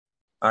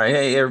All right,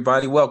 hey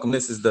everybody, welcome.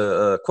 This is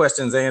the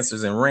Questions,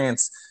 Answers, and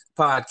Rants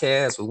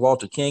podcast with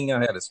Walter King. I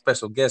had a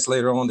special guest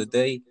later on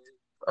today.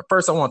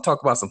 First, I want to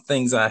talk about some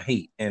things I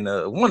hate, and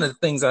one of the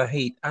things I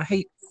hate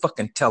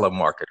fucking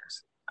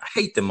telemarketers. I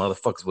hate them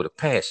motherfuckers with a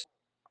passion.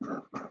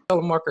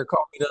 Telemarketer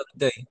called me the other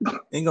day.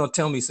 And gonna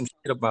tell me some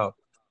shit about,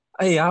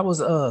 hey, I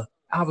was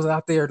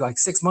out there like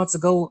 6 months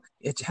ago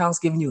at your house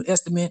giving you an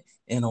estimate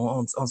and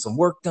on some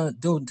work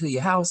doing to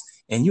your house,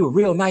 and you were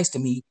real nice to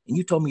me, and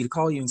you told me to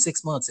call you in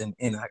 6 months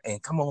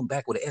and come on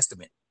back with an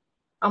estimate.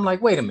 I'm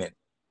like, wait a minute.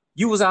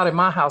 You was out at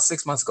my house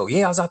 6 months ago.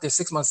 Yeah, I was out there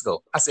 6 months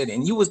ago. I said,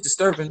 and you was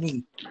disturbing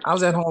me. I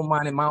was at home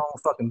minding my own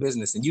fucking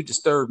business, and you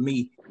disturbed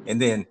me.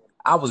 And then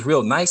I was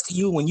real nice to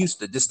you when you used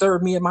to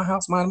disturb me at my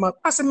house, minding my.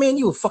 I said, man,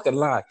 you a fucking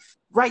lie.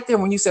 Right there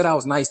when you said I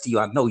was nice to you,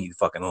 I know you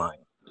fucking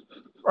lying.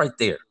 Right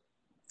there.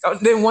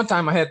 Then one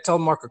time I had a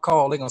telemarketer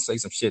call. They're gonna say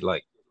some shit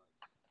like,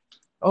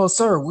 "Oh,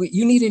 sir,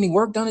 you need any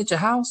work done at your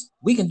house?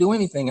 We can do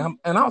anything."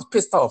 And I was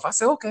pissed off. I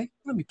said, "Okay,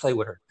 let me play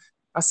with her."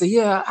 I said,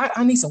 "Yeah,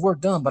 I need some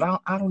work done, but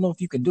I don't know if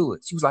you can do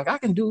it." She was like, "I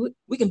can do it.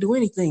 We can do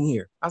anything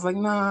here." I was like,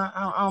 "Nah,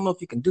 I don't know if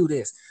you can do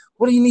this.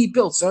 What do you need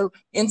built, sir?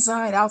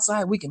 Inside,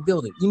 outside? We can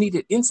build it. You need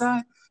it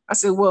inside?" I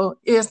said, "Well,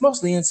 yeah, it's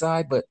mostly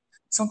inside, but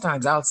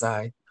sometimes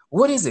outside.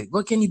 What is it?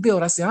 What can you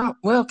build?" I said,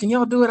 "Well, can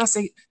y'all do it?" I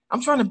said,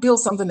 "I'm trying to build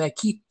something that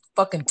keep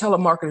fucking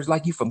telemarketers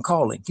like you from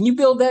calling. Can you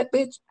build that,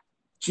 bitch?"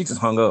 She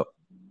just hung up,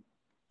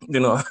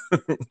 you know.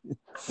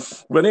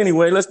 But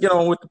anyway, let's get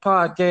on with the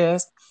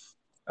podcast.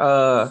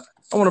 I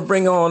want to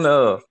bring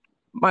on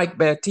Mike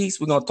Batiste.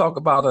 We're going to talk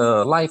about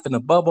life in the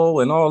bubble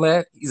and all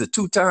that. He's a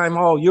two-time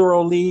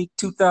All-Euro League,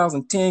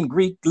 2010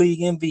 Greek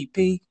League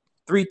MVP,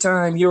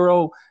 three-time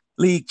Euro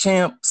League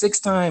champ,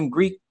 six-time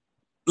Greek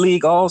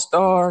League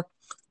All-Star,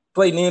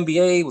 played in the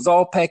NBA, was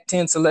all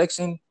Pac-10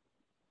 selection.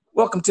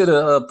 Welcome to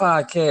the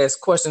podcast,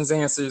 Questions,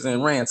 Answers,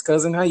 and Rants.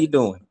 Cousin, how you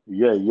doing?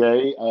 Yeah,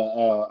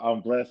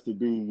 I'm blessed to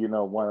be,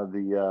 one of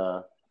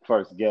the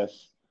first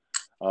guests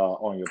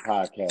on your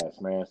podcast,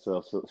 man.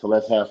 So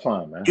let's have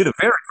fun, man. You're the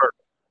very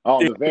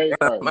Oh, the very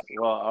first. first.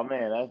 Well, oh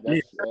man,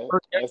 Yeah,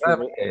 first guest that's I've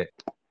even had.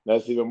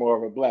 that's even more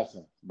of a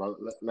blessing. But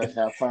let's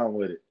have fun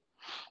with it.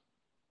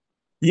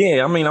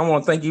 Yeah, I mean, I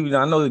want to thank you.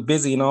 I know you're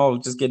busy and all,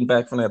 just getting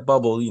back from that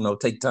bubble.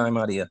 Take time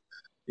out of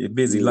your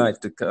busy Yeah. life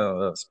to spend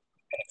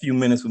a few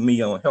minutes with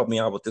me on help me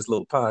out with this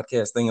little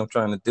podcast thing I'm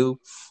trying to do.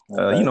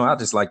 Okay. I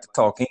just like to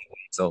talk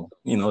anyway. So,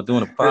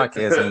 doing a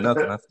podcast ain't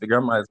nothing. I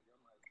figure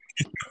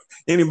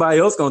anybody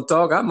else gonna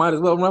talk, I might as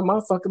well run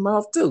my fucking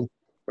mouth too.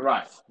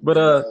 Right. But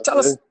about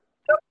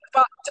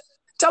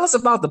tell us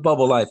about the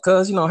bubble life,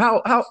 cuz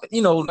how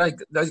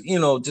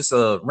just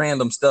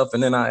random stuff,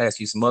 and then I ask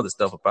you some other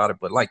stuff about it.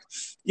 But like,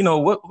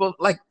 what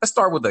like let's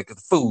start with like the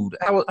food.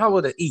 How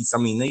were the eats? I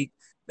mean,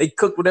 they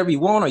cook whatever you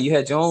want, or you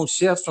had your own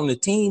chefs from the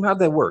team. How'd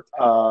that work?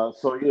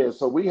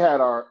 So we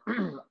had our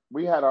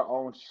we had our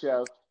own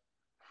chef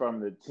from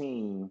the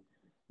team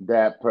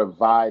that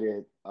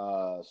provided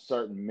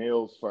certain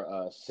meals for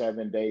us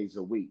 7 days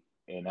a week,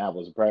 and that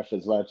was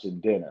breakfast, lunch,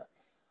 and dinner.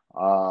 So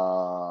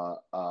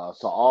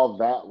all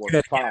that You was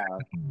had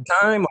fine.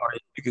 time, or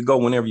you could go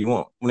whenever you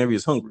want, whenever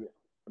you're hungry.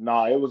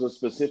 No, it was a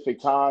specific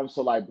time.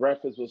 So like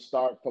breakfast would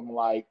start from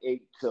like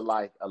 8 to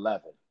like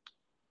 11,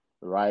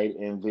 right?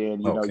 And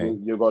then Okay.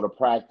 you go to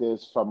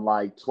practice from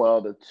like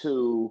 12 to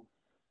 2,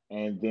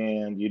 and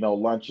then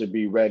lunch would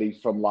be ready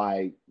from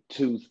like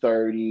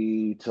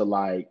 2:30 to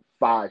like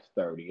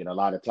 5:30. And a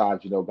lot of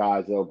times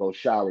guys, they'll go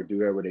shower, do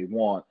whatever they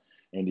want,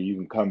 and then you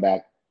can come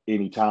back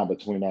anytime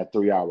between that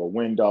 3 hour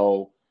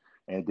window.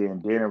 And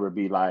then dinner would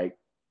be like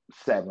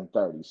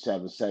 7:30,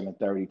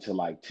 7:30 to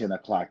like 10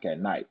 o'clock at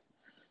night.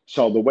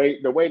 So the way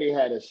they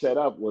had it set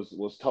up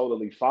was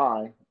totally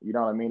fine. You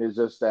know what I mean? It's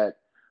just that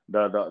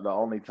the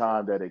only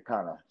time that it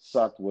kind of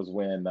sucked was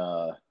when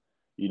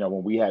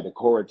when we had the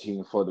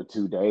quarantine for the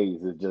 2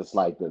 days. It's just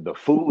like the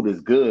food is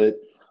good,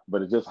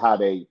 but it's just how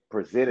they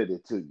presented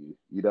it to you.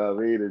 You know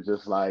what I mean? It's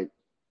just like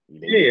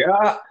they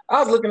Yeah, I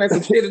was looking at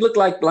some shit. It looked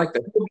like the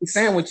hoagie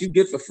sandwich you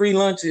get for free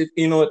lunch, at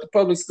the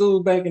public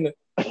school back in the,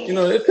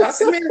 I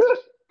said, man,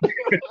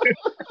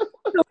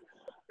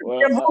 well,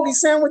 damn hoagie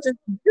sandwich and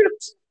some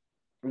chips.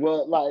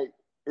 like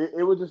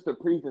it was just the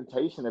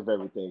presentation of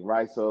everything,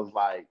 right? So it's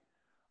like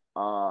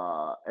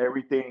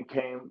everything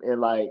came in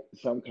like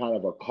some kind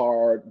of a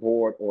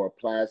cardboard or a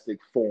plastic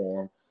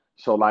form.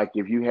 So like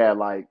if you had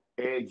like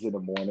eggs in the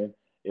morning,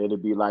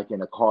 it'd be like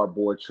in a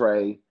cardboard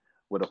tray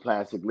with a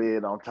plastic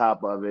lid on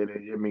top of it.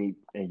 And, I mean,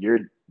 and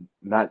you're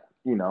not,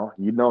 you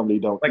normally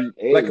don't like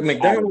eat like a eggs out of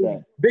McDonald's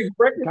that. big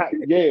breakfast.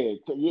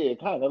 Yeah,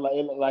 kind of like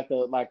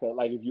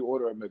if you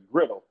order a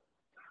McGriddle.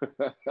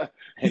 And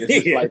it's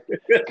just Yeah. like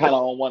kind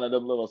of on one of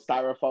them little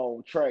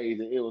styrofoam trays.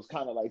 It was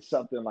kind of like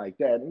something like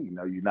that. And,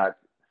 you're not,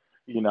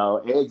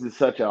 eggs is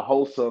such a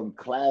wholesome,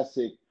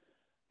 classic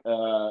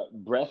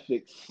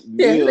breakfast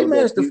Yeah, they meal that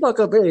managed to fuck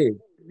up eggs.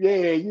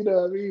 yeah, you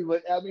know what I mean.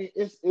 But I mean,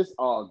 it's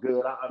all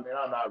good. I mean,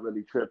 I'm not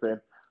really tripping.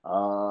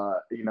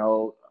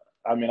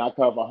 I mean, I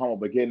come from humble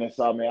beginnings,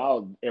 so I mean, I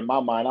was in my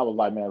mind, I was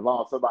like, man, as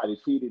long as somebody's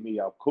feeding me,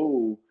 I'm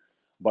cool.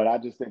 But I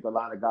just think a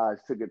lot of guys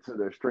took it to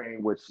the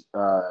extreme, which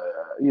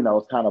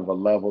it's kind of a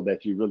level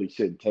that you really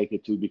shouldn't take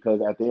it to,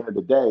 because at the end of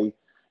the day,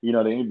 the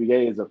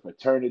NBA is a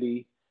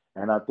fraternity,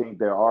 and I think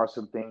there are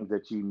some things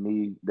that you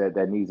need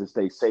that needs to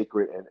stay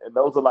sacred, and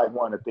those are like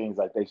one of the things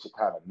like they should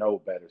kind of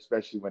know better,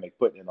 especially when they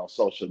put it on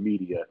social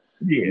media.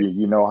 Yeah.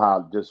 You know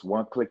how just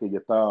one click of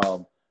your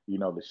thumb,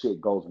 the shit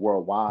goes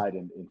worldwide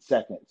in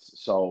seconds.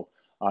 So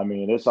I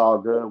mean, it's all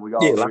good. We Yeah,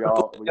 all like we I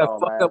all we got all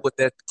fucked laugh. up with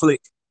that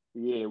click.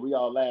 Yeah, we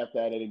all laughed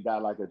at it and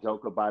got like a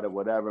joke about it,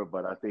 whatever.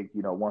 But I think,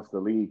 once the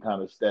league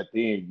kind of stepped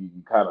in,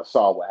 you kind of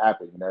saw what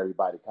happened, and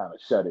everybody kind of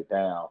shut it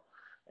down.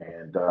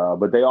 And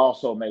but they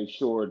also made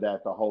sure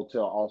that the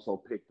hotel also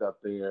picked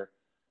up their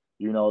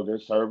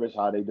service,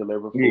 how they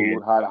deliver Yeah.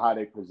 food, how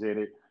they present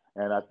it.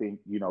 And I think,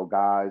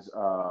 guys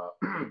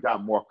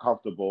got more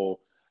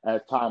comfortable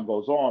as time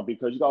goes on,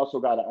 because you also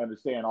got to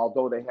understand,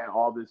 although they had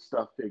all this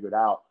stuff figured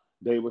out,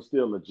 they were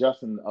still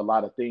adjusting a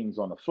lot of things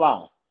on the fly.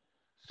 Yeah,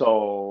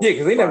 So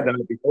because they never like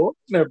done it before.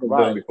 Never done it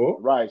right,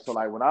 before. right. So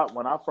like when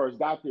I first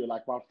got there,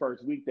 like my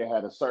first week, they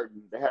had a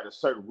certain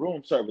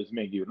room service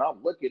menu, and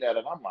I'm looking at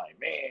it, I'm like,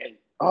 man,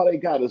 all they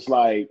got is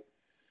like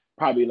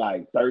probably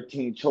like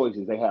 13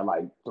 choices. They had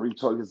like three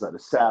choices of the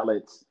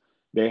salads.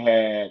 They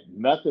had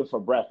nothing for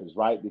breakfast,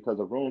 right? Because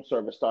the room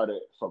service started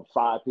from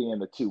 5 p.m.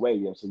 to 2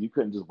 a.m. So you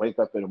couldn't just wake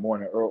up in the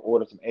morning or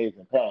order some eggs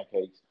and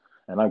pancakes.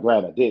 And I'm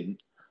glad I didn't.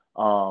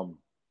 Um,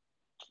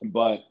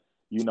 but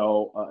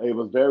it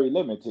was very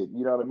limited.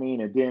 You know what I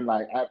mean? And then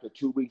like after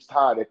 2 weeks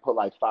time, they put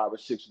like five or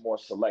six more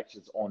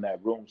selections on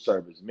that room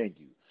service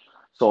menu.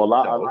 So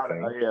Oh,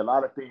 okay. a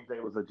lot of things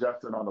they was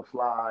adjusting on the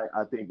fly.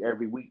 I think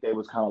every week they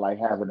was kind of like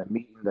having a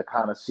meeting to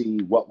kind of see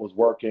what was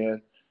working,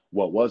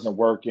 what wasn't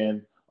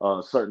working,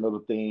 certain little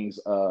things,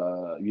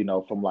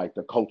 from like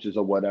the coaches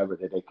or whatever,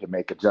 that they could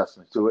make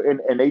adjustments to it,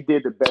 and they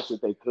did the best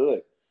that they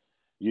could.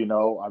 I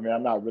mean,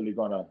 I'm not really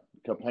going to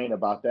complain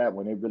about that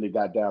when it really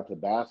got down to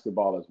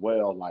basketball as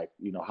well. Like,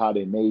 how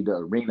they made the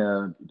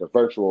arena, the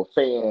virtual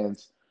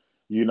fans,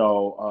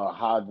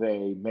 how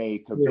they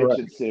made Yeah, right.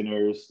 convention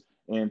centers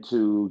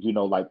into,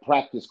 like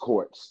practice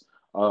courts.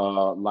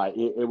 Like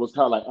it was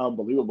kind of like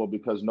unbelievable,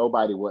 because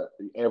nobody would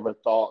ever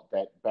thought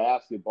that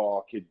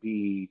basketball could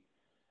be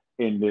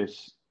in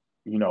this,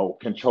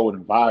 controlled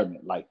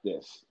environment like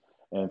this.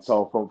 And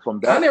so from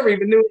I that. never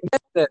even knew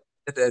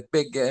that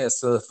big ass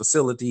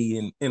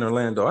facility in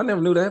Orlando. I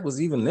never knew that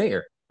was even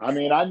there. I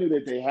mean, I knew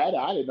that they had it.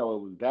 I didn't know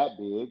it was that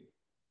big.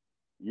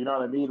 You know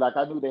what I mean? Like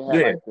Yeah. I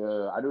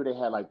knew they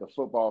had like the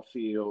football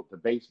field, the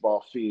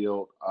baseball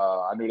field.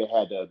 I knew they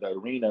had the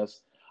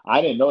arenas.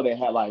 I didn't know they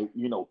had like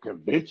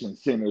convention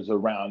centers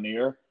around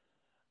there.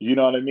 You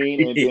know what I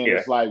mean? And then Yeah.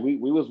 it's like we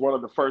was one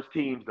of the first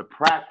teams to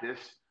practice,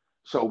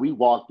 so we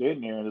walked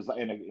in there, and it's like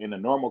in a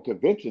normal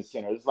convention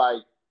center. It's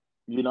like,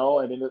 and then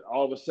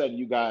all of a sudden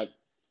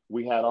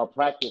we had our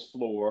practice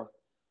floor,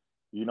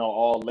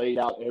 all laid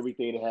out,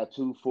 everything. They had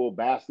two full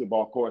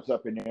basketball courts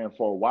up in there. And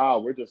for a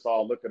while, we're just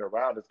all looking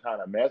around, just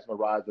kind of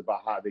mesmerized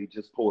about how they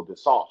just pulled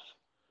this off.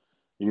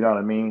 You know what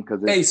I mean?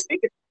 Because Hey, it's.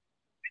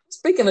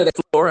 speaking of that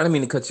floor, I didn't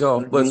mean to cut you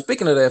off, but Hmm.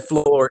 speaking of that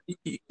floor,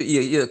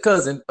 your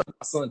cousin, my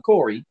son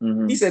Corey, he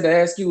Hmm. said to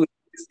ask you,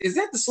 is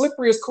that the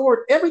slipperiest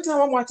court? Every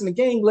time I'm watching the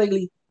game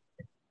lately,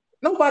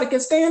 nobody can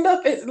stand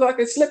up. It's like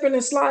it's slipping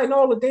and sliding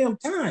all the damn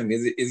time.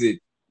 Is it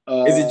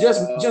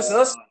just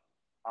us?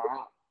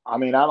 Uh, I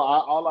mean,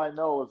 all I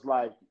know is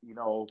like,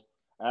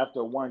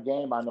 after one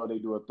game, I know they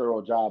do a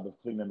thorough job of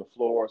cleaning the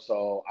floor.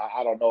 So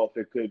I don't know if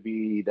it could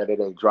be that it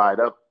ain't dried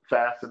up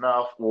fast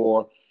enough,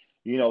 or,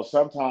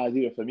 sometimes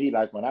even for me,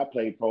 like when I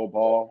played pro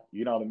ball,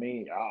 you know what I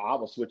mean? I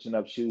was switching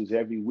up shoes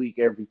every week,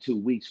 every 2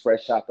 weeks,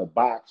 fresh out the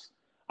box.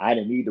 I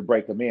didn't need to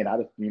break them in. I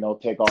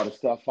just, take all the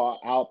stuff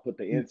out, put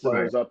the Right.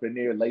 insoles up in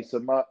there, lace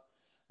them up,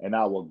 and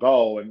I will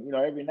go. And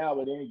every now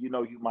and then,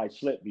 you might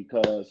slip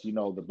because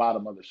the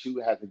bottom of the shoe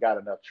hasn't got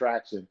enough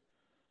traction.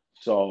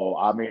 So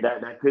I mean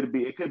that could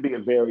be, it could be a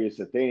various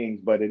of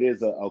things, but it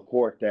is a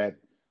court that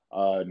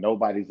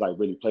nobody's like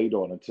really played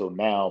on until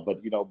now.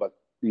 But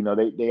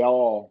they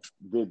all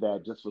did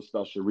that just for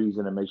special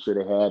reason, and make sure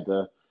they had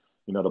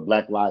the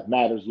Black Lives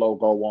Matters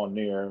logo on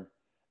there,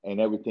 and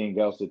everything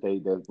else that they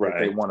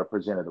Right. want to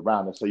present it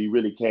around it. So you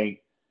really can't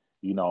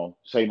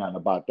say nothing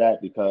about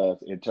that,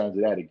 because in terms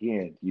of that,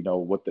 again,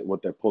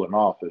 what they're pulling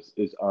off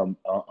is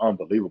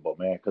unbelievable,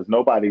 man. Because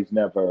nobody's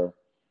never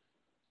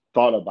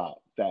thought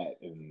about that.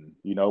 And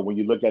when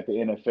you look at the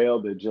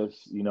NFL, they're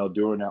just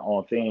doing their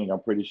own thing.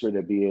 I'm pretty sure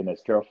they're being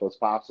as careful as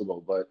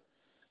possible, but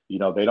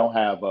they don't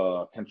have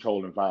a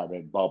controlled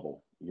environment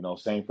bubble.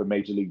 Same for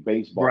Major League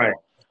Right.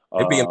 Baseball.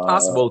 It'd be Uh,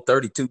 impossible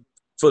 32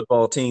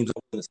 football teams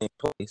in the same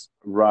place.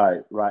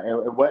 right, right.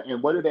 And what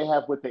do they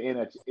have with the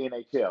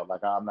NHL?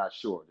 Like, I'm not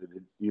sure.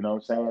 You know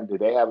what I'm saying? Do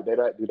they have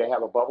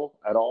a bubble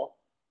at all?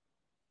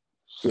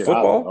 The Shit,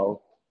 I don't football?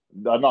 know.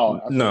 No, I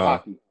said No.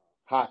 hockey.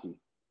 Hockey.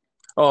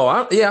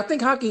 Oh, yeah. I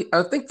think hockey.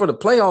 I think for the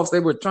playoffs they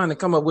were trying to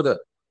come up with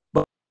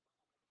but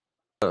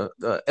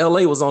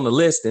LA was on the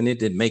list and it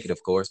didn't make it,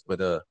 of course.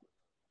 But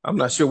I'm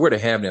not sure where they're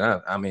having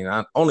it. I mean,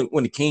 I only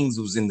when the Kings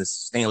was in the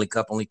Stanley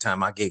Cup, only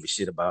time I gave a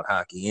shit about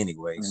hockey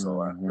anyway.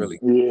 So I Hmm. really,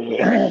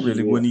 Yeah,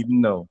 really yeah. wouldn't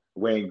even know.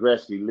 Wayne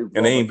Gretzky, Luke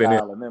And they ain't been in.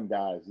 Robitaille, and them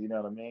guys. You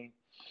know what I mean?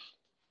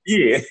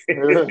 Yeah.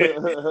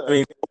 I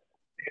mean,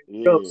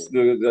 Yeah. Phelps, But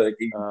that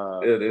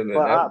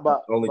I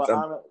was the only but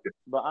time.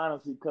 but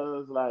honestly,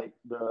 cause like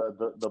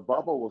the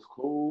bubble was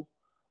cool.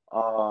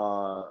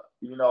 I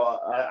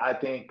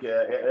think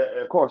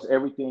of course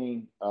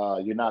everything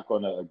you're not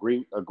going to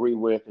agree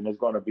with, and there's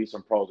going to be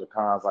some pros and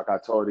cons. Like I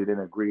totally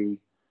didn't agree,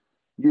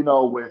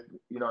 with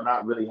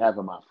not really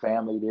having my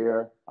family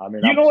there. I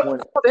mean, You I'm know what?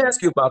 20. I want to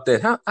ask you about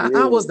that. How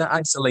Yeah, was the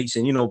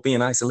isolation?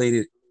 Being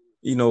isolated.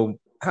 Yeah,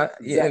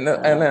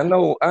 that and I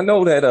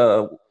know that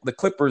the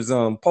Clippers,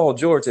 Paul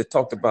George had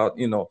talked about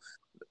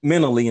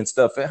mentally and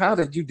stuff. How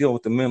did you deal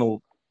with the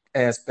mental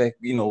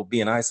aspect?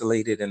 Being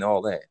isolated and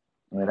all that.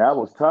 and that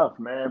was tough,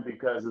 man,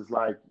 because it's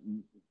like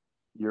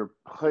you're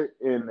put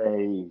in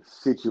a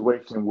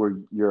situation where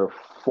you're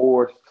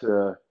forced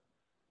to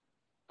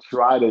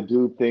try to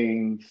do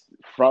things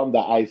from the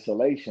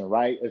isolation,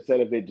 right? Instead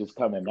of it just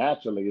coming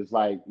naturally. It's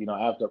like,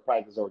 after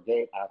practice or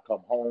game, I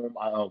come home,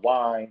 I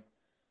unwind,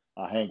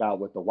 I hang out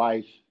with the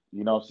wife,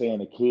 what I'm saying,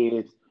 the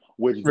kids,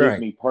 which gives Right.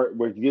 me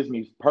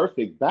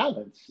perfect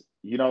balance.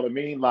 You know what I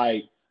mean?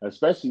 Like,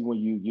 especially when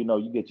you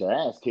get your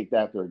ass kicked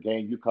after a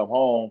game, you come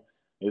home,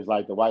 it's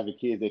like the wife and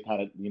kids, they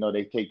kind of,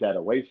 they take that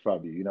away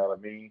from you, you know what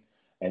I mean?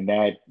 And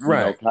that,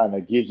 Right. kind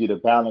of gives you the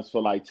balance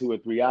for like 2 or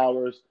 3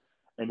 hours.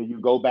 And then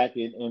you go back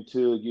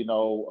into,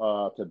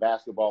 to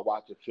basketball,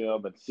 watching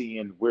film and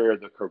seeing where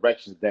the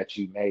corrections that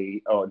you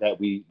made or that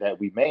we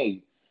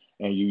made,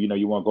 and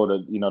you want to go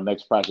to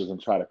next practice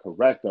and try to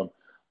correct them.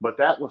 But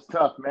that was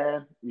tough,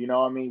 man.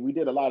 I mean, we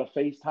did a lot of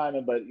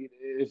FaceTiming, but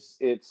it's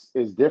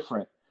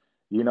different.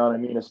 You know what I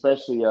mean?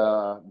 Especially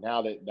now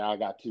I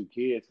got 2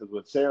 kids, because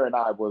when Sarah and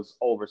I was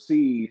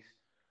overseas,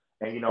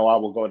 and I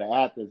would go to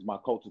Athens, my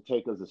coach would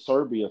take us to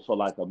Serbia for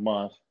like a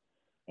month,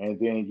 and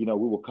then we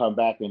will come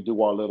back and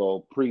do our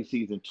little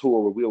preseason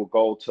tour where we'll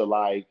go to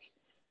like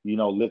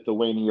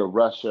Lithuania,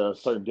 Russia,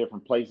 certain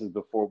different places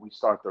before we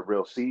start the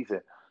real season.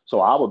 So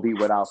I would be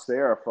without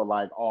Sarah for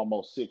like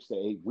almost 6 to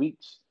 8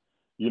 weeks.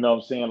 You know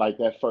what I'm saying? Like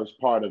that first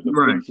part of the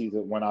Right.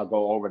 preseason when I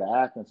go over to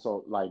Athens.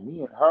 So like me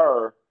and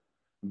her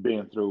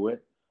been through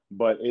it,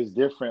 but it's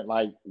different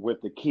like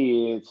with the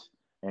kids.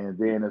 And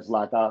then it's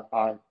like I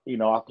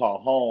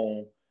call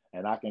home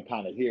and I can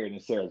kind of hear it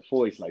in Sarah's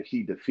voice, like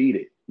she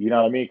defeated. You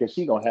know what I mean? Because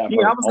she gonna have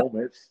Yeah, I her was.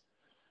 moments.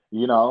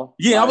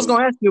 Yeah, I was Like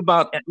gonna ask you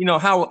about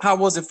how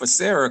was it for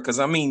Sarah? Because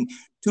I mean,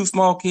 2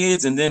 small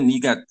kids, and then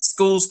you got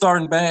school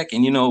starting back,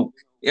 and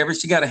every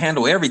she got to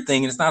handle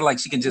everything, and it's not like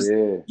she can just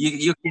yeah,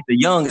 your kids are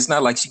young. It's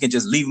not like she can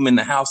just leave them in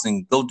the house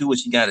and go do what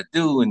she got to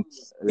do, and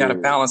got to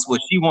yeah. balance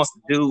what she wants to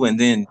do, and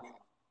then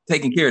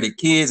taking care of the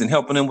kids and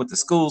helping them with the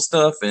school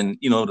stuff, and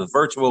the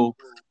virtual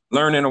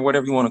learning or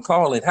whatever you want to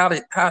call it. How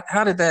did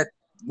that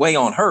weigh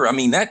on her? I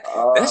mean that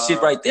shit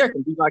Uh, right there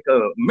can be like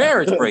a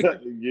marriage breaker.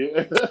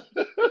 yeah.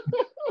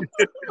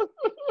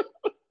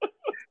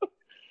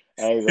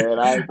 Hey man,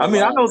 I ain't I gonna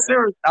mean, lie, man.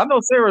 I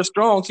know Sarah's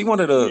strong. She's one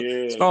of the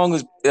Yeah,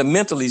 strongest,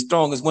 mentally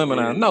strongest women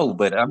I yeah, know.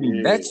 But I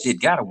mean, that yeah, shit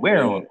got to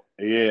wear yeah, on.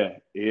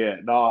 yeah.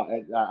 No,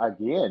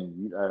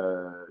 again,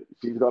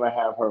 she's gonna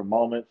have her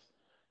moments.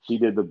 She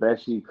did the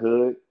best she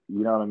could.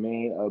 You know what I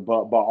mean?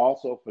 But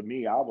also for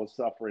me, I was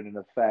suffering in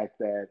the fact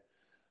that,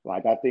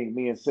 like, I think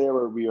me and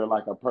Sarah, we are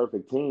like a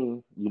perfect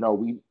team.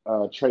 We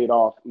trade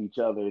off each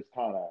other's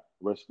kind of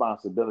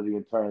responsibility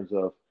in terms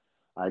of,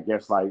 I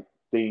guess, like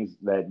things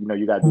that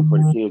you got to do for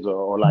the kids,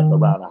 or like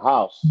around the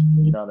house.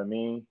 You know what I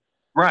mean?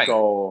 Right.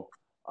 So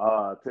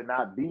to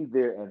not be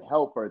there and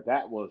help her,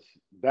 that was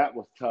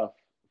tough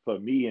for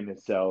me in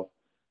itself,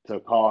 to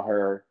call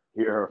her,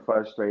 hear her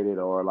frustrated,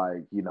 or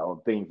like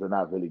things are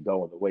not really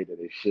going the way that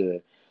they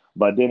should.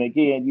 But then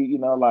again,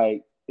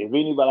 like, if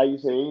anybody, like you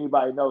say,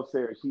 anybody knows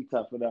Sarah, she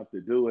tough enough to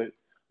do it.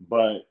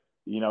 But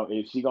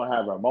if she gonna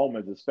have her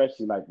moments,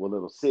 especially like with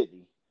little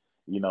Sydney,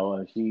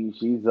 and she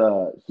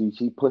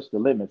pushed the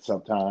limits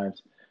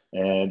sometimes.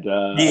 And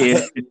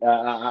Yeah,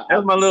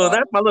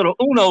 that's my little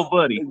Uno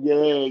buddy.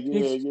 yeah,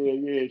 yeah,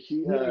 yeah,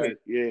 yeah.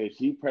 Yeah.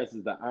 She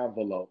presses the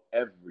envelope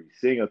every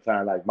single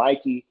time. Like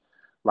Mikey's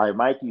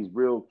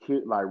real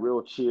cute, like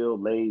real chill,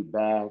 laid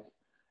back.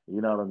 You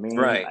know what I mean?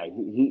 Right. Like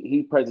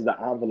he presses the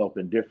envelope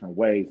in different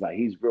ways. Like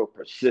he's real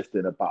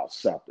persistent about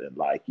something.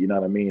 Like, you know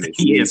what I mean? If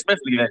Yeah, he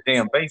especially that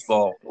damn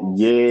baseball.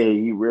 Yeah,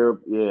 he real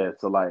yeah.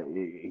 So like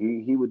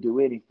he would do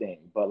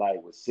anything, but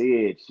like with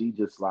Sid, she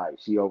just like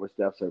she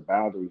oversteps her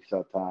boundaries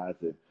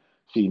sometimes, and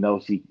she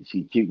knows she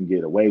can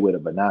get away with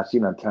it. But now she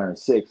done turned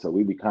 6, so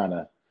we be kind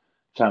of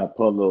trying to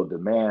put a little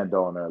demand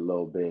on her a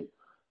little bit.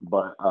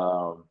 But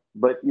now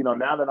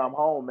that I'm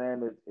home,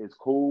 man, it's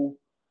cool.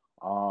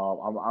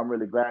 I'm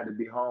really glad to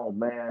be home,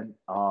 man.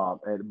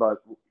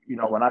 But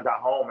when I got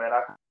home, man,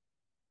 I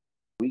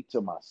week to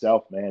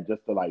myself, man,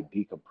 just to like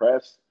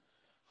decompress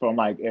from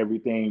like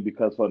everything,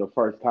 because for the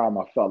first time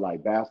I felt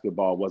like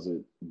basketball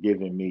wasn't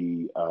giving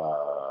me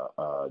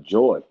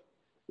joy.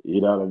 You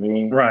know what I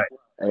mean? Right.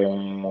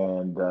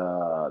 And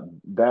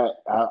that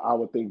I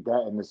would think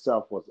that in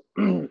itself was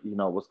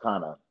was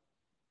kind of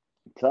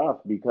tough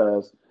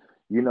because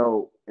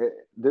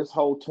this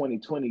whole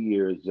 2020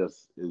 year is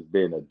just has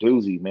been a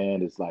doozy,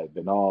 man. It's like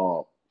been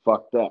all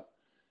fucked up,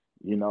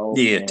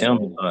 Yeah, tell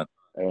me and about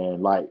it.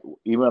 like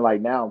even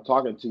like now I'm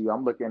talking to you,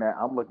 I'm looking at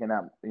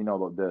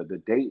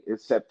the date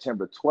is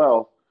September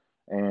 12th,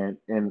 and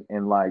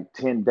in like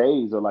 10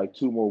 days or like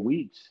 2 more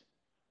weeks,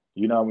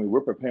 what I mean,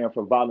 we're preparing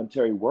for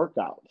voluntary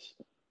workouts,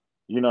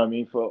 what I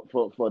mean, for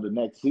the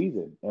next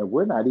season, and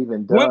we're not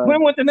even When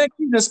done. would the next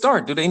season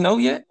start? Do they know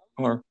yet?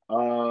 Or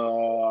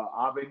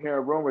I've been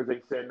hearing rumors.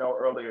 They said no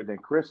earlier than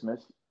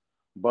Christmas,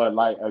 but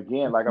like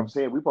again, like I'm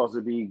saying, we're supposed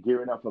to be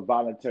gearing up for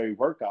voluntary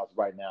workouts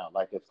right now.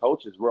 Like as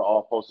coaches, we're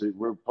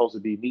supposed to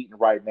be meeting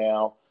right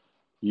now.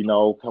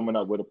 Coming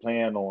up with a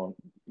plan on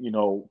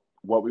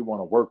what we want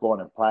to work on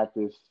in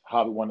practice,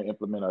 how we want to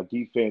implement our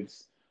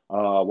defense,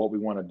 what we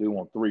want to do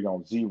on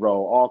 3-on-0,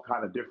 all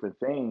kind of different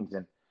things,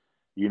 and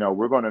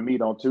we're going to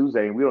meet on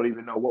Tuesday, and we don't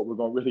even know what we're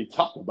going to really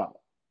talk about.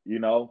 You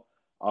know,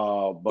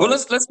 well, but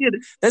let's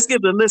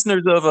give the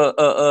listeners of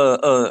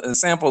a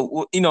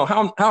sample.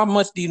 How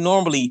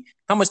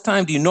much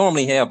time do you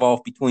normally have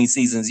off between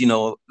seasons?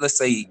 Let's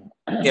say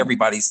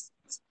everybody's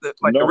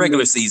like the regular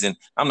normally, season.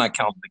 I'm not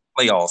counting the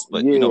playoffs,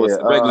 but yeah. if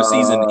the regular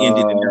season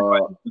ended and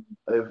everybody.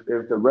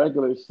 If the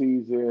regular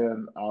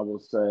season, I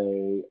would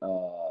say,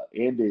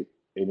 ended,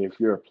 and if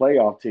you're a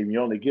playoff team,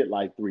 you only get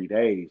like 3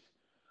 days.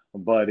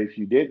 But if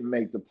you didn't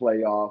make the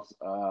playoffs,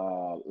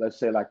 let's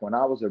say like when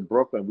I was in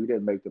Brooklyn, we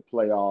didn't make the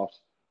playoffs.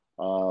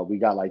 We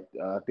got like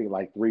I think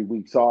like 3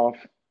 weeks off,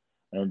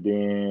 and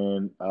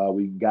then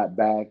we got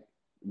back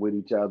with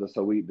each other.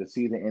 So the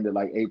season ended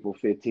like April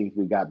 15th.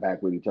 We got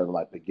back with each other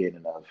like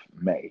beginning of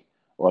May,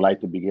 or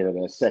like the beginning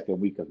of the second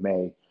week of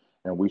May,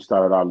 and we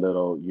started our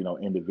little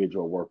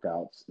individual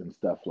workouts and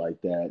stuff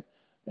like that.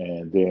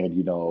 And then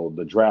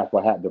the draft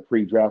will have the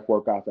pre-draft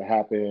workouts will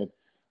happen.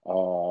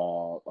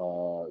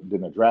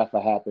 Then the draft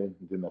will happen.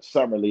 Then the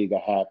summer league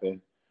will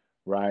happen,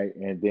 right?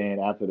 And then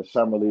after the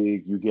summer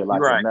league, you get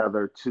like Right.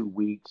 another 2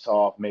 weeks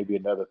off, maybe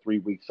another 3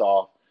 weeks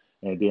off,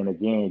 and then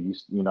again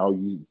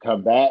you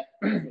come back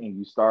and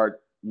you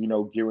start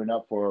gearing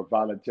up for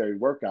voluntary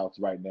workouts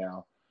right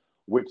now,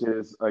 which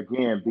is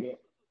again being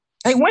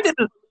Hey, when did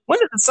the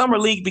summer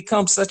league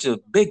become such a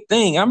big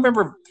thing? I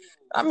remember,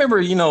 I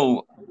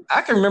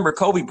can remember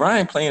Kobe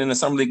Bryant playing in the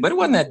summer league, but it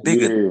wasn't that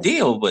big a yeah.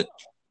 deal. But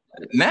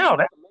now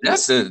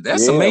that's some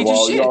Yeah, major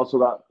well, you shit. also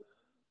got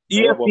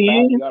you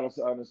ESPN. got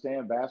to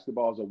understand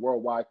basketball is a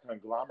worldwide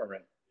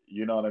conglomerate.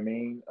 You know what I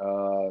mean?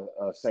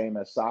 Same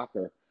as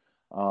soccer,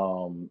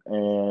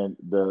 and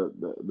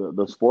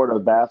the sport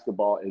of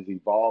basketball is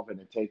evolving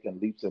and taking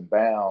leaps and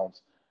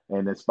bounds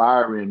and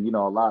inspiring.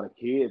 A lot of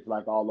kids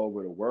like all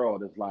over the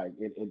world. It's like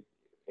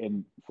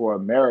and for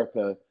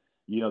America,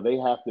 they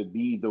have to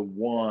be the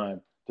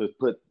one to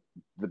put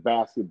the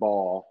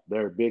basketball,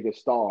 their biggest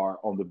star,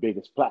 on the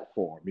biggest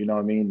platform. You know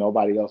what I mean?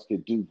 Nobody else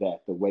could do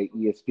that the way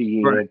Right.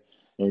 ESPN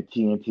and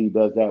TNT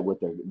does that with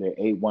their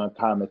 8-1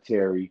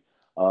 commentary,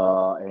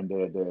 and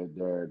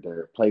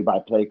their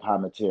play-by-play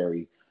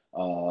commentary.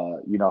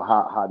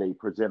 How they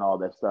present all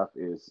that stuff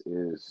is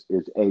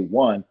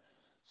A1.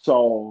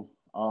 So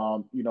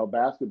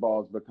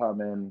basketball is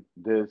becoming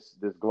this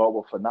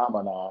global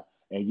phenomenon.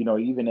 And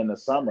even in the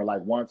summer,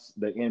 like once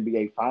the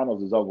NBA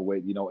Finals is over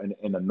with,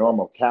 in a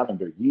normal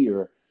calendar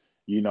year,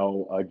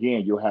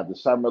 again you'll have the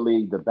summer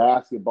league, the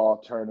basketball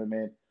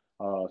tournament.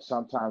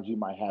 Sometimes you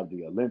might have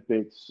the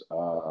Olympics,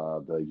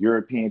 the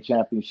European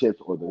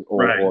Championships, or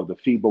Right. or the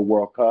FIBA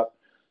World Cup.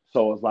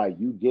 So it's like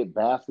you get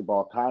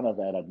basketball kind of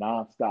at a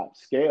nonstop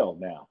scale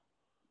now,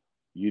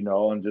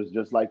 and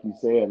just like you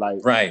said, like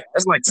Right.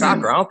 That's like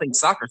soccer. I don't think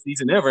soccer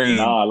season ever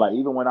ends. nah, like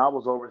even when I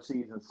was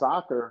overseas in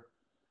soccer,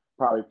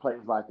 probably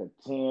plays like a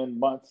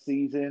 10-month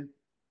season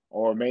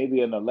or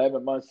maybe an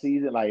 11-month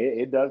season. Like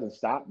it doesn't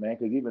stop, man,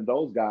 because even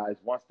those guys,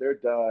 once they're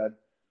done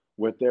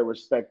with their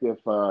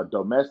respective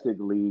domestic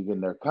league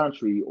in their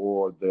country,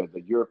 or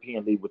the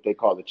European league, what they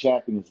call the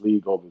Champions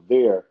League over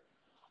there,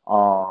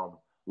 um,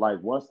 like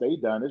once they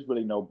done, there's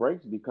really no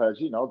breaks because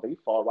they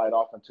fall right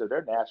off into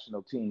their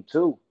national team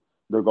too.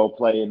 They'll go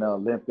play in the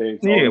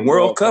Olympics or Yeah, the World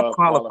World Cup Cup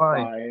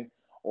qualifying. qualifying,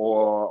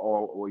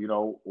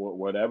 or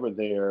whatever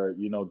they're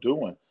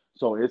doing.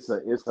 So it's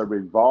a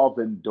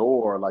revolving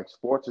door. Like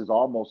sports is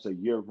almost a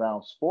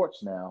year-round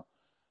sports now,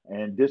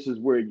 and this is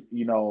where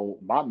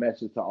my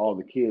message to all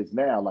the kids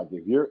now. Like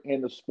if you're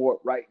in the sport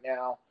right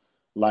now,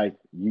 like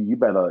you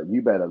better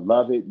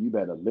love it, you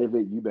better live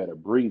it, you better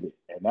breathe it,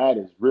 and that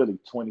is really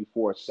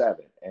 24/7.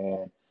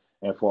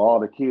 And for all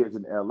the kids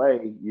in LA,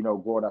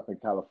 growing up in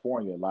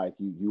California, like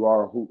you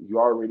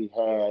already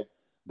had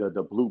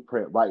the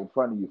blueprint right in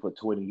front of you for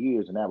 20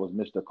 years, and that was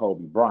Mr.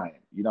 Kobe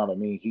Bryant. You know what I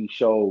mean? He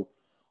showed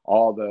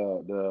all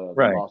the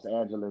Right. Los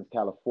Angeles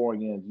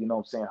Californians, what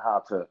I'm saying,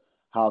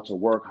 how to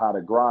work, how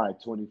to grind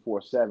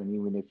 24/7,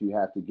 even if you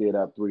have to get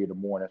up 3 in the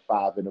morning,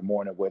 5 in the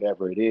morning,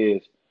 whatever it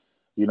is,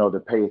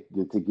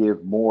 to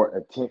give more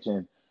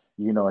attention,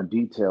 in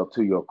detail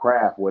to your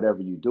craft, whatever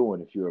you're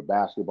doing. If you're a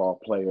basketball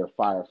player,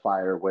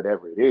 firefighter,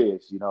 whatever it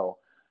is,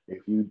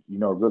 if you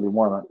really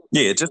want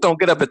Yeah, just don't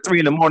get up at 3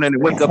 in the morning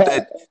and wake up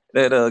to.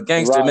 that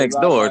gangster Right, next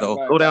right, door. right, Though,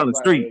 right, go down right, the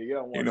right. street. Yeah, you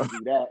don't You want to know,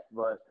 do that,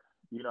 but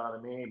you know what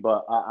I mean.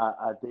 But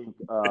I think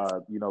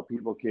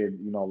people can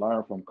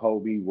learn from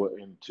Kobe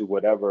into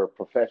whatever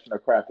professional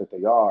craft that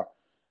they are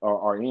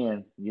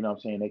in. You know what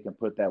I'm saying? They can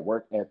put that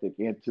work ethic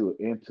into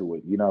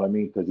it. You know what I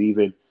mean? Because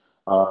even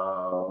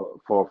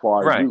for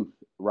our right, youth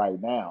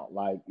right now,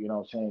 like what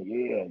I'm saying,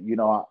 yeah,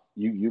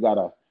 you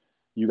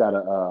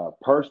gotta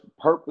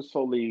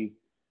purposefully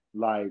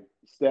like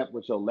step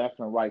with your left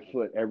and right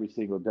foot every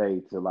single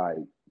day to like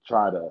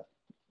try to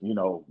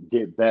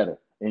get better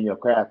in your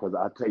craft. Because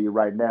I tell you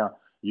right now,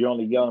 you're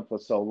only young for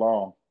so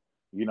long.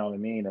 You know what I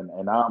mean?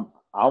 And I'm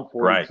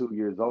right. 42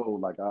 years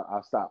old. Like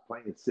I stopped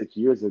playing 6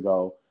 years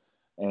ago,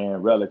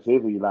 and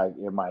relatively, like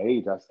in my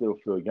age, I still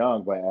feel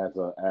young. But as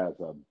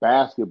a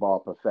basketball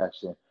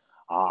profession,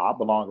 I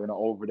belong in an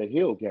over the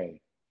hill game.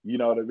 You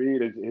know what I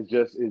mean? It's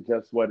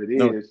just what it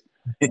No, is,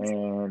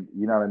 and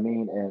you know what I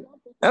mean. And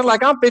that's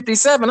like I'm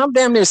 57. I'm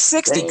damn near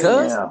 60, cuz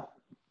damn,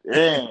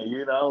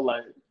 damn,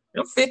 like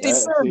I'm that.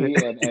 57. See,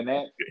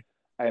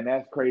 and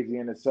that's crazy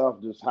in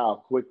itself, just how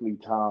quickly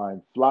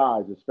time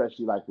flies,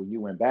 especially like when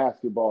you in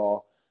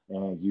basketball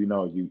and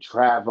you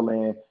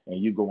traveling and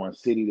you going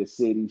city to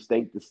city,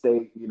 state to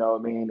state, you know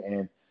what I mean?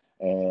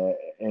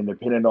 And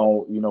depending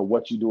on,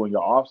 what you do in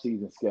your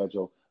off-season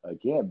schedule,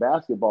 again,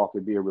 basketball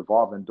could be a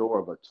revolving door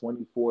of a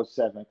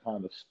 24/7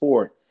 kind of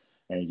sport.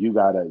 And you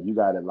gotta,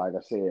 like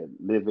I said,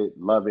 live it,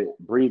 love it,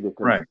 breathe it.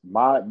 Because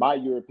Right, my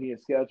European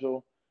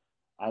schedule,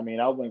 I mean,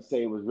 I wouldn't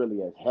say it was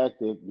really as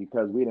hectic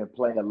because we didn't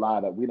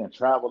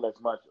travel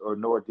as much, or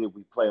nor did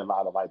we play a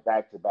lot of like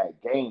back to back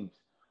games,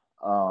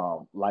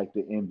 like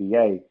the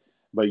NBA.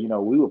 But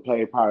we would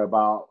play probably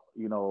about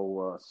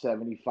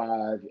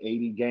 75,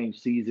 80 game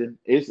season.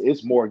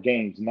 It's more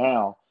games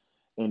now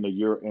in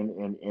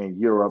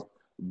Europe,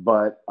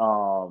 but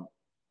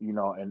in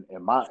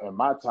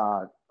my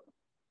time,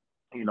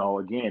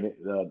 again,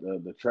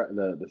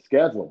 the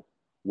schedule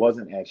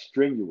wasn't as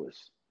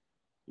strenuous.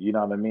 You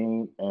know what I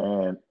mean?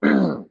 And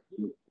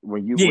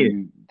when you yeah, when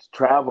you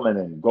traveling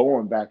and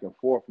going back and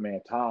forth, man,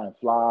 time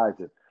flies.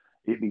 And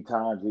it'd be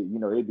times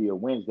that it'd be a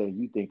Wednesday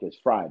and you think it's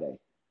Friday.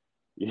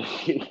 You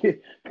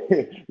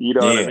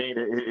know what I yeah. mean?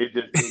 It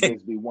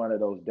just be one of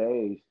those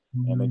days.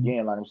 And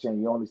again, like I'm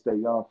saying, you only stay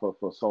young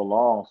for so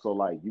long. So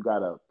like you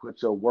gotta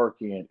put your work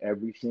in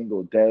every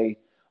single day.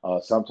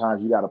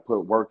 Sometimes you gotta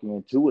put work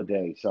in two a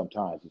day.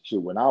 Sometimes shoot.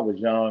 When I was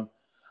young,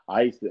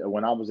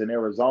 when I was in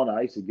Arizona,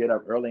 I used to get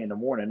up early in the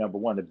morning. Number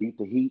one, to beat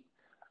the heat.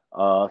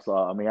 So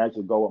I mean, I used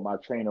to go with my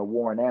trainer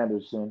Warren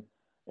Anderson,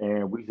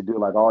 and we used to do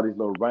like all these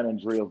little running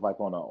drills, like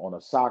on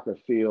a soccer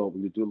field.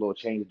 We would do a little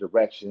change of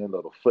direction,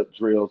 little foot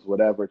drills,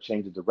 whatever,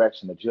 change of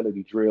direction,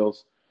 agility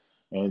drills,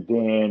 and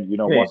then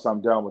Yeah. once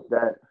I'm done with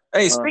that,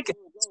 Hey, uh,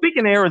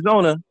 speaking of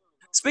Arizona,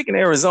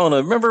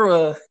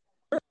 remember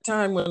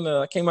time when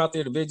I came out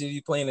there to visit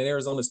you playing at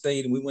Arizona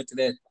State, and we went to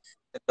that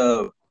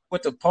uh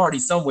went to party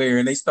somewhere,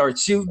 and they started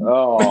shooting.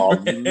 oh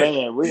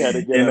man, we had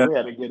to get and up, we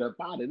had to get up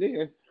out of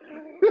there,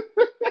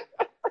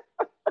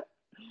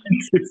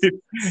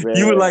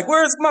 you were man, like,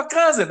 "Where's my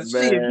cousin?"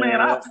 Shit, man,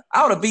 man.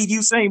 I would have beat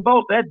Usain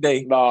Bolt that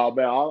day. No,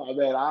 man.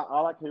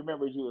 All I can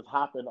remember is you was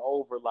hopping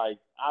over like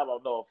I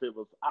don't know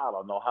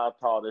how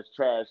tall this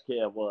trash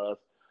can was,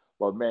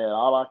 but man,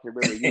 all I can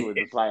remember you was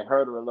just like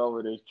hurdling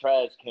over this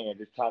trash can,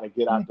 just trying to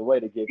get out the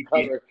way to get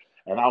covered,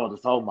 and I was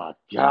just, oh my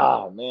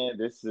god, man,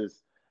 this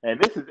is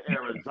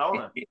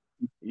Arizona.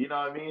 You know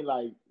what I mean?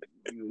 Like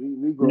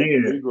we grew up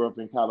Yeah, we grew up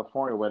in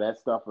California where that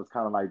stuff was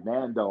kind of like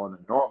Nando and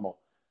normal,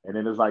 and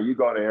then it's like you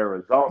go to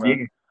Arizona.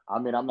 yeah, I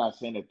mean, I'm not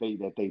saying that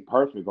they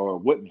perfect or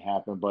it wouldn't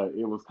happen, but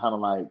it was kind of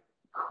like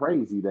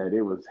crazy that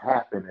it was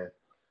happening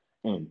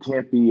in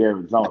Tempe,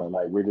 Arizona.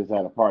 Like we're just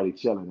at a party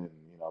chilling, and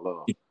a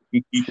little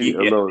shit,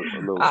 a yeah. little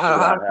I,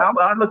 shootout I happened.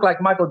 I look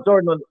like Michael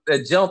Jordan on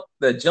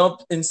the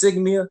jump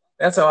insignia.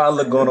 That's how I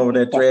look going over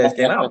that trash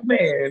can. Oh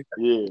man,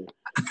 Yeah,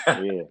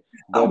 yeah,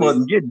 I but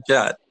wasn't getting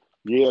shot.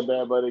 yeah,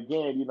 man. But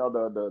again,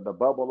 the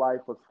bubble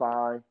life was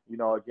fine.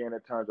 Again, in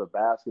terms of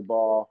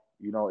basketball,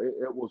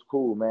 it was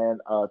cool, man.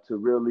 To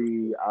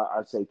really,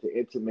 I say, to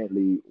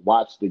intimately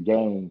watch the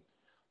game,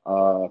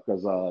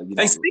 because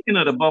Hey, speaking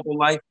of the bubble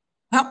life,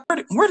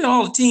 where did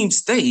all the teams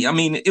stay? I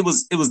mean, it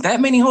was that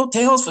many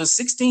hotels for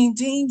 16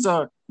 teams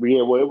or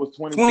yeah, well, it was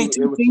 22.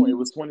 22 It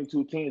was teams?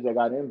 22 teams that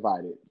got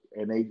invited,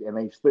 and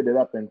they split it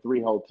up in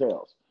three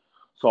hotels.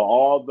 So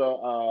all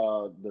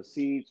the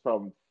seeds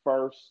from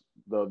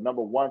the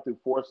number one through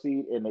four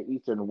seed in the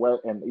Eastern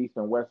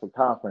Western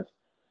Conference,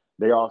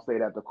 they all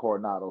stayed at the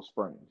Coronado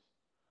Springs,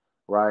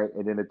 right?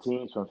 And then the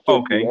teams from fifth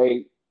Okay. through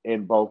eight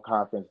in both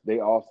conference, they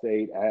all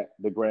stayed at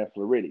the Grand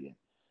Floridian.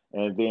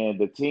 And then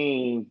the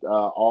teams,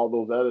 all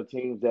those other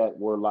teams that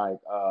were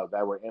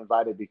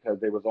invited because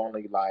there was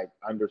only like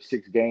under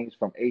 6 games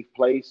from eighth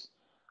place,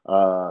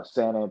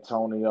 San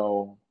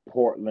Antonio,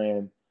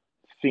 Portland,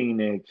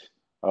 Phoenix,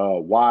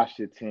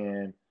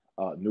 Washington,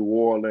 New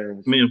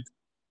Orleans, Memphis.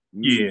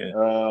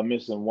 Yeah.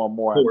 missing one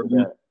more after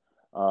Portland. that.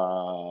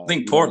 I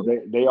think You know,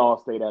 Portland. they all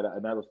stayed at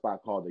another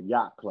spot called the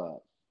Yacht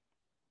Club,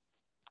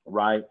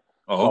 right?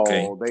 Oh,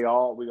 okay. So we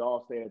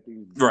all stayed at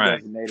these Right.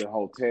 designated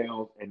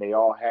hotels, and they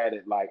all had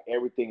it like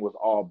everything was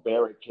all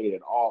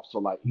barricaded off. So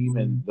like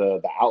even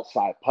the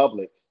outside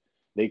public,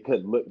 they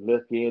couldn't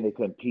look in, they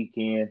couldn't peek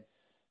in.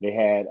 They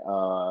had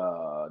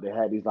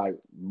these like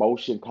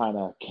motion kind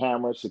of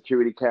cameras,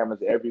 security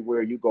cameras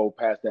everywhere. You go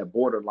past that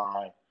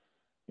borderline,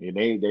 and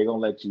they gonna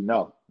let you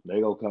know.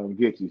 They gonna come and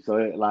get you. So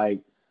it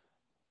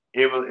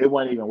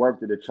wasn't even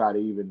worth it to try to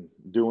even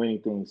do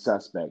anything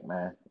suspect,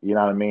 man. You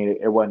know what I mean?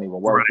 It wasn't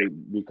even worth Right.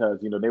 it because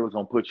they was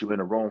gonna put you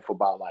in a room for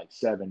about like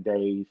 7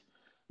 days.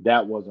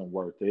 That wasn't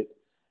worth it.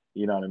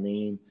 You know what I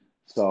mean?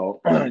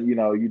 So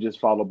you just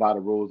follow by the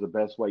rules the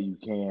best way you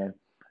can,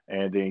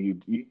 and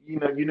then you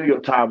knew your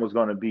time was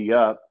gonna be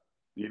up.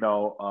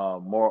 More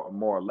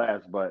or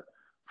less, but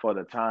for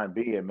the time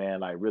being, man,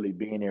 like really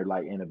being there,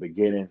 like in the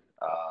beginning,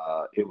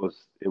 it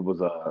was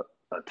a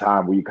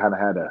time where you kind of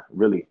had to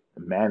really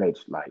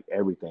manage like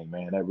everything,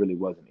 man. That really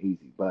wasn't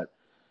easy, but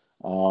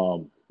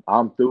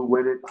I'm through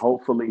with it.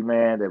 Hopefully,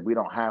 man, that we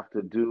don't have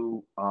to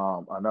do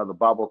another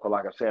bubble. Cause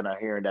like I said, I'm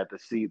hearing that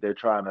they're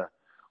trying to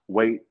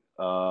wait,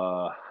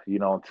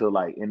 until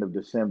like end of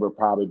December,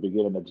 probably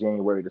beginning of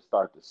January to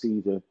start the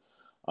season,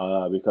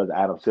 because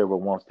Adam Silver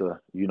wants to,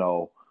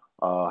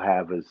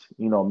 have as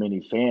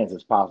many fans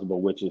as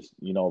possible, which is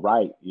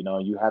right.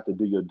 You have to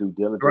do your due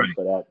diligence Right.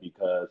 for that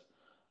because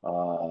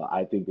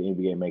I think the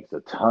NBA makes a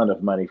ton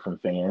of money from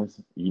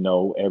fans.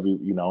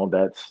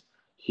 That's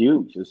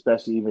huge,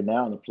 especially even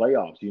now in the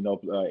playoffs.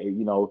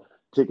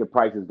 Ticket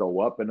prices go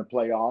up in the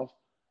playoffs.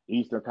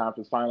 Eastern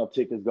Conference Final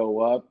tickets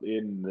go up,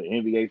 in the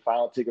NBA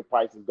Final ticket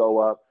prices go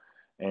up,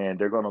 and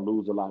they're going to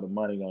lose a lot of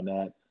money on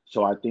that.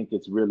 So I think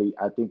it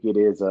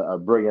is a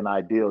brilliant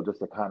idea just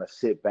to kind of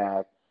sit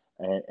back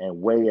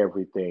and weigh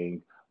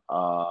everything,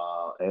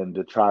 and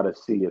to try to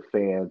see if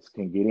fans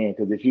can get in.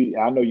 Because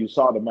I know you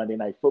saw the Monday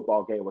Night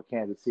Football game with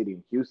Kansas City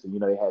and Houston.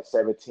 They had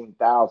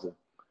 17,000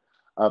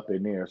 up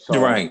in there. So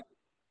Right.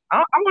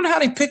 I wonder how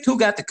they picked who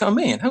got to come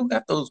in. Who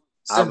got those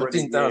yeah,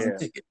 17,000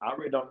 tickets? I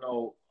really don't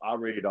know. I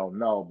really don't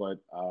know, but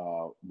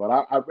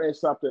I read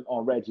something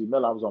on Reggie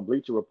Miller. I was on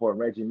Bleacher Report,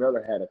 and Reggie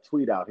Miller had a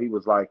tweet out. He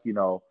was like,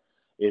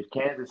 if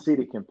Kansas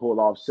City can pull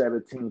off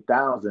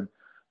 17,000,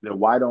 then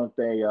why don't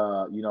they,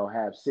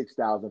 have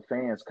 6,000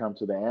 fans come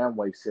to the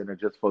Amway Center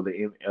just for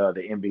the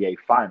NBA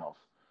Finals?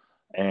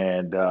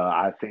 And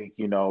I think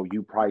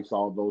you price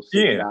all those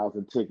six Yeah.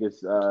 thousand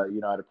tickets, at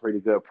a pretty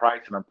good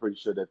price, and I'm pretty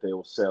sure that they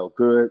will sell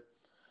good,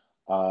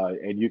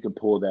 and you can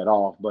pull that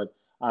off. But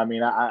I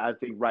mean, I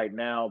think right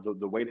now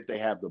the way that they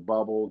have the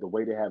bubble, the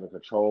way they have the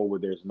control,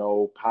 where there's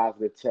no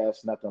positive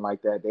tests, nothing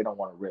like that, they don't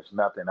want to risk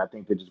nothing. I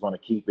think they're just going to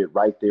keep it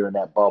right there in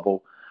that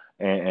bubble,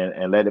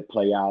 and let it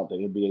play out. The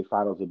NBA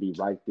Finals will be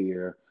right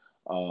there,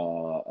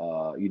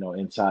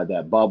 inside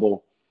that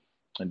bubble,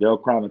 and they'll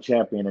crown a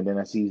champion, and then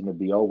that season will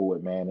be over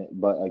with, man.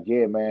 But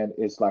again, man,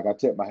 it's like I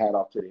tip my hat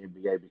off to the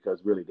NBA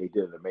because really they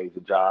did an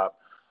amazing job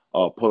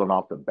pulling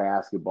off the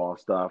basketball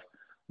stuff.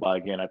 But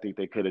again, I think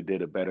they could have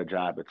did a better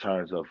job in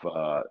terms of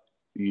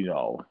you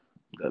know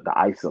the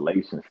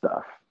isolation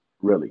stuff,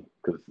 really,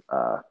 because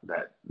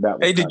that was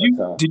Hey, did kind of you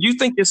tough. did you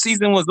think the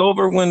season was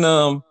over when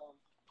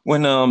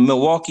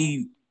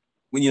Milwaukee,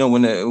 when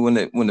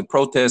the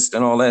protests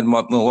and all that,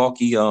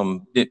 Milwaukee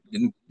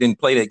didn't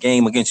play that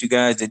game against you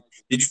guys? Did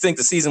you think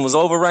the season was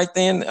over right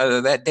then,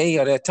 that day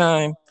or that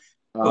time,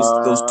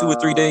 those 2 or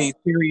 3 days Uh,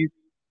 period?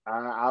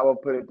 I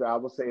would put it. I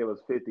would say it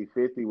was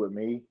 50-50 with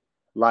me.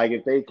 Like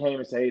if they came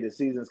and say, hey, the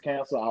season's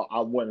canceled,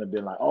 I wouldn't have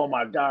been like, oh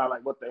my god,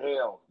 like what the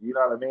hell, you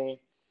know what I mean?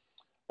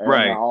 And I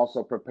Right.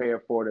 also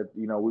prepared for that.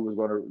 We was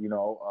going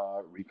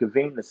to,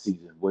 reconvene the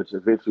season, which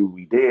eventually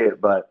we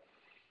did. But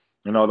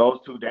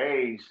those 2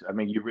 days, I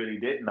mean, you really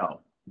didn't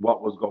know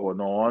what was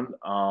going on.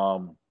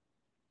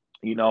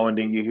 And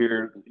then you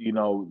hear,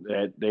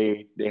 that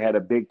they had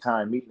a big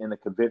time meeting in the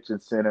convention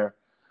center,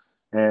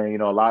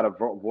 and a lot of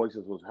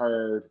voices was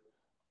heard.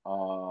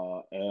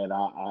 And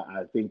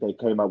I think they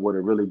came up with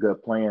a really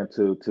good plan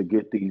to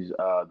get these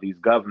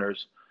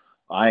governors.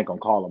 I ain't gonna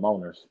call them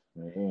owners.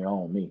 They ain't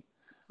on me.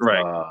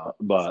 Right.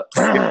 But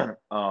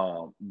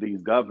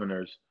these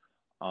governors,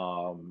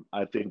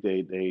 I think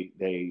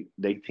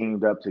they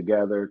teamed up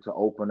together to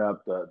open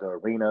up the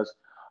arenas,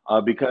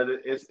 because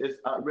it's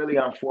really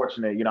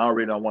unfortunate. I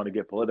really don't want to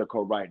get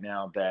political right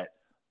now, that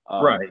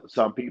Right.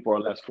 some people are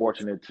less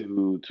fortunate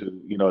to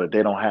that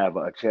they don't have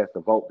a chance to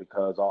vote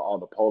because all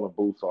the polling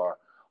booths are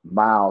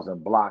miles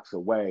and blocks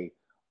away,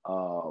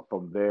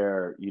 from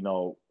their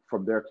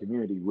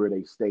community where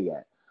they stay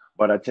at.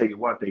 But I tell you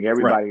one thing, Right.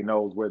 everybody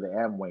knows where the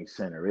Amway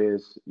Center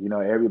is.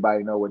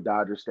 Everybody know where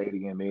Dodger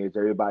Stadium is.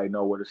 Everybody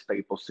know where the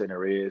Staples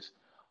Center is.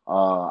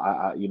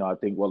 I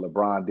think what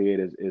LeBron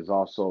did is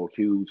also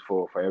huge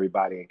for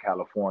everybody in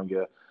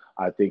California.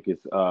 I think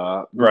it's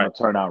going Right.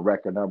 to turn out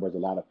record numbers. A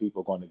lot of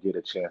people going to get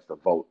a chance to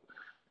vote,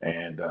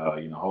 And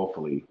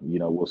hopefully,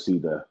 we'll see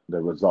the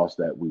results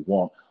that we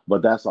want.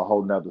 But that's a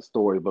whole nother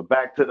story. But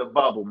back to the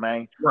bubble,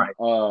 man. Right.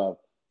 Uh,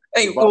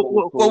 Hey, the bubble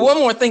was one cool.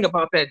 more thing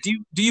about that.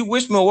 Do you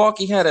wish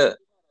Milwaukee had a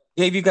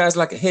gave you guys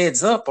like a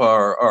heads up,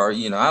 or I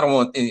don't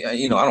want I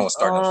don't want to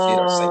start no shit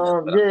or say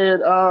nothing, but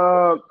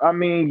Yeah. I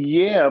mean,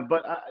 yeah,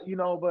 but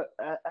but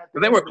at the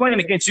they end were of the playing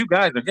day, against you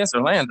guys against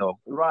Orlando.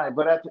 right?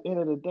 But at the end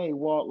of the day,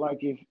 Walt,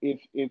 like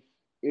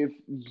if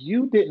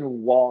you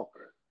didn't walk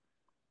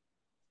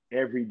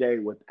every day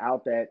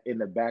without that in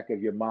the back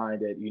of your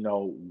mind that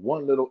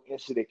one little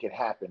incident could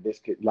happen. This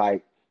could,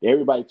 like,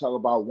 everybody talk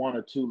about one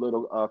or two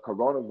little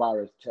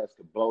coronavirus tests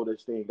could blow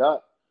this thing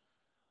up,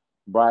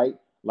 right?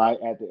 Like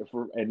and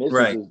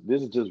Right.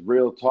 this is just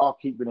real talk,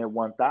 keeping it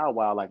 1,000.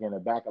 While, like, in the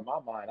back of my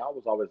mind, I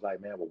was always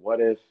like, man, but what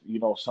if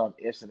some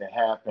incident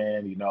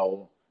happened,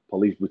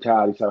 police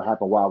brutality, something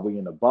happened while we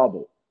in the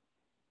bubble,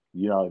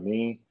 you know what I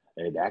mean?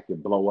 And that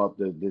could blow up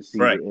the Right.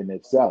 season in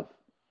itself.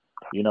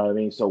 You know what I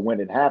mean? So when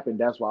it happened,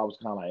 that's why I was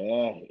kind of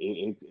like,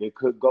 it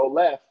could go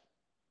left.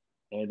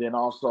 And then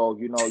also,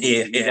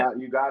 Yeah. Yeah.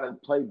 you got to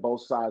play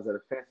both sides of the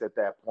fence at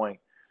that point.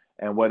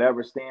 And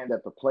whatever stand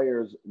that the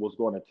players was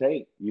going to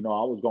take, I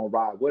was going to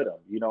ride with them.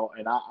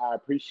 And I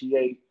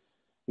appreciate,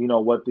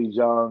 what these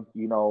young,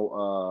 men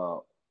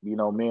are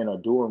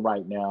doing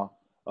right now.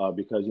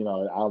 Because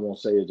I won't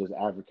say it's just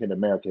African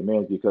American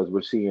men, because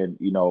we're seeing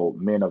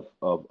men of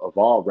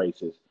all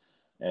races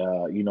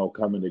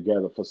coming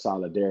together for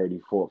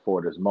solidarity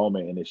for this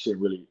moment. And it should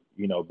really,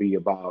 be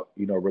about,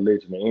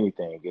 religion or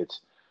anything.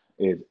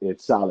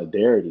 It's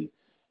solidarity.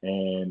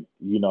 And,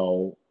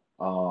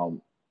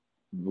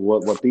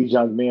 what these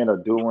young men are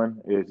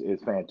doing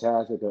is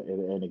fantastic.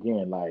 And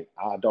again, like,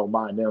 I don't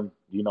mind them,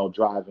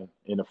 driving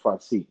in the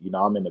front seat.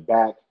 I'm in the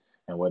back,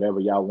 and whatever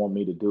y'all want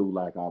me to do,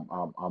 like, I'm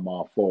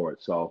all for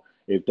it. So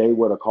if they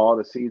would have called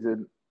a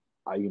season,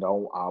 I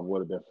would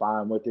have been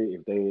fine with it.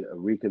 If they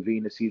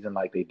reconvened the season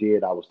like they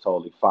did, I was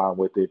totally fine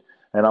with it.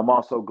 And I'm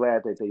also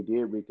glad that they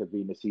did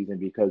reconvene the season,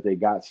 because they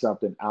got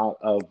something out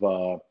of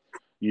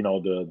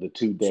the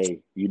 2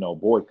 day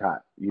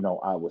boycott.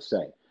 I would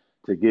say,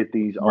 to get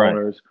these Right.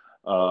 owners,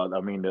 I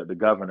mean the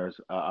governors,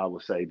 I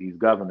would say these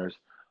governors,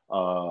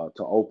 to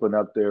open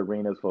up their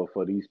arenas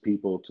for these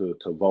people to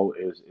vote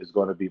is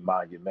going to be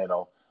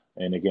monumental.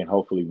 And again,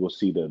 hopefully we'll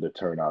see the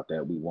turnout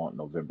that we want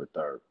November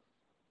 3rd.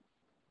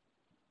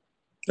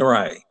 All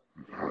right.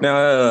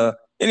 Now,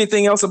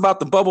 anything else about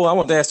the bubble? I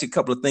want to ask you a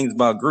couple of things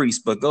about Greece,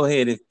 but go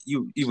ahead if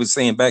you were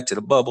saying back to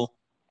the bubble.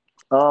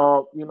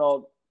 Uh, you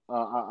know,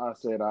 I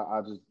said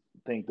I just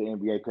think the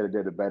NBA could have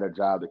did a better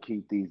job to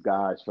keep these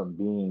guys from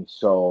being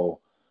so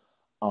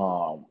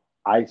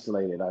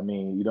isolated. I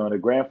mean, in the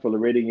Grand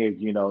Floridian,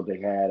 they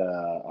had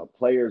a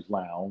players'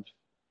 lounge,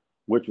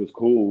 which was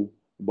cool,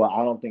 but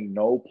I don't think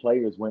no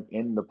players went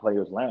in the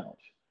players' lounge.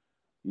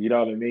 You know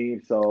what I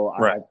mean? So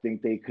Right. I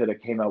think they could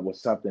have came up with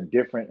something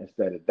different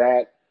instead of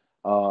that.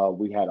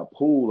 We had a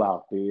pool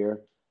out there,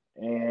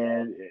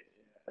 and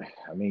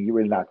I mean, you're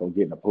really not gonna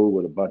get in the pool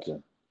with a bunch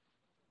of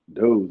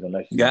dudes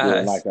unless you're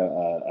doing like Guys.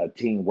 a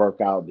team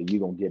workout that you're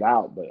gonna get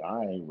out. But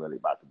I ain't really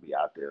about to be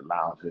out there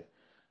lounging.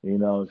 You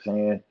know what I'm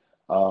saying?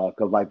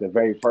 Because like the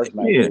very first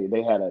night, Yeah.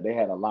 they had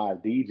a live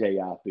DJ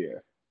out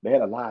there. They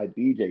had a live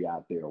DJ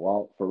out there.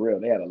 Well, for real,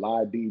 they had a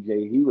live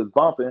DJ. He was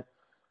bumping.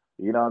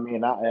 You know what I mean?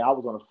 And I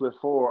was on the flip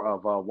floor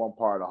of one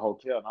part of the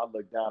hotel, and I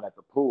looked down at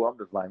the pool. I'm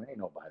just like, ain't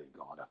nobody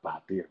going up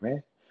out there,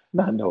 man.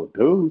 Not no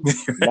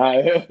dudes. Not,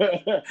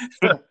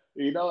 Hey,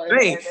 and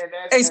hey.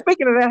 that's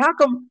Speaking of that, how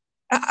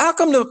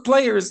come the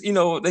players, they in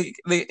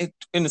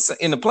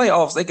the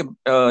playoffs they could,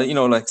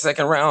 like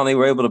second round they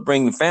were able to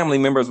bring the family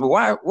members, but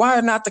why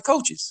not the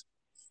coaches?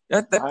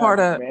 That part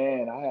of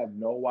I have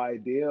no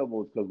idea,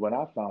 because when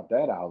I found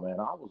that out, man,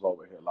 I was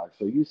over here like,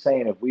 so you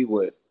saying if we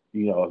would,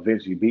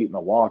 eventually beat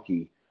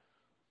Milwaukee,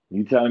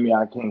 you telling me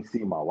I can't see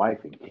my wife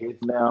and kids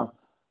now?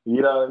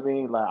 You know what I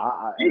mean? Like,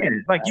 yeah,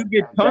 like you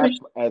get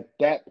punished. at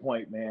that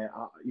point, man,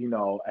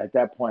 at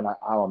that point,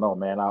 I don't know,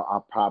 man. I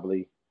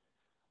probably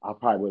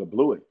would have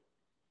blew it.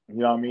 You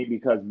know what I mean?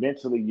 Because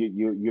mentally,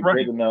 you're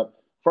Right. building up.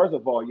 First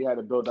of all, you had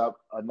to build up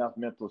enough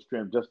mental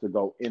strength just to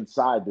go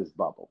inside this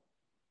bubble.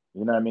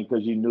 You know what I mean?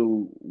 Because you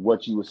knew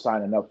what you were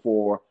signing up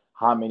for,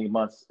 how many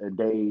months and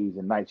days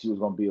and nights you was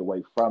going to be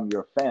away from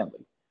your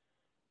family.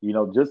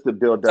 Just to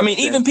build I up mean,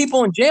 even strength.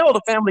 people in jail,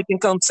 the family can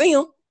come see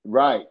them.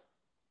 Right.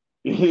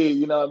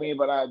 You know what I mean?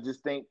 But I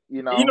just think,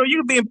 You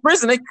could be in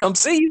prison, they come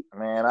see you.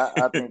 man,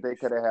 I think they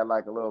could have had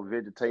like a little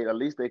vegetation. At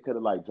least they could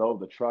have like drove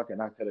the truck,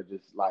 and I could have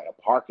just like a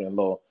parking, a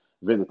little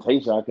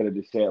visitation. I could have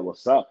just said,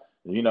 "What's up?"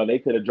 They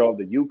could have drove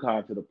the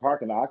Yukon to the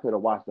parking lot. I could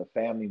have watched a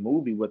family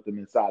movie with them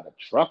inside the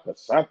truck or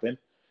something.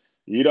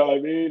 You know what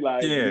I mean?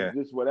 Like, Yeah.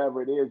 just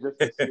whatever it is, just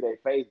to see their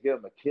face,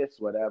 give them a kiss,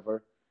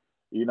 whatever.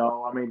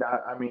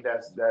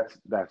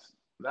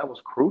 That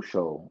was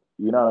crucial.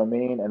 You know what I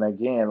mean? And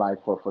again,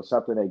 like, for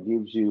something that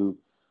gives you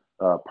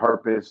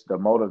purpose, the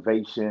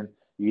motivation.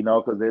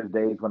 Because there's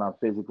days when I'm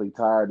physically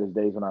tired, there's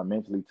days when I'm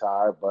mentally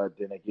tired. But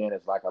then again,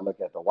 it's like I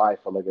look at the wife,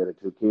 I look at the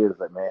two kids,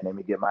 like, man, let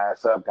me get my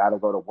ass up, gotta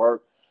go to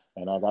work.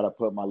 and I got to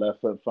put my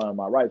left foot in front of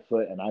my right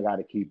foot, and I got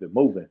to keep it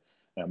moving.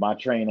 And my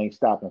train ain't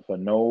stopping for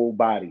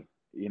nobody.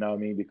 You know what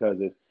I mean? Because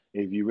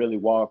if you really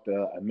walked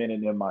a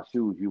minute in my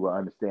shoes, you will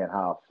understand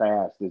how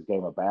fast this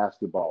game of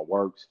basketball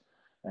works.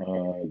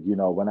 And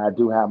when I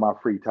do have my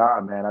free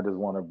time, man, I just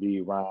want to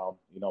be around,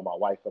 my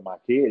wife and my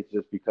kids,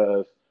 just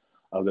because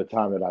of the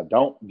time that I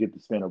don't get to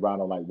spend around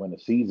them, like when the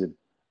season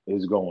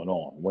is going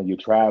on, when you're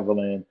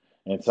traveling,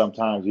 and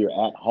sometimes you're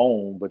at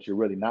home, but you're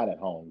really not at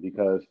home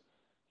because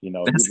you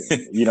That's,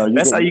 can, you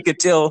that's how can. you can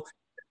tell.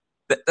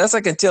 That's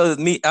I can tell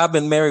me. I've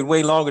been married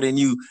way longer than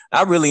you.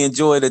 I really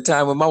enjoy the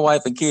time when my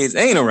wife and kids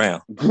ain't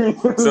around.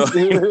 So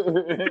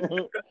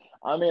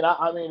I mean,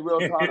 real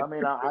talk. I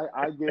mean,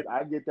 I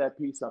get that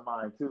peace of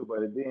mind too.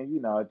 But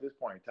then, at this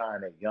point in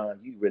time, that young,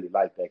 you really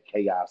like that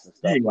chaos and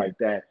stuff yeah, like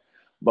that.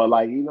 But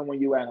like, even when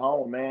you at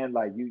home, man,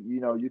 like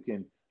you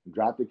can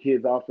drop the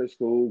kids off at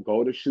school,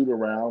 go to shoot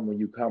around. When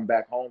you come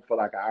back home for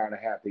like an hour and a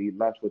half to eat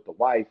lunch with the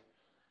wife,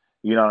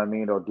 you know what I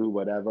mean, or do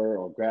whatever,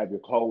 or grab your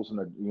clothes and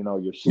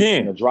your suits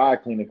in yeah, the dry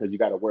cleaner because you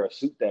got to wear a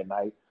suit that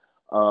night.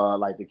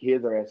 Like the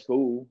kids are at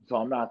school, so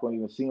I'm not going to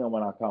even see them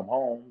when I come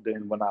home.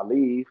 Then when I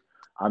leave,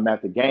 I'm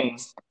at the game.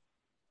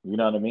 You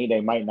know what I mean?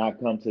 They might not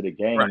come to the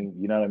right. game.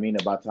 You know what I mean?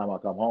 And by the time I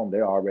come home,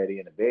 they're already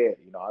in the bed.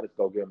 I just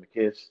go give them a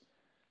kiss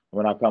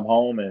when I come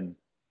home, and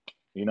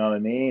you know what I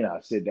mean. I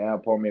sit down,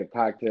 pour me a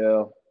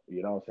cocktail.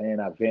 You know what I'm saying?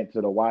 I vent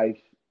to the wife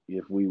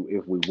if we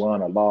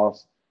won or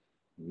lost.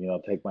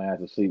 Take my ass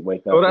to sleep,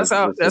 wake So up. that's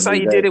It's a how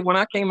new you did day. it when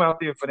I came out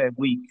there for that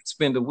week.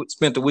 Spent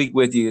the week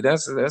with you.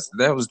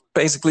 That was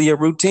basically your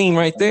routine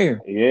right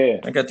there. Yeah,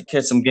 I got to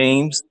catch some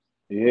games.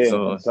 yeah,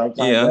 So and sometimes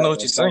yeah, I know that what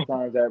you're and saying.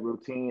 sometimes that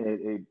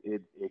routine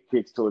it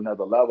kicks to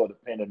another level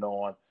depending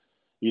on,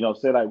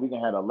 say like we can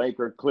have a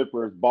Laker,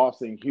 Clippers,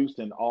 Boston,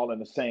 Houston all in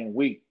the same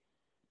week.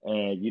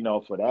 And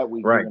for that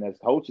week, Right. even as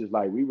coaches,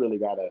 like we really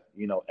gotta,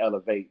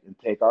 elevate and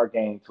take our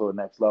game to a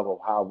next level of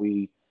how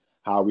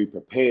we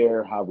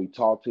prepare, how we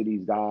talk to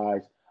these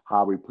guys,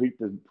 how we preach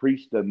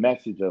the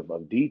message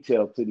of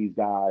detail to these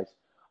guys,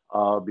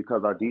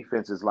 because our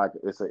defense is like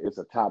it's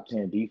a top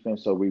 10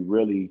 defense, so we're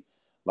really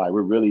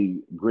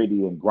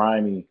gritty and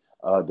grimy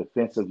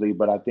defensively.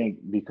 But I think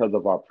because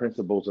of our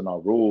principles and our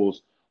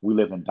rules, we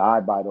live and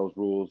die by those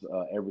rules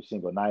every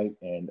single night,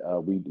 and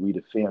we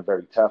defend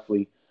very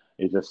toughly.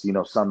 It's just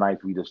some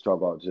nights we just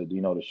struggle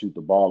to shoot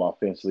the ball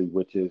offensively,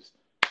 which is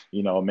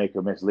a make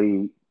or miss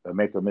league,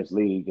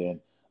 and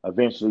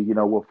eventually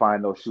we'll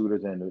find those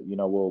shooters, and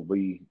we'll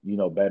be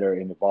better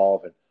and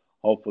evolve, and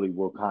hopefully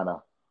we'll kind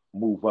of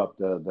move up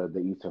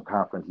the Eastern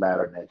Conference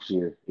ladder next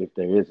year if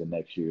there is a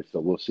next year.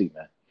 So we'll see,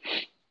 man.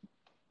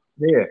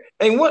 Yeah.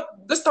 Hey,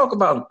 let's talk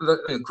about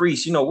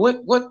Greece.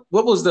 What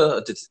was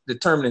the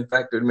determining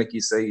factor to make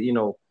you say,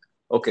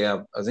 okay, I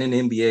was in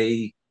the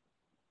NBA,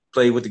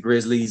 played with the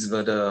Grizzlies,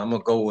 but I'm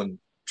gonna go and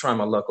try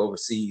my luck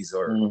overseas?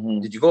 Or Hmm.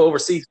 did you go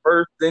overseas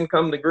first, then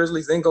come to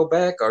Grizzlies, then go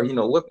back? Or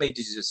what made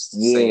you just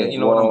say,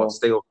 Yeah, what, I'm gonna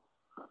stay over?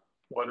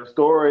 well, the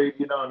story,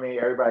 what I mean,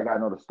 everybody got to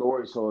know the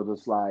story. So it's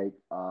just like,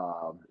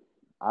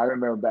 I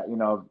remember back,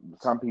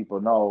 some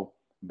people know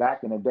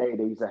back in the day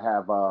they used to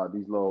have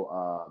these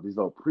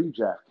little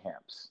pre-draft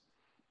camps,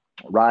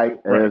 right?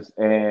 Right.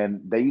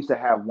 And they used to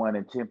have one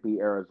in Tempe,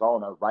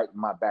 Arizona, right in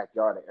my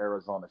backyard of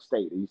Arizona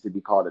State. It used to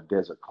be called a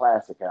Desert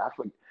Classic. And I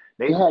think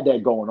they had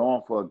that going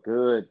on for a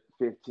good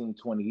 15,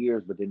 20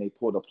 years, but then they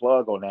pulled a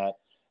plug on that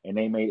and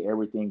they made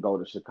everything go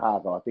to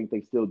Chicago. I think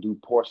they still do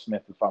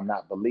Portsmouth if I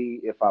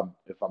believe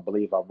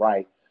I'm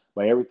right,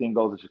 but everything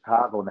goes to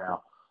Chicago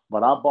now.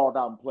 But I balled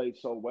out and played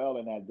so well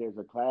in that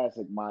Desert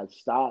Classic, my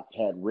stock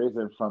had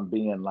risen from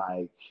being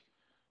like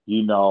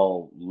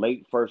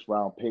late first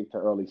round pick to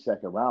early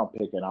second round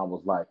pick. And I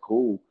was like,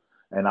 cool.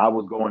 And I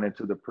was going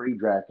into the pre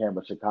draft camp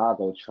of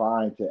Chicago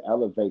trying to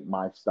elevate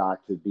my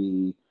stock to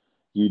be,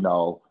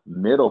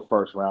 middle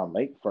first round,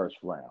 late first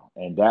round.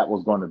 And that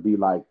was going to be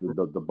like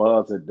the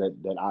buzz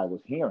that I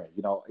was hearing,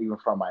 even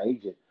from my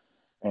agent.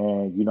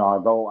 And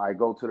I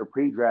go to the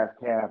pre-draft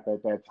camp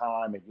at that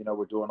time, and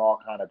we're doing all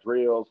kind of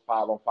drills,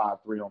 5-on-5,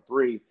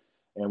 3-on-3,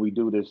 and we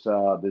do this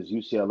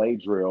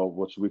UCLA drill,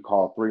 which we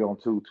call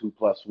 3-on-2,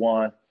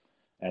 2+1,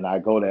 and I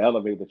go to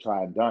elevate to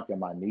try and dunk, and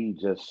my knee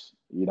just,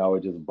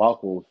 it just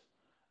buckles,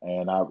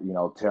 and I,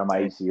 tear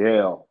my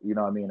ACL, what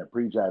I mean, in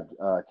pre-draft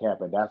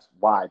camp, and that's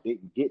why I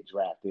didn't get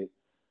drafted,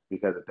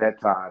 because at that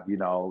time,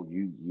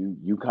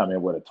 you come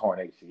in with a torn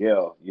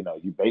ACL,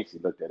 you basically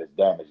looked at it as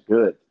damaged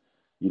goods.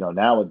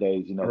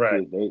 Nowadays,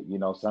 Right.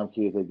 kids, some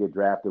kids they get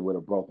drafted with a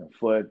broken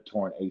foot,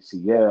 torn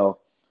ACL,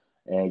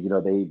 and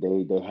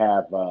they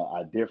have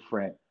a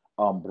different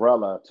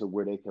umbrella to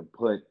where they can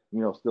put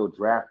still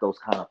draft those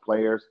kind of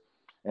players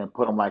and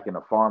put them like in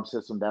a farm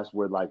system. That's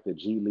where like the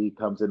G League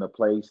comes into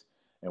place,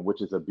 and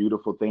which is a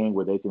beautiful thing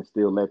where they can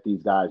still let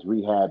these guys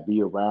rehab,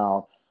 be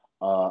around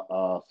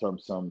some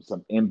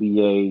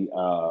NBA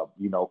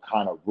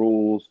kind of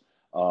rules,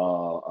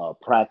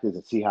 practice,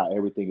 and see how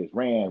everything is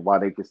ran while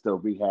they can still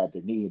rehab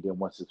their knee. And then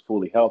once it's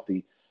fully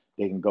healthy,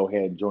 they can go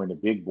ahead and join the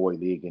big boy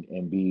league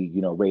and be,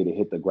 ready to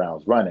hit the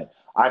grounds running.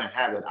 I didn't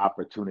have that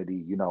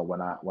opportunity,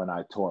 when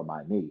I tore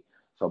my knee.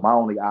 So my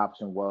only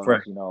option was,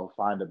 Right.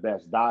 find the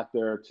best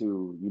doctor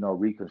to,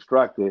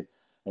 reconstruct it.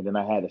 And then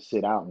I had to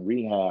sit out and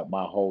rehab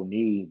my whole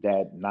knee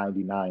that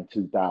 99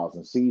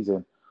 2000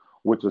 season,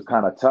 which was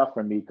kind of tough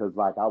for me because,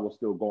 like, I was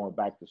still going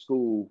back to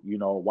school,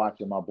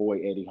 watching my boy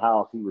Eddie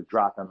House. He was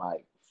dropping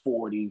like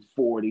 40,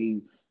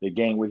 40, the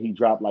game where he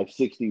dropped like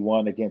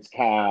 61 against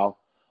Cal.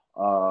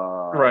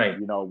 Right.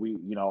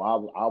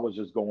 I was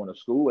just going to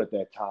school at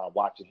that time,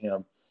 watching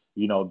him,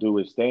 do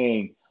his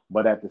thing.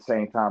 But at the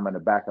same time, in the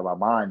back of my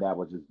mind, that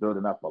was just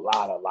building up a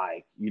lot of,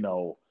 like,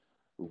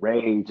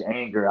 rage,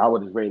 anger. I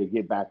was just ready to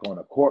get back on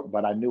the court,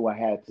 but I knew I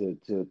had to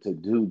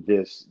do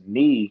this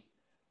knee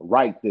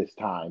right this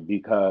time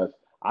because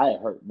I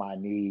had hurt my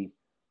knee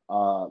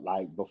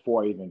like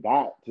before I even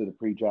got to the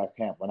pre-draft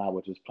camp when I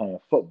was just playing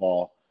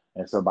football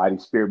and somebody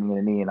speared me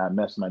in the knee and I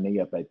messed my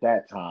knee up at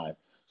that time.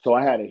 So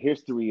I had a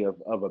history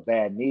of a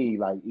bad knee,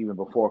 like even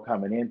before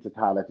coming into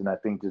college, and I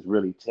think just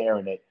really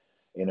tearing it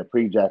in a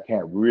pre-draft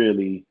camp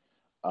really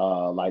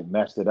like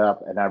messed it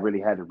up, and I really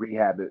had to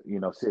rehab it,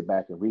 sit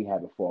back and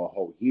rehab it for a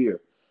whole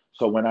year.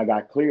 So when I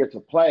got cleared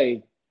to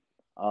play,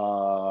 when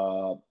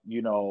a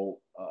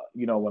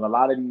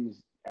lot of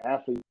these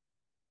athletes,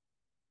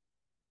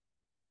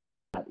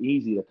 it's not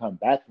easy to come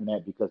back from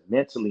that because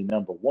mentally,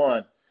 number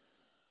one,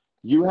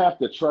 you have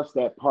to trust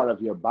that part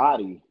of your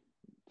body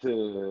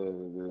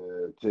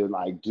to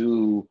like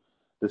do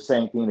the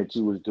same thing that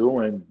you was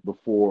doing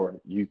before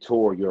you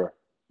tore your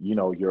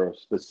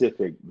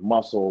specific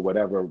muscle or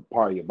whatever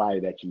part of your body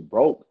that you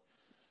broke.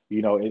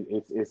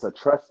 It's a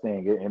trust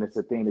thing, and it's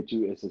a thing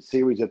it's a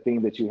series of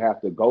things that you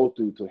have to go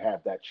through to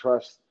have that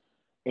trust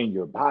in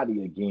your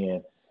body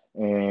again.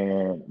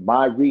 And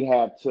my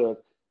rehab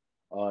took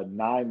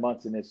 9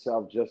 months in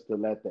itself just to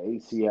let the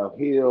ACL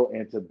heal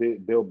and to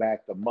build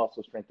back the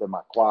muscle strength of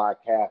my quad,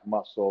 calf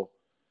muscle,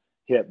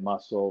 hip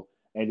muscle.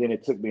 And then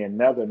it took me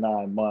another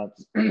 9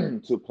 months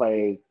to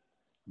play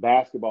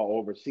basketball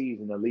overseas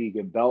in the league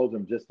in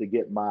Belgium just to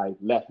get my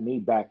left knee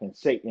back in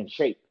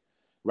shape.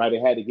 Right,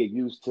 it had to get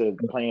used to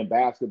playing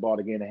basketball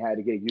again. It had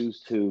to get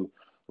used to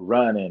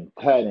running,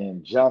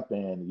 cutting,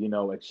 jumping,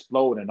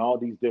 exploding, all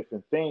these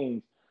different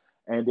things.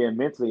 And then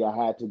mentally, I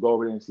had to go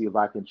over there and see if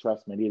I can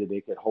trust my knee that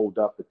they could hold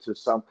up to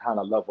some kind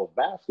of level of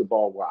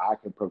basketball where I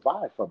can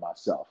provide for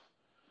myself.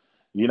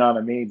 You know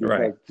what I mean?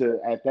 Right.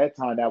 Because at that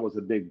time that was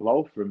a big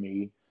blow for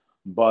me.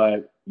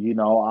 But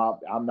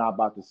I'm not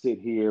about to sit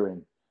here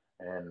and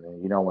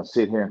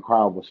sit here and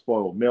cry with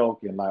spoiled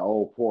milk and like,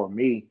 oh, poor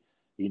me.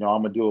 I'm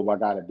gonna do what I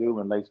gotta do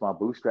and lace my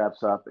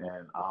bootstraps up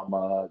and I'm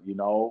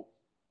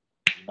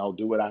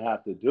do what I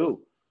have to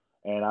do.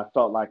 And I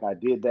felt like I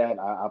did that.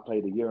 I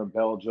played a year in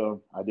Belgium.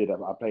 I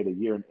played a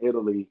year in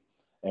Italy,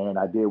 and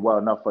I did well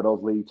enough for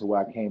those leagues to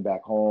where I came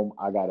back home.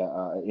 I got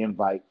an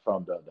invite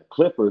from the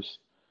Clippers,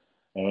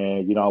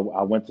 and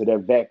I went to their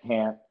vet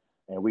camp,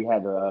 and we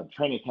had a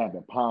training camp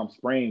in Palm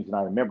Springs. And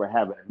I remember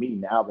having a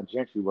meeting. Alvin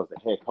Gentry was the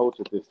head coach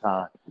at this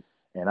time,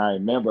 and I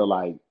remember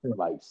like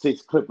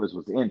six Clippers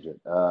was injured.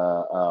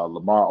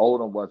 Lamar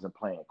Odom wasn't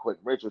playing. Quick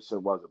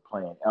Richardson wasn't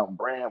playing. Elton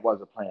Brand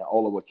wasn't playing.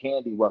 Ola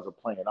Candy wasn't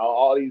playing.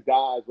 All these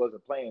guys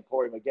wasn't playing.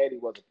 Corey McGady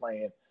wasn't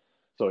playing.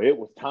 So it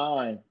was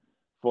time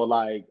for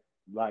like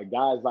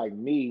guys like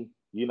me,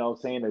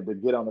 saying to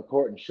get on the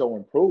court and show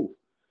and prove.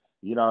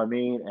 You know what I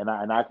mean? And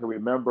I can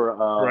remember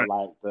Right.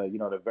 like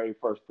the very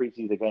first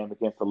preseason game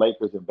against the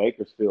Lakers in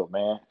Bakersfield,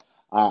 man.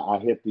 I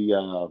hit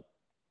the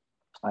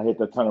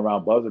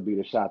turnaround buzzer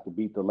beater shot to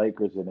beat the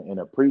Lakers in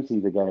a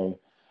preseason game,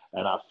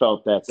 and I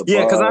felt that the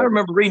Yeah, because I buzz.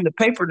 remember reading the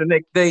paper the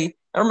next day.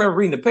 I remember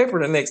reading the paper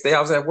the next day.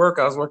 I was at work.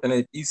 I was working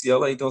at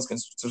UCLA doing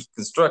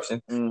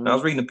construction. And I Hmm.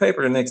 was reading the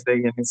paper the next day,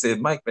 and it said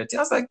Mike Batiste.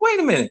 I was like, wait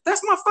a minute,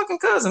 that's my fucking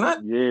cousin. Yeah, I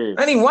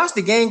didn't even watch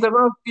the game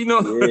because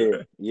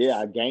yeah, yeah.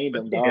 I gained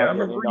but them, yeah, I dog, and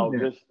remember reading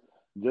that.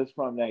 just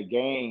from that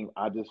game,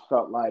 I just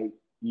felt like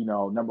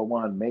number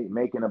one,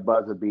 making a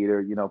buzzer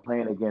beater.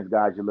 Playing against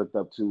guys you looked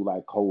up to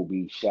like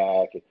Kobe,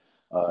 Shaq,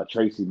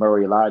 Tracy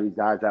Murray, a lot of these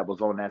guys that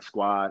was on that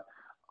squad.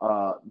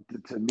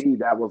 To me,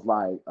 that was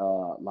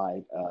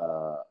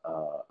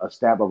a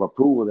stamp of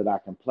approval that I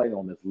can play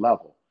on this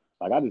level.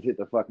 Like I just hit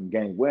the fucking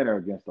game winner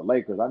against the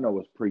Lakers. I know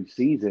it's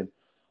preseason,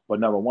 but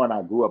number one,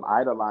 I grew up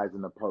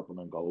idolizing the purple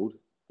and gold.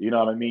 You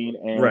know what I mean?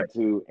 Right.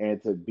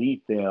 And to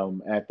beat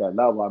them at that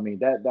level, I mean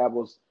that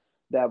was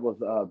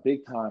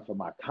big time for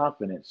my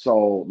confidence.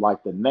 So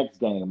like the next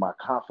game, my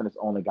confidence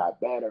only got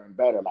better and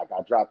better. Like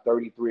I dropped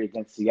 33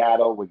 against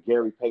Seattle with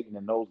Gary Payton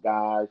and those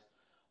guys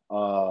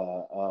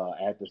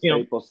at the You know,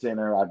 Staples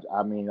Center. I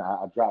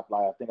dropped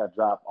I think I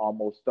dropped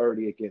almost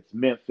 30 against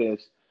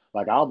Memphis.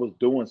 Like I was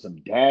doing some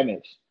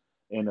damage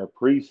in the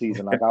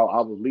preseason. Like I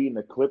was leading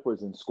the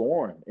Clippers in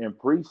scoring in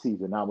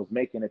preseason. I was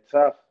making it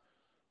tough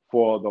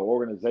for the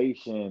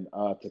organization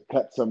to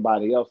cut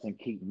somebody else and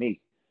keep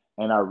me.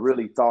 And I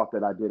really thought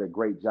that I did a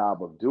great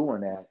job of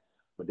doing that.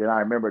 But then I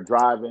remember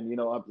driving,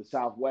 up the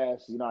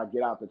Southwest. I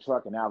get out the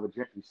truck and Alvin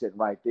Gentry sitting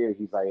right there.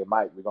 He's like, "Hey,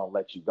 Mike, we're gonna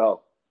let you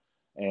go."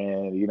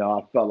 And I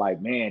felt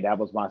like, man, that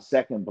was my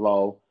second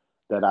blow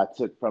that I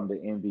took from the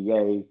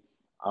NBA.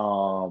 You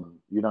know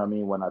what I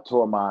mean? When I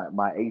tore my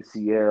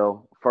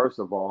ACL, first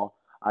of all,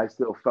 I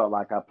still felt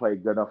like I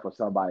played good enough for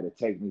somebody to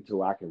take me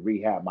to I could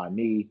rehab my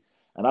knee.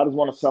 And I just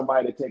wanted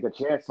somebody to take a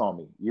chance on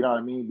me. You know what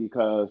I mean?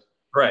 Because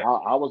Right.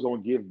 I was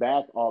going to give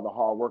back all the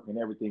hard work and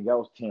everything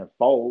else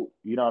tenfold.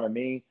 You know what I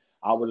mean?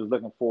 I was just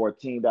looking for a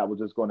team that was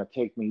just going to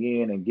take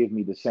me in and give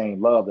me the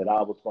same love that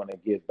I was going to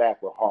give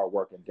back with hard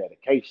work and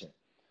dedication.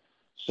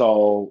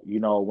 So,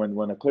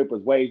 when the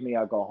Clippers wave me,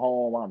 I go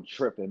home, I'm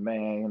tripping,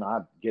 man.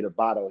 I get a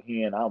bottle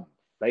here and I'm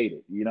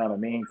faded. You know what I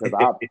mean? Because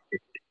I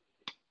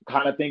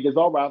kind of think it's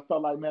over. I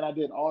felt like, man, I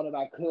did all that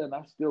I could and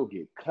I still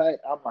get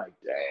cut. I'm like,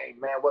 dang,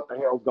 man, what the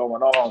hell's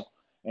going on?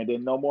 And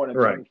then no more than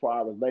Right. 24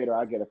 hours later,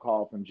 I get a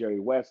call from Jerry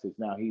West because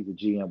now he's a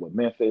GM with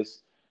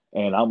Memphis.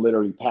 And I'm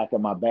literally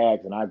packing my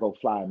bags and I go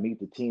fly and meet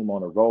the team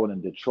on the road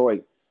in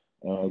Detroit.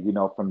 And,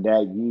 from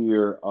that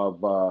year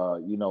of,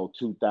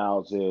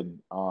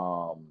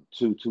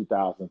 2002,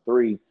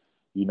 2003,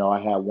 I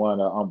had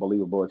one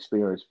unbelievable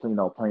experience, playing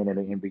in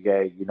the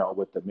NBA,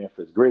 with the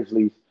Memphis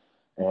Grizzlies.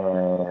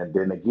 And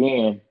then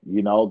again,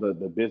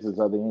 the business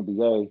of the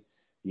NBA,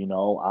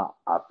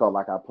 I felt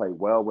like I played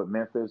well with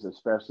Memphis,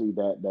 especially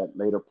that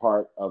later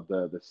part of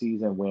the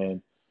season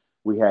when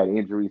we had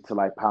injuries to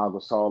like Pau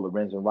Gasol,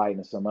 Lorenzo Wright,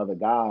 and some other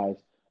guys.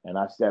 And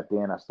I stepped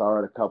in, I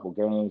started a couple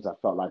games. I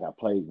felt like I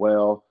played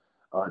well.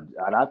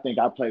 And I think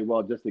I played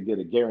well just to get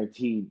a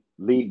guaranteed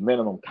league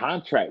minimum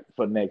contract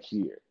for next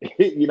year.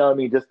 You know what I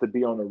mean? Just to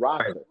be on the Right.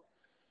 roster.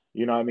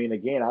 You know what I mean?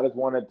 Again, I just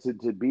wanted to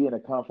be in a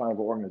confine of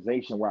an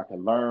organization where I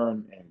could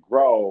learn and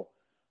grow.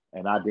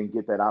 And I didn't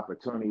get that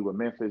opportunity with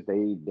Memphis.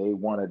 They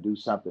want to do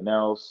something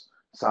else,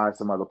 sign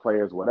some other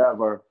players,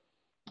 whatever.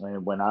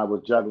 And when I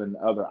was juggling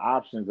other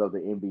options of the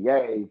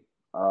NBA,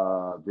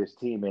 this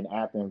team in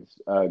Athens,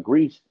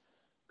 Greece,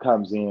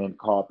 comes in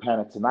called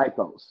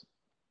Panathinaikos.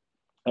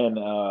 And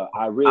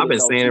I really I've didn't been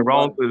know saying it too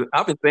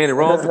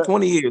wrong much. for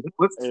 20 years.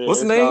 What's the It's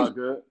all name?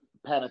 good.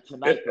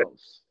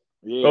 Panathinaikos.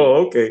 Yeah.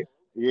 Oh, okay.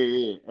 Yeah,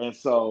 yeah. And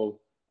so,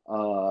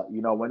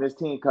 when this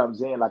team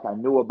comes in, like I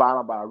knew about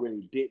them, but I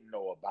really didn't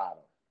know about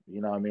them.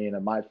 You know what I mean?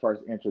 And my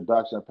first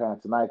introduction to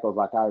Panathinaikos,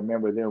 like I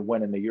remember them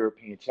winning the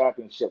European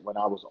Championship when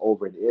I was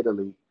over in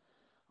Italy.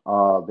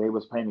 They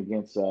was playing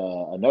against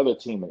another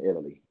team in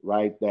Italy,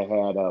 right? They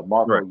had Right.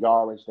 Marco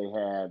Yaric. They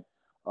had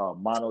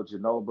Manu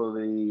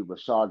Ginobili,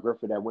 Rashad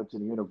Griffith that went to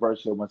the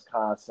University of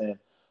Wisconsin.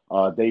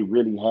 They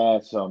really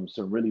had some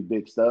really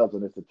big stubs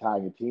on this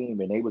Italian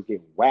team, and they was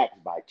getting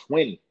waxed by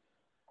 20.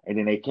 And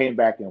then they came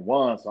back and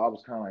won. So I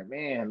was kind of like,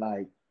 man,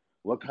 like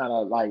what kind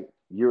of like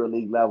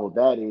EuroLeague level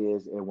that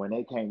is. And when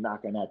they came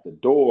knocking at the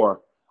door,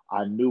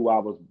 I knew I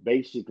was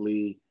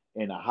basically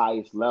in the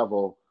highest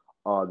level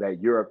that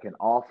Europe can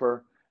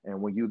offer.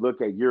 And when you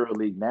look at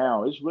EuroLeague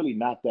now, it's really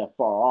not that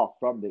far off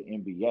from the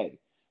NBA.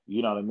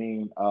 You know what I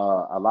mean?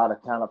 A lot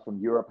of talent from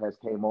Europe has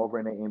came over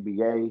in the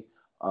NBA.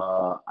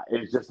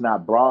 It's just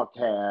not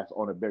broadcast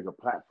on a bigger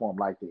platform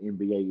like the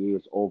NBA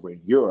is over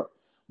in Europe.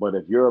 But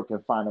if Europe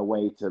can find a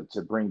way to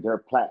bring their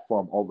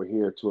platform over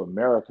here to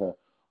America,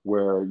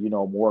 where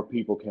more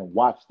people can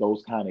watch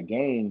those kind of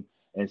games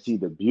and see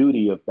the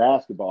beauty of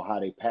basketball, how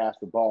they pass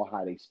the ball,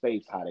 how they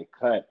space, how they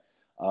cut,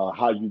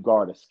 how you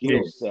guard a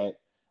skill Yeah. set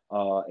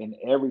in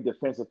every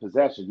defensive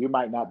possession. You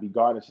might not be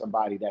guarding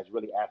somebody that's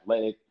really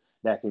athletic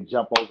that can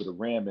jump over the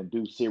rim and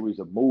do series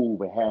of move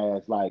and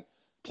has like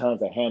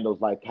tons of handles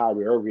like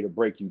Kyrie Irving to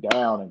break you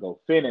down and go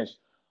finish,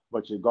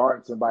 but you're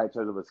guarding somebody in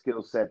terms of a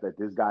skill set that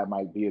this guy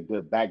might be a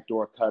good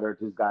backdoor cutter.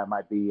 This guy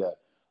might be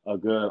a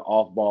good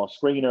off ball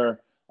screener.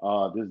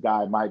 This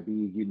guy might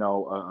be,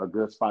 a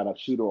good spot up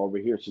shooter over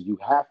here. So you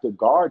have to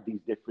guard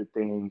these different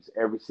things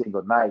every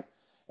single night.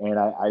 And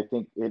I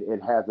think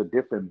it has a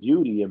different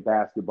beauty in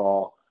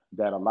basketball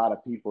that a lot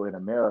of people in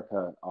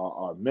America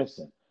are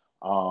missing.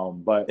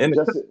 But And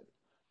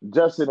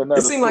just in it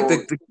another seemed like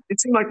story,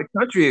 the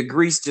country of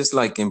Greece just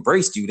like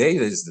embraced you. They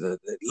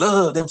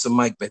love them some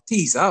Mike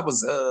Batiste.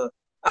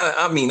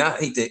 I mean, I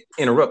hate to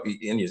interrupt you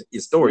in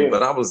your story, yeah.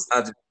 but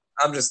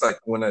I'm just like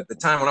at the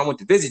time when I went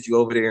to visit you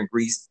over there in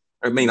Greece.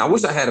 I mean, I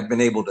wish Mm-hmm. I had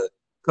been able to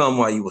come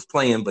while you was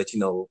playing, but the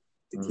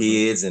Mm-hmm.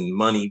 kids and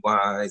money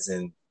wise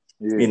and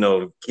Yeah.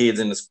 the kids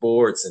in the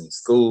sports and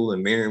school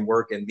and Miriam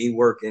working, me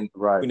working,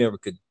 we Right. never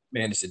could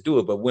manage to do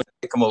it. But when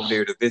I come over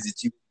there to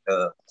visit you,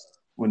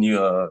 when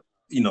you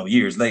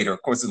years later,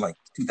 of course it's like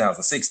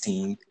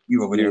 2016,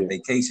 you over there on Yeah.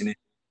 vacation,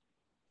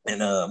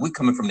 and we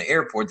coming from the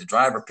airport. The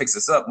driver picks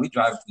us up. We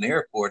drive from the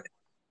airport,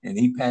 and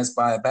he passed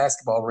by a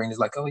basketball ring. He's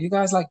like, "Oh, you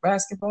guys like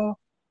basketball?"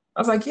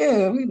 I was like,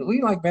 "Yeah,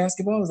 we like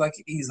basketball." He's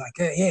like,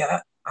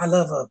 "Yeah, I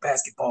love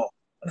basketball.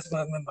 That's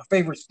my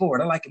favorite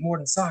sport. I like it more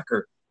than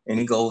soccer." And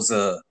he goes,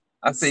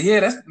 I said, "Yeah,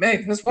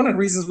 that's one of the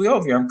reasons we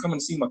over here. I'm coming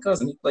to see my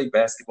cousin. He played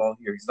basketball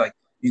here." He's like,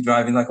 he's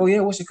driving like, "Oh yeah,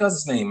 what's your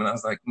cousin's name?" And I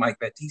was like, "Mike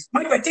Batiste."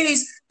 Mike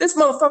Batiste, this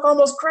motherfucker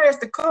almost crashed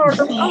the car.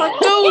 I'm like,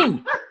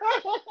 "Dude."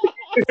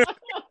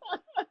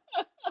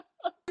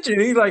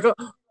 And he's like, "Oh,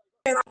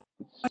 man,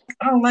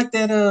 I don't like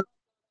that.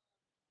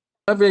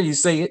 I bet you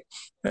say it."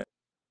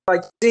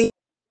 like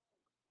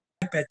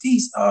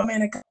Batiste. Oh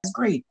man, that guy's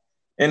great.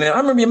 And I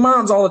remember your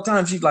mom's all the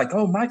time. She's like,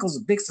 "Oh, Michael's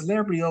a big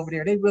celebrity over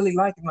there. They really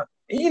like him."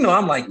 And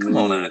I'm like, "Come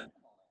on, Yeah,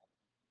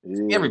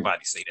 yeah,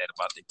 everybody say that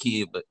about the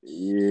kid." But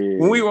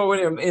when we yeah. were over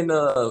there in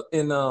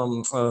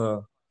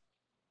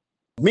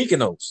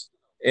Mykonos,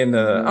 and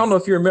I Hmm. don't know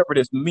if you remember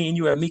this. Me and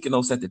you at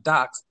Mykonos at the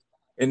docks,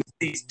 and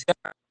these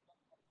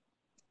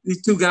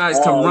two guys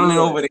come Oh running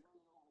yeah, over there.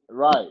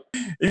 right.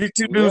 These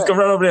two dudes Yeah. come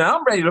running over there.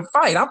 I'm ready to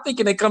fight. I'm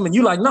thinking they coming.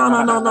 You like, no,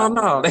 no, no, no,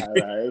 no. They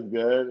It's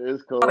good.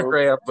 It's cool.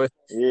 autograph, but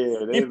Yeah,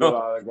 you they do know,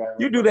 all that,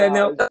 you guys. do But that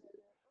no, now. it's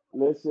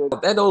listen.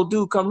 That old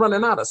dude come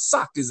running out of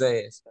socked his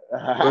ass.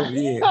 But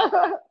yeah,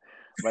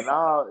 But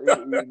now,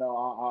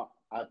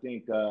 I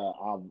think I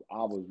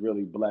was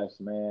really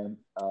blessed, man.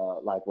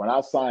 Like when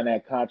I signed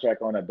that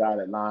contract on a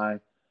dotted line,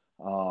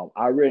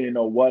 I really didn't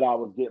know what I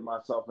was getting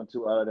myself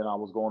into other than I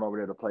was going over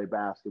there to play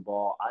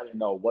basketball. I didn't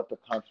know what the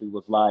country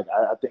was like.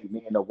 I think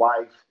me and the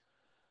wife,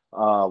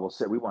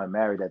 said we weren't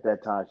married at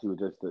that time. She was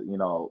just, we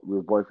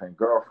were boyfriend and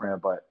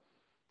girlfriend, but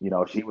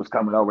she was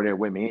coming over there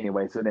with me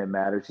anyway, so it didn't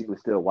matter. She was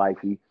still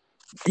wifey.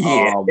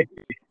 yeah, Um,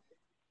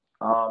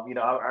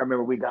 I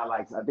remember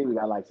I think we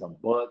got like some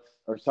books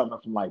or something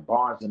from like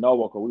Barnes and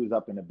Noble because we was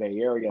up in the Bay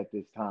Area at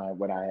this time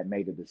when I had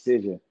made the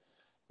decision,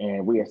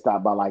 and we had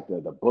stopped by like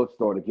the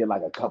bookstore to get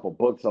like a couple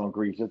books on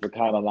Greece just to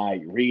kind of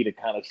like read and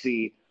kind of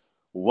see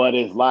what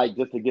it's like,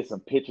 just to get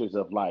some pictures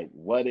of like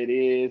what it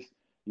is.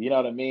 You know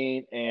what I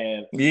mean?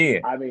 And yeah,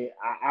 I mean,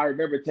 I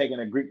remember taking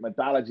a Greek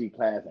mythology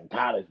class in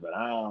college, but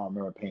I don't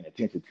remember paying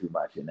attention too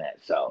much in that.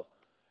 So,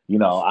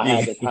 I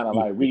had yeah, to kind of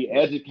like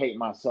re-educate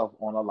myself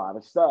on a lot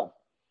of stuff.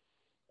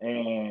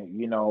 And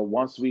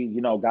once we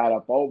got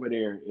up over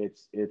there,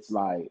 it's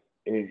like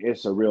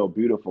it's a real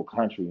beautiful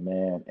country,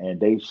 man. And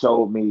they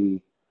showed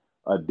me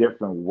a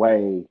different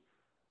way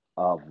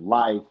of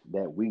life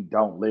that we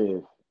don't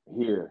live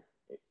here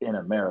in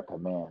America,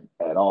 man,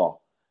 at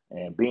all.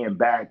 And being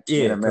back in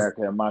yeah. Cause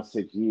America in my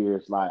 6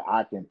 years, like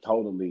I can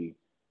totally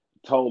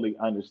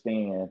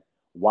understand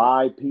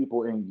why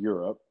people in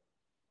Europe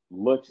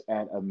looks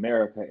at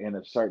America in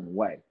a certain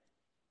way.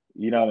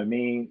 You know what I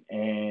mean?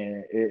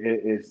 And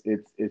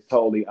it's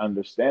totally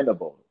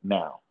understandable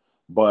now.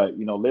 But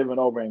living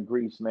over in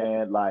Greece,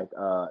 man, like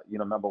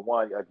number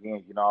one,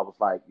 again, I was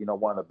like,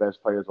 one of the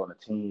best players on the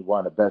team,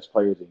 one of the best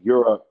players in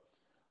Europe.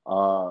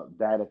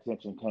 That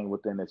attention came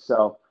within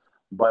itself.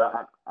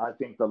 But I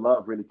think the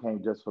love really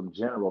came just from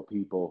general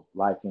people,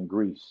 like in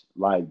Greece,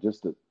 like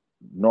just the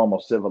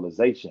normal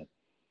civilization.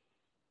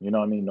 You know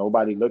what I mean?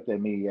 Nobody looked at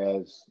me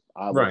as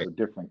I was right, a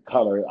different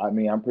color. I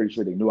mean, I'm pretty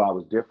sure they knew I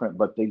was different,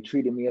 but they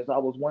treated me as I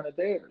was one of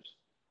theirs.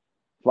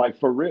 Like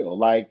for real.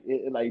 Like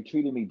like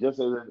treated me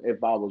just as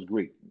if I was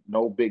Greek.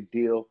 No big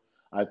deal.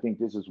 I think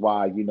this is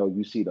why,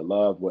 you see the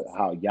love with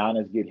how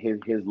Giannis get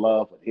his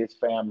love with his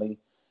family.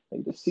 They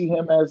just see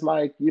him as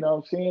like, what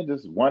I'm saying,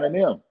 just one of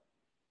them.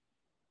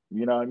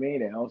 You know what I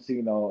mean? They don't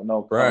see no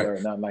right. color or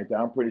nothing like that.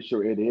 I'm pretty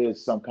sure it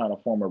is some kind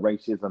of form of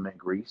racism in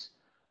Greece,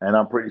 and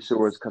I'm pretty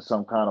sure it's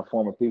some kind of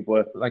form of people,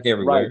 Like right,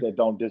 everywhere. that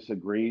don't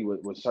disagree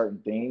with certain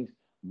things.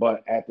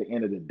 But at the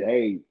end of the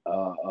day,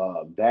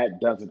 that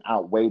doesn't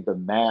outweigh the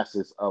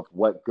masses of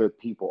what good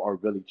people are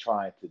really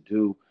trying to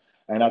do.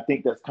 And I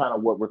think that's kind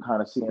of what we're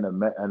kind of seeing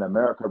in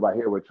America right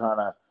here. We're trying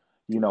to,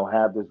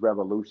 have this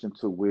revolution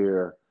to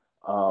where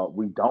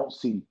we don't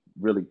see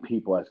really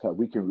people as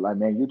we can like,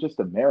 man, you're just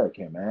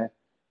American, man.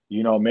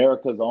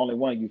 America's the only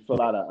one. You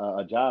fill out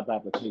a job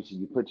application,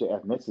 you put your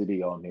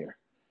ethnicity on there.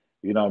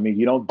 You know what I mean?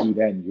 You don't do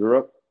that in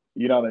Europe.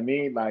 You know what I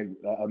mean? Like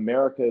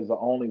America is the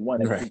only one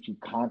that Right. keeps you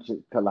conscious,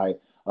 to like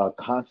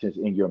conscious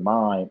in your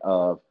mind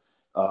of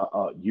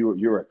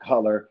you're a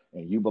color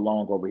and you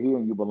belong over here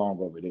and you belong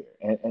over there.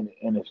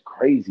 And it's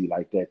crazy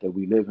like that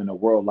we live in a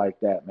world like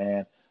that,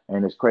 man.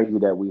 And it's crazy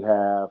that we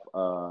have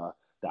the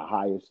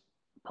highest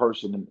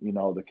person,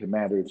 the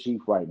commander in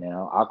chief right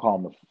now. I call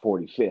him the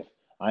 45th.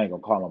 I ain't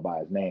gonna call him by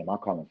his name. I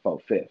call him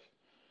 45th.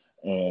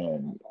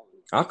 And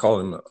I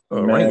call him a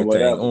man, orangutan,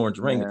 whatever, orange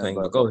man. orangutan.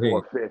 But But go ahead.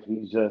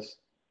 4/5,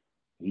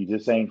 he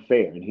just ain't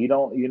fair, and he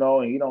don't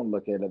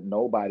look at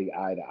nobody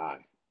eye to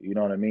eye. You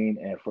know what I mean?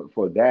 And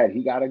for that,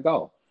 he got to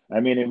go. I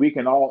mean, and we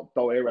can all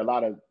throw a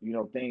lot of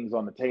things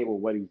on the table,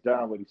 what he's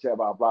done, what he said,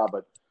 blah blah.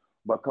 But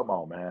come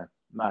on, man,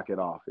 knock it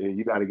off.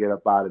 You got to get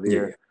up out of Yeah.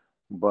 there.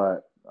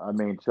 But I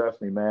mean,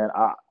 trust me, man.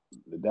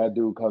 That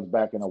dude comes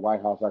back in the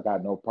White House. I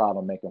got no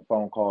problem making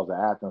phone calls to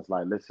Athens.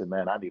 Like, listen,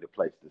 man, I need a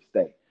place to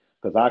stay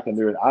because I can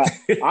do it.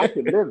 I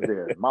could live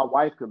there. My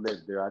wife could live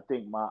there. I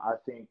think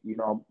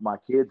my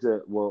kids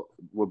will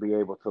be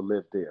able to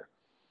live there.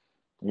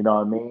 You know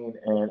what I mean?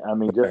 And I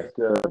mean Right. just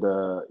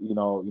the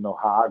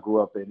how I grew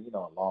up in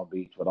Long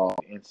Beach with all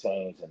the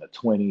Insanes and the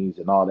 20s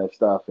and all that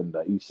stuff and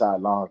the East Side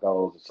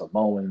Longos, the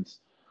Samoans.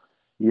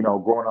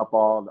 Growing up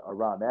all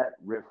around that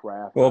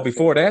riffraff, Well, I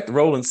before think that, the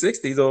Rolling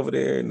 '60s over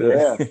there in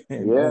yeah,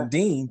 yeah.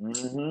 Dean.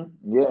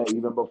 Yeah,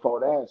 even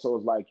before that. So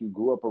it's like you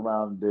grew up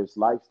around this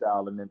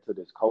lifestyle and into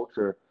this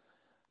culture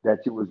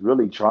that you was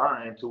really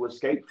trying to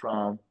escape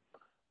from.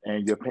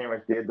 and your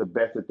parents did the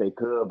best that they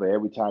could, but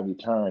every time you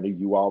turn,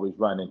 you always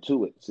run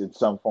into it in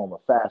some form of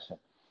fashion.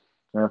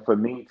 And for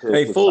me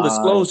Hey, to find,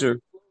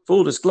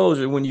 full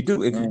disclosure. When you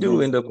do, if you do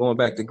hmm end up going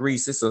back to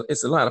Greece, it's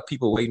a lot of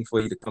people waiting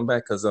for you to come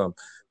back because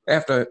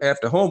after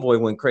Homeboy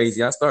went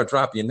crazy, I started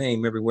dropping your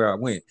name everywhere I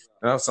went.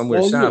 I was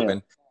somewhere oh yeah,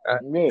 shopping. I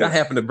yeah,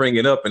 happened to bring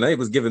it up, and they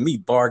was giving me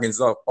bargains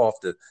off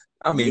the.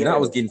 I mean, I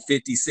was yeah. getting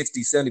 50,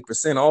 60,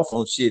 70% off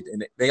on shit,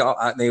 and they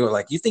were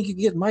like, "You think you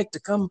can get Mike to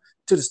come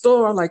to the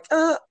store?" I'm like,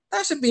 that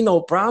should be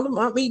no problem.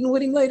 I'm meeting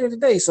with him later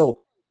today,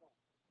 so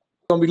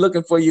gonna be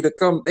looking for you to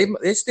come.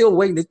 They're still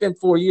waiting. It's been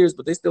 4 years,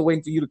 but they're still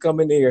waiting for you to come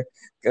in there.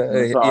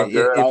 It's all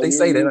good. If they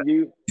say that,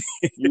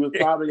 You was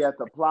probably at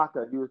the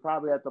Plaka. You was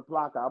probably at the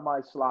Plaka. I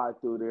might slide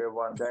through there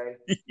one day.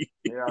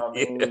 You know what I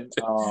yeah, mean?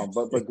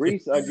 But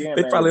Greece again,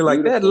 they man, probably it's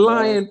like that beautiful,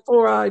 man. lying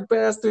four-eyed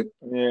bastard.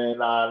 Yeah,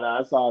 nah,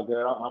 it's all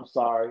good. I'm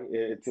sorry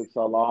it took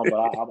so long, but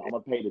I'm gonna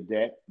pay the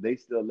debt. They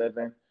still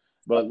living.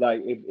 But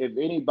like, if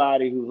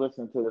anybody who's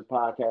listening to this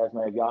podcast,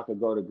 man, if y'all could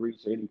go to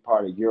Greece or any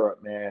part of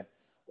Europe, man,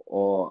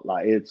 or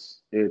like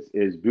it's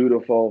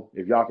beautiful.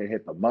 If y'all can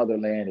hit the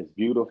motherland, it's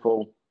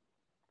beautiful.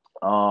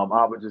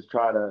 I would just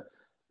try to,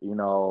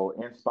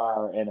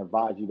 inspire and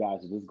advise you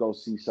guys to just go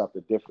see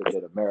something different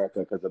than America,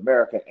 because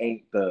America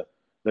ain't the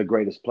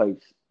greatest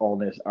place on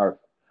this earth.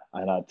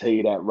 And I'll tell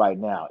you that right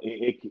now.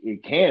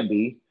 It can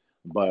be,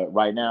 but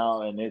right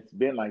now, and it's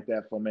been like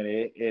that for a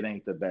minute. It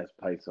ain't the best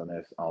place on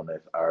this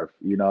earth.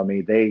 You know what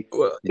I mean?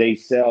 Well, They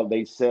sell.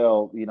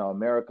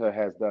 America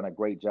has done a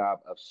great job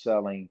of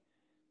selling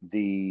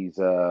the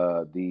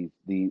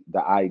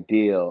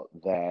ideal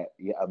that,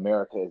 yeah,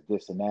 America is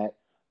this and that,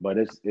 but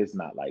it's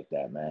not like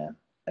that, man,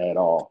 at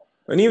all.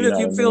 and even You if know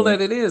you what I feel mean?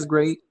 that it is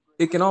great,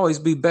 it can always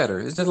be better.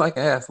 It's just like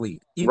an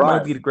athlete. You might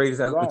Right, be the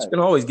greatest athlete, but you right, can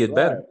always get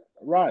better.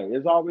 right, right.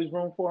 There's always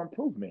room for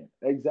improvement.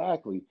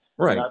 Exactly.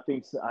 And Right. I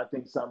think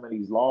some of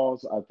these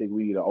laws, I think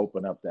we need to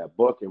open up that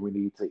book, and we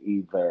need to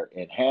either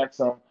enhance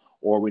them,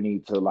 or we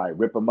need to like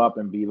rip them up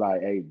and be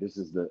like, hey, this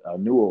is a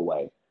newer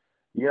way.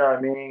 You know what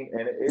I mean?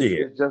 And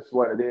Yeah. it's just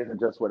what it is and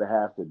just what it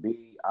has to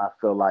be. I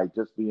feel like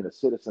just being a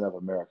citizen of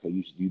America,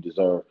 you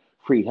deserve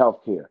free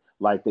health care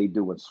like they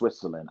do in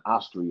Switzerland,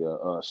 Austria,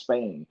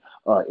 Spain,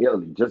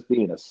 Italy. Just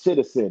being a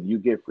citizen, you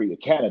get free.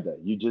 Canada,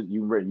 you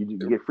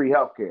get free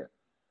health care.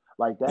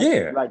 Like that should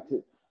Yeah.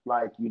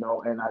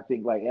 and I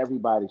think like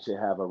everybody should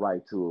have a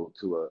right to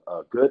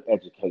a good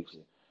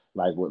education.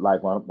 Like when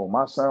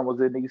my son was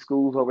in these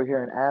schools over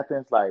here in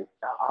Athens, like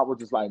I was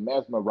just like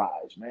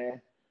mesmerized,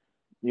 man.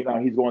 He's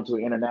going to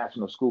an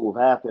international school of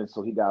Athens,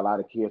 so he got a lot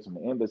of kids from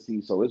the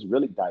embassy. So it's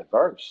really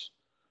diverse.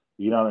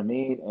 You know what I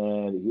mean?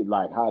 And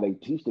like how they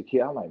teach the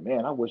kid. I'm like,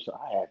 man, I wish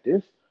I had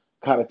this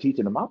kind of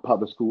teaching in my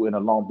public school in a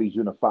Long Beach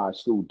Unified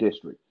School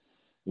District.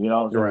 You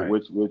know what I'm saying?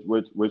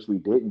 Right. Which we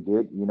didn't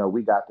get.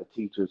 We got the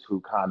teachers who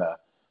kind of,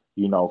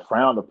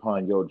 frowned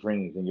upon your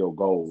dreams and your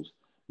goals.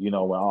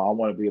 Well, I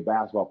want to be a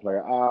basketball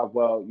player.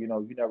 Well, you're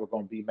never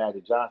going to be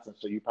Magic Johnson,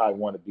 so you probably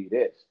want to be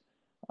this.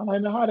 I'm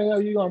like, now how the hell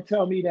are you going to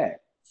tell me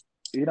that?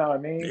 You know what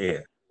I mean? Yeah.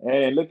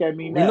 And look at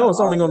me We know now. it's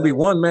only going to be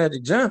one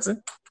Magic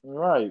Johnson.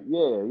 Right,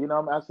 yeah.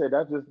 I said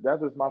that's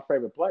just my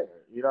favorite player.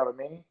 You know what I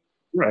mean?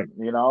 Right.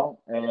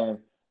 And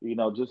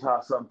just how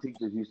some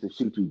teachers used to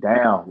shoot you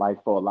down,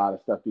 like for a lot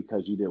of stuff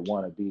because you didn't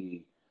want to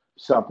be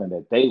something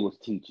that they was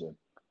teaching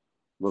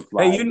was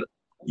Hey, like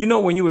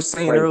when you were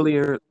saying crazy.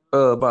 earlier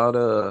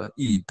about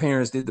your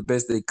parents did the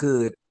best they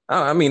could.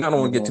 I mean, I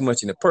don't want to get Hmm too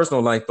much into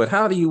personal life, but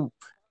how do you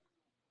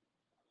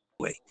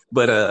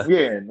but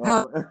Yeah,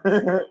 how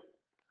no.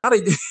 how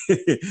did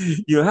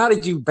how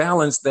did you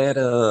balance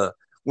that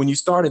when you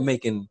started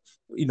making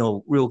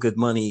real good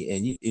money,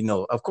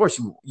 and of course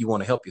you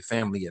want to help your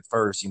family at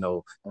first, uh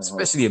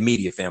especially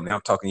immediate family.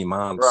 I'm talking your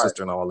mom, Right.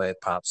 sister, and all that,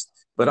 pops.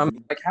 But I'm hmm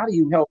like, how do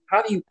you help?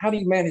 How do you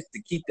manage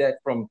to keep that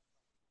from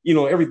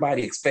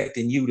everybody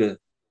expecting you to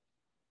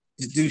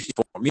do shit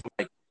for them?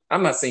 Like,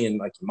 I'm not saying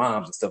like your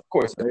moms and stuff, of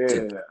course,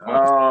 Yeah.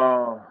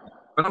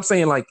 but I'm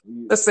saying like,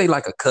 let's say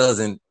like a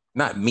cousin,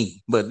 not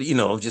me, but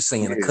just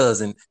saying a Yeah,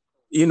 cousin.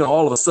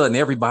 All of a sudden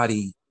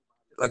everybody,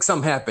 like,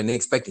 something happened, they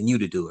expecting you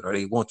to do it, or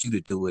they want you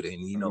to do it,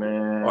 and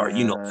or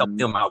help man.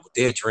 them out with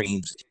their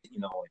dreams,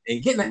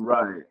 and getting that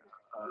Right.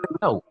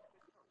 no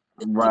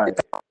Right.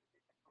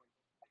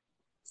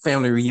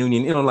 family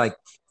reunion. Like,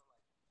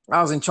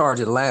 I was in charge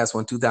of the last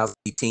one,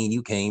 2018.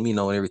 You came, and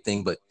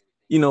everything, but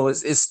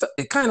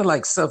it kind of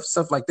like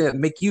stuff like that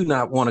make you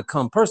not want to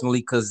come personally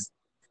because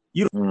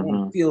you don't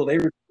want to hmm feel they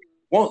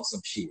want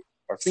some shit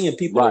or seeing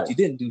people that Right. you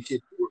didn't do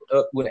shit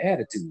with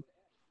attitude.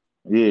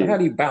 So Yeah. how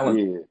do you balance?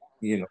 Yeah.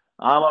 You know,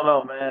 I don't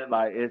know, man.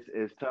 Like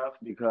it's tough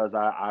because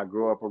I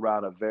grew up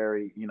around a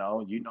very,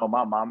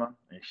 my mama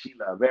and she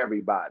loved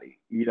everybody.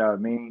 You know what I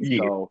mean? yeah,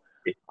 So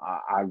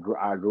I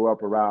grew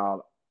up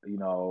around,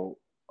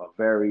 a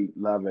very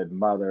loving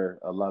mother,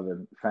 a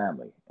loving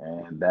family,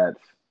 and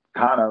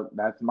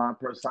that's my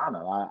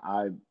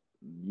persona.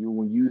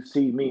 When you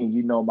see me and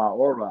you know my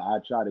aura, I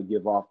try to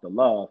give off the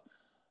love,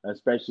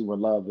 especially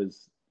when love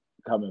is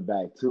coming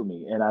back to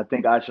me, and I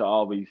think I should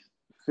always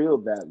feel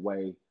that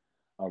way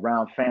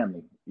around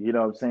family. You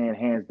know what I'm saying?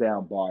 Hands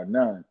down, bar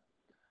none.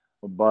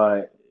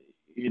 But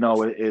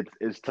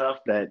it's tough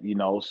that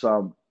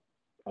some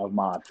of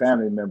my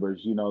family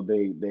members,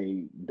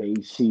 they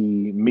see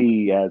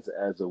me as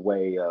a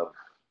way of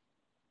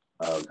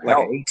Like an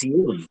help.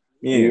 ATM.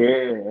 Yeah.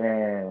 Yeah,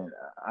 and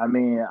I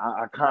mean,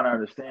 I kind of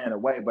understand the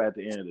way, but at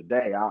the end of the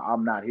day,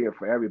 I'm not here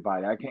for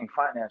everybody. I can't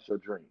finance your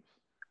dreams.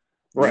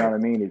 You know Right. what I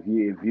mean?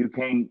 If you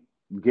can't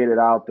get it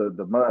out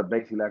the mud,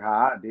 basically like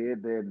how I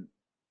did, then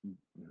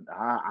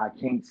I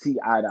can't see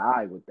eye to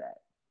eye with that.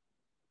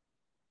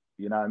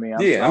 You know what I mean? I'm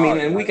Yeah. I mean,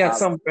 sorry. and we Like got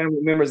some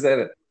family members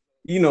that,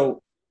 you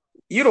know,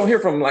 you don't hear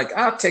from them. Like,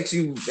 I'll text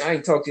you. I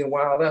ain't talked to you in a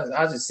while.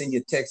 I'll just send you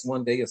a text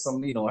one day or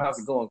something. How's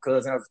it going,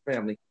 cuz? How's the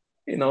family?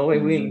 We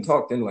hmm ain't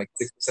talked in like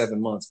 6 or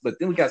 7 months. But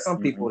then we got some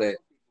hmm people that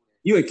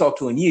you ain't talked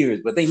to in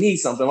years, but they need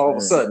something all of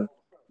a sudden.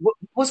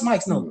 What's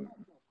Mike's number?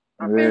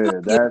 Man, let yeah, me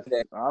get that's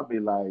that. I'll be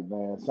like,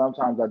 man,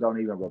 sometimes I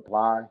don't even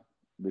reply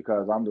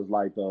because I'm just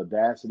like the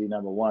audacity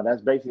number one.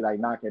 That's basically like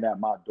knocking at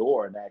my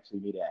door and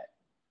asking me that.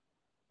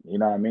 You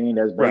know what I mean?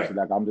 That's Right.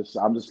 basically like I'm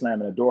just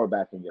slamming the door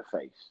back in your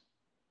face.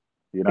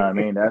 You know what I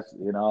mean? That's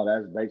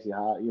basically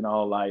how,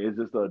 like it's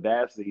just the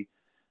audacity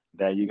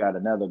that you got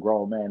another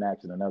grown man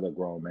asking another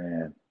grown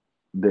man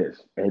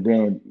this. And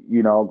then,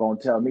 gonna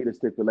tell me the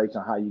stipulation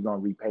on how you gonna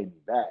repay me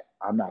back.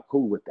 I'm not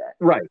cool with that.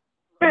 Right.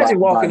 By Imagine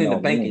by walking in the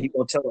no bank and means. he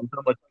gonna tell them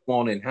how much you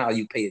want and how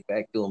you pay it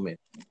back to them, and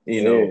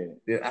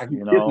Yeah. I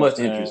get this much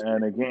interest.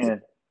 And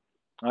again,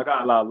 I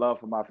got a lot of love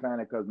for my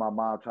family because my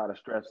mom tried to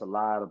stress a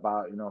lot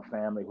about,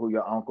 family, who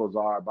your uncles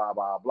are, blah,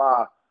 blah,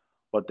 blah.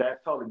 But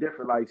that's totally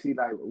different. Like, see,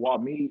 like,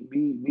 well,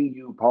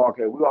 you, Paul,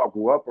 okay, we all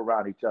grew up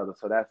around each other,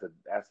 so that's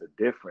a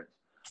difference.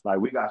 Like,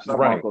 we got some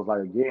Right. uncles,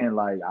 like, again,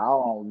 like, I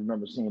don't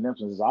remember seeing them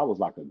since I was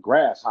like a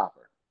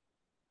grasshopper.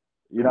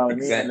 You know what I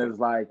mean? And Exactly. it's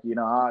like,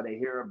 they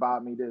hear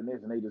about me doing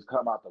this, and they just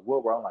come out the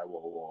woodwork. I'm like,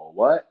 whoa,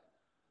 what?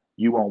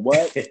 You want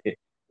what?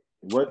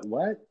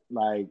 What?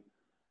 Like,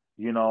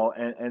 and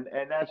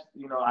that's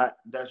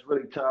that's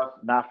really tough,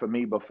 not for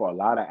me but for a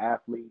lot of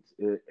athletes.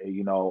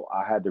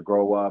 I had to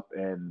grow up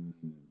and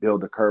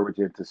build the courage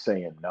into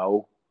saying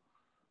no.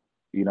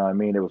 You know what I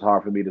mean? It was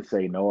hard for me to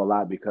say no a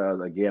lot because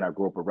again, I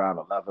grew up around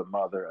a loving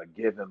mother, a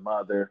giving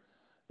mother.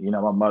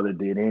 My mother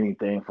did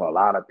anything for a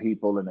lot of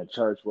people in the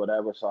church,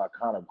 whatever, so I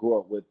kind of grew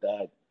up with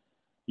that,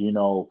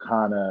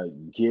 kind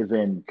of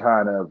giving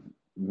kind of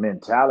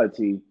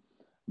mentality.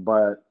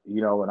 But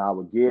when I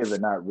would give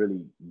and not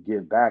really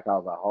give back, I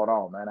was like, hold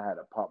on, man, I had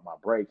to pump my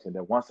brakes. And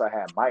then once I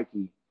had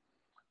Mikey,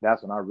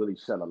 that's when I really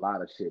shut a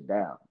lot of shit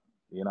down.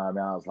 You know what I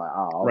mean? I was like,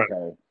 oh, Right.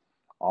 okay,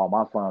 all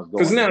my funds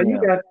Because going to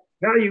him.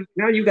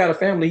 now you got a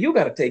family you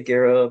got to take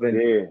care of, and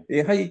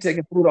Yeah, how you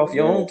taking food off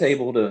your yeah, own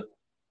table to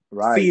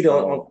right. feed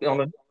So, on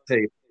the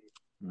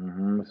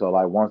table. so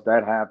like once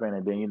that happened,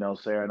 and then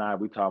Sarah and I,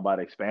 we talk about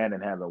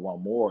expanding, having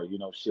one more.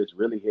 Shit's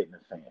really hitting the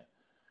fan.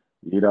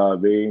 You know what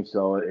I mean?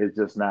 So it's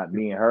just not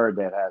me and her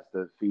that has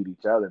to feed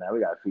each other. Now we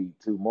got to feed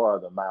two more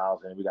other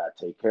mouths, and we got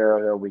to take care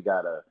of them. We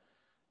got to,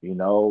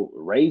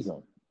 raise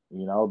them,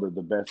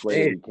 the best way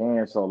that Yeah. we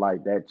can. So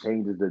like that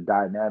changes the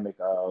dynamic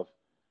of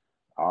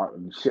our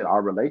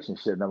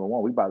relationship. Number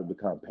one, we about to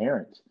become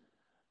parents.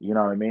 You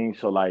know what I mean?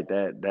 So like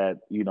and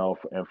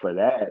for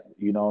that,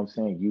 what I'm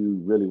saying,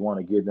 you really want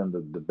to give them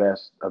the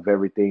best of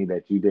everything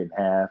that you didn't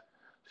have.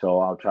 So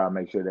I'll try to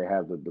make sure they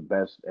have the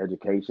best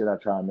education. I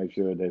try to make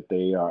sure that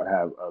they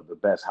have the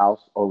best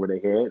house over their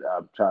head.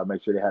 I try to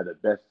make sure they have the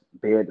best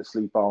bed to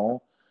sleep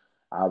on.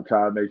 I'm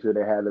trying to make sure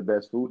they have the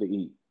best food to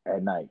eat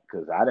at night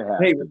because I didn't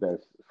have Hey, the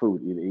best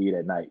food to eat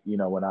at night,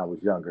 when I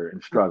was younger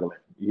and struggling.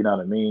 You know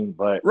what I mean?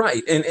 But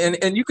right.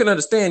 And you can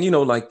understand,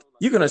 like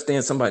you can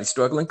understand somebody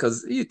struggling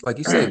because, like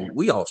you said,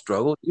 we all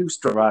struggle. You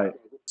struggle. right,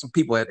 Some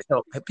people had to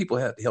help. People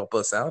had to help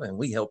us out, and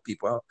we help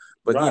people out.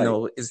 But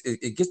right.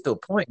 it gets to a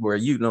point where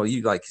you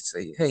like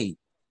say, "Hey,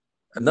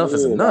 enough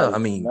is Yeah, enough." like I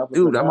mean, enough is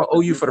dude, I'm gonna enough. owe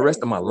If you you for the rest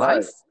can't, of my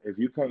life. right? If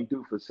you can't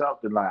do for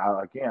something, like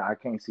again, I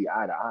can't see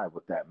eye to eye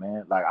with that,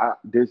 man. Like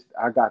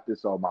I got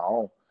this on my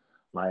own.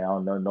 Like I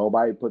don't know,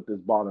 nobody put this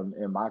ball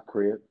in my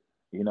crib.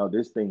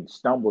 This thing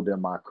stumbled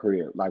in my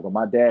crib. Like when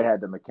my dad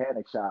had the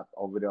mechanic shop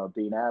over there on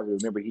Dean Avenue.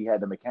 Remember, he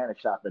had the mechanic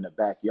shop in the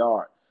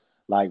backyard.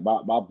 Like my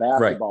Right.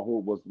 basketball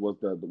hoop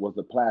was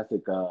the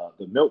plastic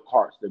the milk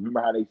carts.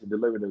 Remember how they used to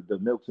deliver the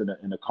milks in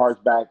the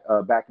carts back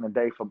in the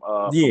day from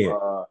Yeah.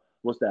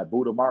 what's that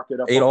Buddha Market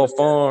up over Adolph there?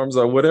 Farms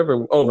or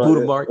whatever. Oh, Well,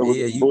 Buddha it Market. was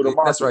Yeah, Buddha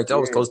that's Market, right. Y'all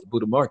was yeah, close to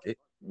Buddha Market.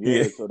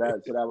 Yeah. yeah. So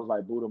that was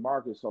like Buddha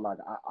Market. So like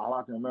all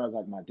I can remember is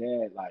like my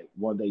dad like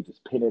one day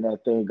just pinning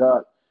that thing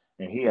up,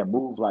 and he had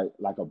moved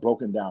like a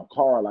broken down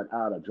car like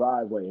out of the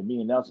driveway, and me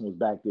and Nelson was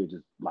back there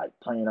just like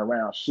playing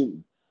around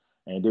shooting,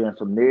 and then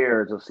from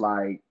there just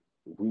like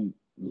we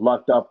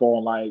lucked up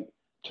on like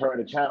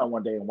turning the channel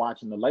one day and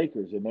watching the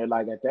Lakers, and they're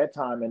like at that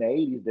time in the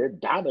 '80s they're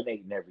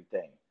dominating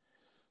everything.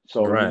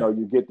 So, Right.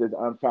 you get this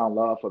unfound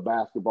love for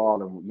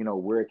basketball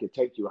and, where it could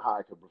take you, how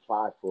it could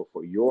provide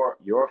for your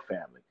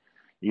family.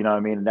 You know what I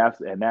mean?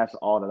 And that's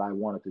all that I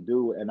wanted to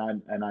do. And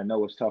I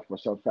know it's tough for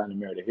some family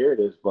member to hear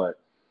this, but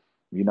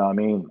you know what I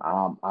mean?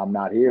 I'm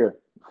not here.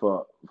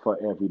 for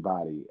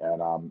everybody,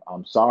 and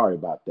I'm sorry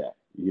about that.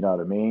 You know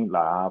what I mean?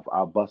 Like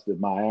I busted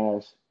my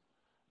ass,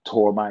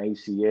 tore my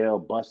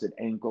ACL, busted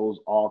ankles,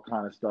 all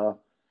kind of stuff.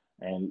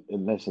 And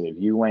listen, if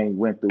you ain't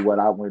went through what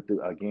I went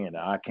through, again,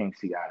 I can't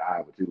see eye to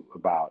eye with you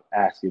about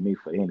asking me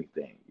for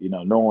anything. You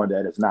know, knowing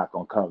that it's not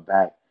gonna come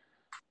back.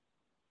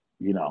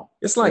 You know,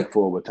 It's in like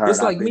full return. it's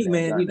I've like been me, there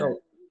and man. done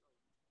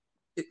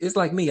that. It's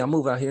like me. I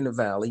move out here in the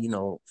valley,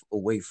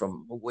 away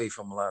from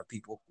a lot of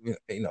people,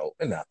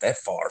 and not that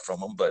far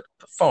from them, but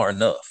far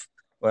enough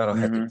where I don't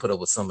have to Hmm. put up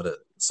with some of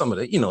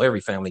the.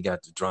 Every family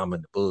got the drama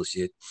and the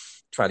bullshit.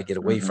 Try to get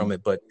away Hmm. from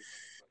it, but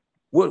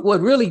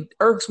what really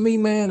irks me,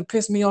 man, and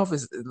piss me off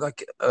is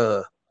like,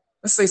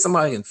 let's say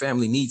somebody in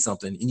family needs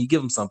something, and you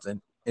give them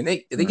something, and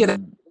they get it,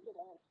 Hmm.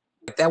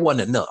 like that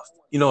wasn't enough.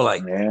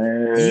 Like,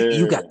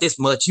 you got Yeah. this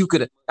much. You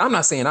could. I'm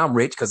not saying I'm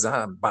rich because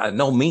I'm by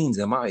no means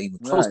am I even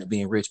close to Right.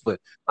 being rich, but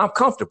I'm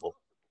comfortable.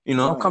 I'm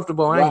Right.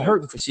 comfortable. I ain't Right.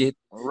 hurting for shit,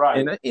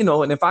 Right. and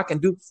if I can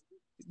do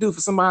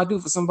for somebody, I do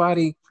for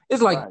somebody.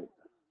 It's like Right.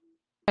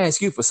 I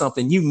ask you for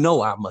something,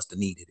 I must have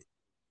needed it.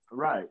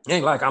 Right. It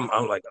ain't like I'm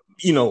like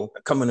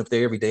coming up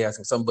there every day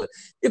asking something, but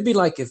it'd be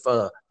like if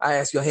I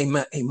ask you, hey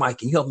Mike,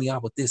 can you help me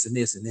out with this and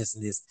this and this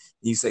and this?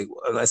 And you say,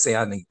 well,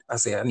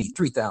 I need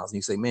 3,000.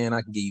 You say, man,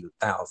 I can give you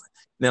 1,000.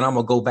 Then I'm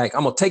gonna go back.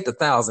 I'm gonna take the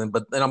 1,000,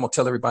 but then I'm gonna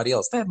tell everybody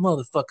else that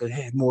motherfucker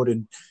had more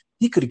than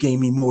he could have gave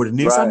me more than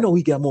this. I Right. know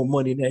he got more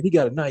money than that. He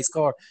got a nice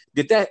car.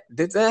 Did that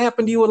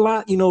happen to you a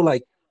lot?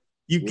 Like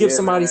you give Yeah,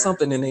 somebody man.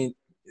 something and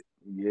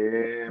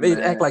Yeah, they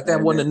act man. like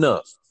that wasn't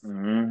enough.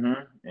 Hmm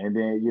and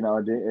then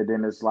and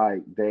then it's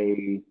like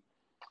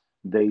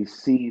they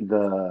see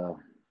the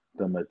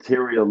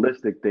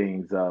materialistic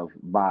things of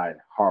my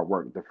hard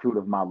work, the fruit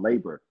of my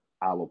labor.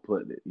 I will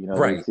put it. They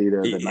Right. see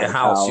the Your nice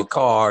house, your house,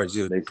 cars,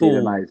 your they see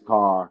the pool. nice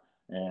car,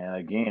 and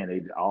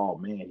again, oh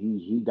man,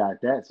 he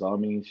got that. So I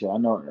mean, shit, I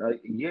know,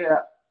 yeah,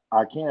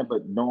 I can,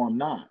 but no, I'm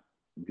not,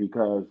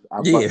 because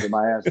I Yeah. busted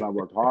my ass and I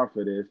worked hard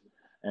for this.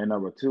 And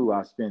number two,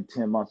 I spent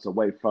 10 months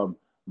away from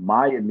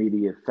my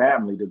immediate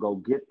family to go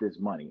get this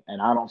money,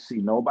 and I don't see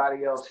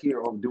nobody else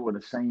here of doing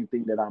the same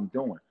thing that I'm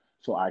doing.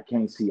 So I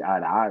can't see eye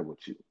to eye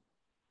with you.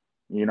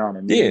 You know what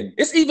I Yeah, mean?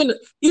 it's even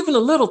the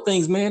little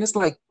things, man. It's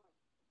like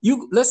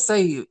let's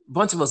say a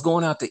bunch of us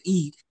going out to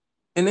eat,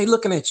 and they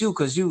looking at you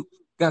because you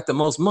got the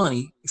most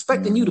money,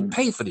 expecting you to Hmm.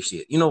 pay for the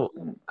shit.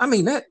 I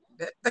mean that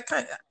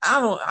kind.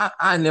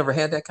 I never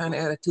had that kind of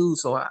attitude,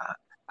 so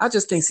I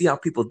just can't see how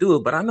people do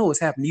it. But I know it's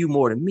happened to you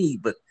more than me.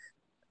 But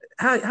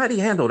how do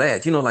you handle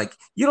that? Like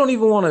you don't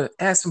even want to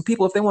ask some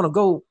people if they want to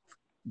go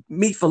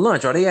meet for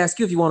lunch, or they ask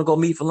you if you want to go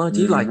meet for lunch,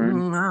 and you're like,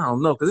 Hmm. I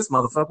don't know, because this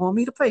motherfucker want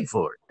me to pay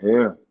for it.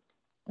 Yeah.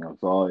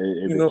 So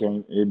it You know?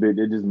 became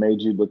it just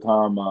made you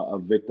become a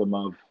victim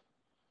of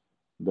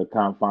the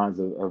confines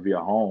of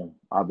your home.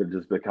 I've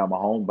just become a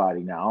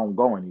homebody now. I don't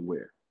go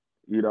anywhere.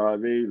 You know what I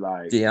mean?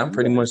 Like Yeah, I'm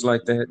pretty much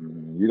like that.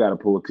 you got to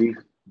pull teeth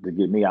to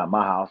get me out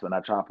my house, and I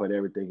try to put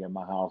everything in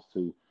my house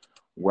to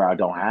where I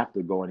don't have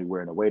to go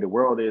anywhere. And the way the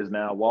world is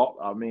now, Walt,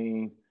 I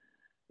mean,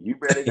 you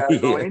barely got to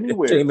go Yeah, it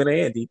anywhere came in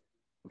handy.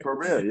 for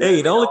real. Yeah,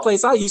 Hey, the only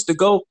place I used to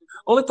go,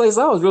 only place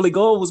I was really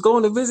going was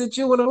going to visit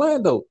you in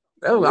Orlando.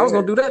 I was yeah.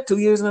 gonna do that 2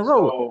 years in a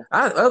row. So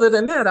Other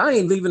than that, I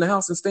ain't leaving the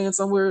house and staying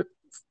somewhere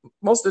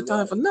most of the time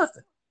right. for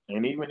nothing.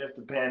 And even if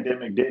the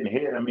pandemic didn't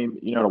hit, I mean,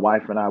 the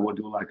wife and I would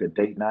do like a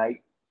date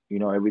night,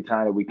 every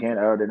time that we can.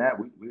 Other than that,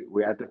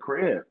 we at the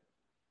crib.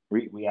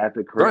 We at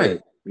the Right.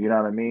 crib. You know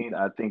what I mean?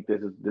 I think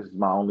this is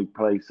my only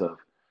place of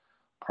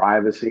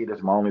privacy. This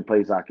is my only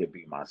place I could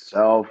be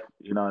myself.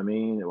 You know what I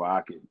mean? Where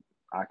I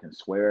can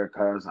swear,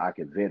 cuz I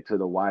can vent to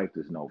the wife.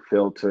 There's no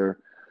filter.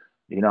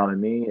 You know what I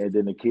mean? And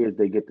then the kids,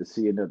 they get to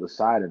see another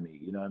side of me.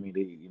 You know what I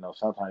mean?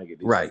 Sometimes they get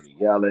to see Right. me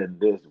yelling,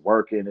 this,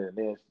 working, and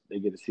this. They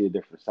get to see a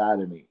different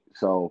side of me.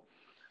 So,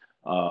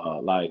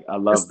 like, I It's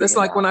love being that's in the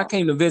like when I house.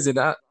 came to visit.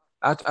 I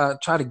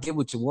try to get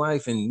with your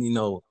wife, and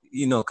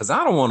because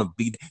I don't want to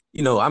be.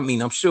 I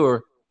mean, I'm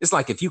sure it's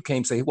like if you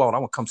came say, "Well, I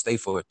want to come stay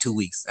for 2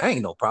 weeks." That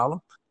ain't no problem.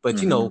 But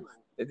Hmm.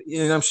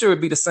 and I'm sure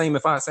it'd be the same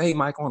if I say, "Hey,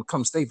 Mike, I want to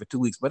come stay for 2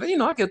 weeks." But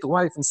I get the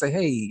wife and say,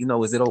 "Hey,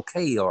 is it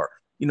okay?" Or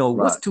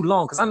what's Right. too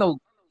long? Because I know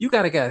you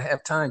gotta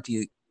have time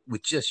to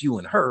with just you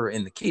and her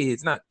and the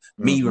kids, not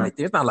me Hmm. right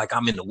there. It's not like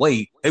I'm in the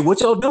way. Hey, what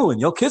y'all doing?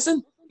 Y'all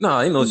kissing? No,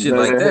 ain't no shit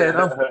like that.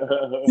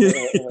 You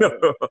know,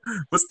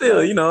 but still,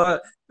 Right.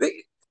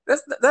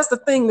 that's the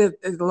thing that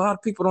a lot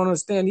of people don't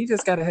understand. You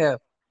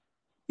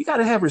got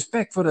to have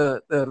respect for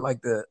the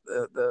like the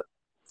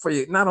for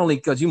you, not only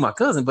because you my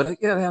cousin, but you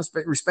gotta have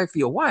respect for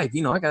your wife.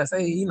 I gotta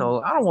say, Hmm.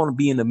 I don't want to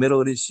be in the middle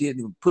of this shit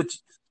and put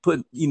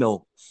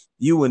you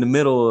in the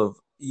middle of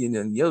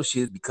your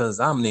shit because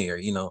I'm there.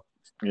 You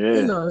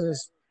Yeah. know,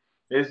 it's,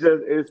 It's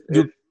just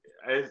you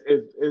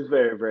it's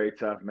very very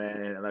tough,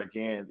 man. And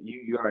again,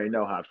 you already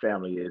know how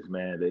family is,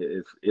 man.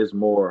 It's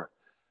more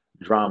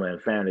drama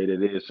and family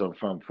that it is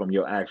from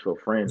your actual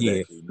friends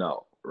yeah, that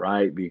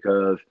right?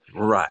 Because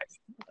right,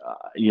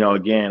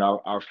 again,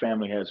 our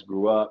family has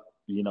grew up.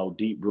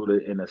 deep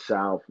rooted in the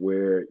South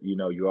where,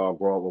 you all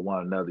grow up with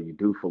one another, you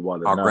do for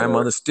one Our another.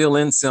 grandmother's still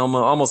in Selma,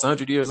 almost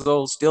 100 years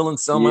old, still in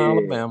Selma, Yeah,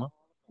 Alabama.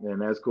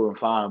 and that's cool and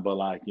fine. But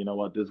like, you know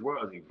what? This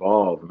world's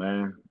evolved,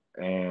 man.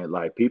 And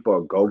like people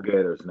are go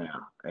getters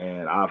now.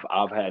 And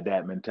I've had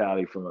that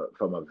mentality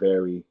from a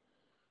very,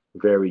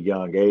 very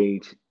young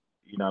age.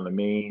 You know what I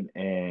mean?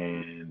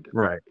 And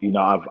Right.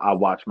 I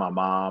watched my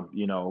mom,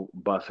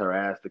 bust her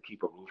ass to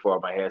keep a roof over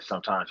my head.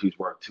 Sometimes she's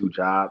worked two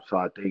jobs. So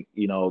I think,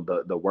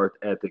 the work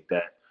ethic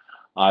that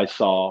I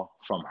saw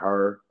from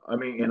her. I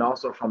mean, and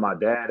also from my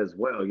dad as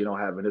well,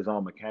 having his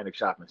own mechanic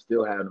shop and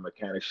still having a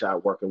mechanic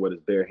shop, working with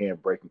his bare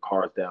hand, breaking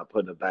cars down,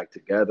 putting it back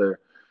together.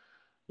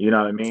 You know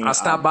what I I mean?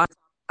 stopped by.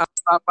 I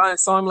stopped by and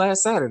saw him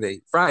last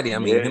Saturday, Friday. I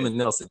mean, him Yeah. and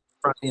Nelson,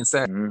 Friday and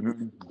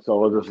Saturday.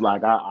 So it's just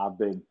like I've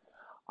been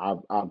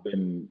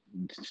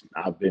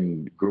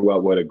grew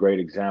up with a great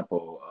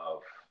example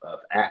of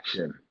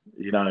action.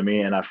 You know what I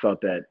mean? And I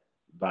felt that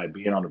by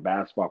being on the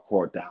basketball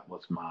court, that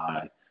was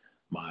my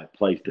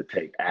place to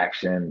take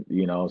action.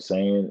 You know what I'm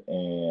saying?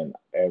 And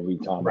every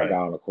time I Right.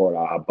 got on the court,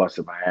 I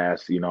busted my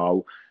ass.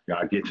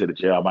 I get to the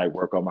jail, I might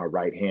work on my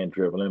right hand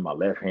dribbling, my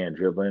left hand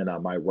dribbling. I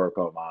might work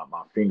on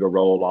my finger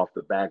roll off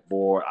the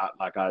backboard.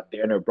 I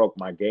damn near broke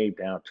my game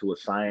down to a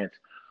science,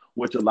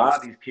 which a lot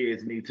of these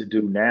kids need to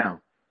do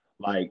now.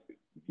 Like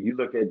you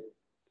look at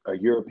a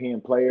European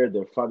player,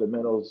 their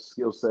fundamental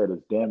skill set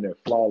is damn near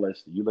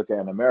flawless. You look at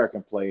an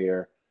American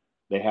player,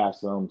 they have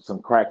some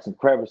cracks and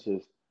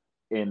crevices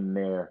in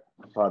their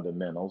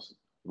fundamentals,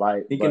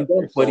 right? He can But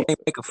they're dunk, but he so can't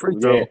make a free yeah,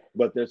 throw.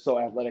 but they're so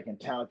athletic and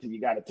talented. You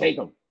got to take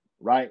them,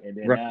 right? And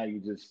then Right. now you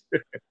just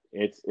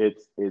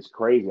it's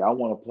crazy. I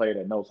want a player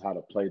that knows how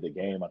to play the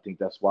game. I think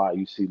that's why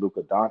you see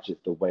Luka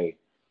Doncic the way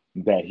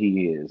that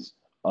he is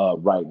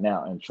right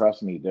now. And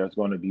trust me, there's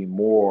going to be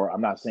more. I'm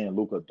not saying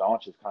Luka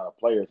Doncic kind of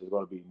players. There's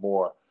going to be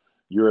more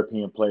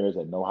European players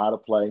that know how to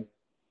play,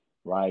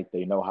 right?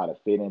 They know how to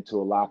fit into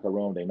a locker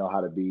room. They know how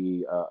to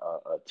be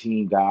a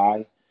team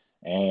guy.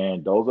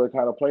 And those are the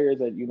kind of players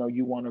that,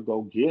 you want to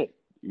go get.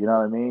 You know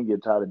what I mean?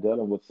 Get tired of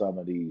dealing with some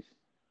of these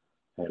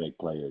headache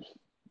players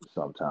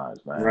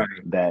sometimes, man. Right.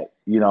 That,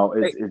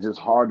 Hey, it's just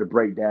hard to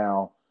break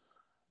down,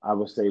 I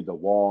would say, the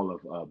wall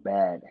of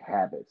bad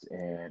habits.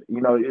 And,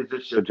 it's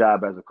just your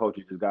job as a coach.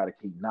 You just got to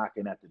keep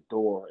knocking at the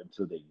door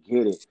until they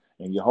get it.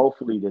 And you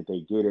hopefully that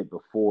they get it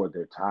before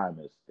their time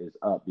is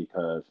up,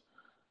 because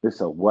this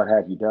is a what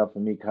have you done for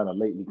me kind of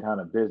lately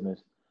kind of business.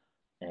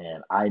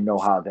 And I know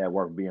how that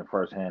worked being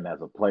firsthand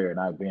as a player. And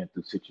I've been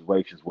through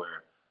situations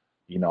where,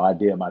 I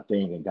did my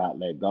thing and got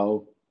let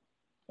go.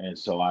 And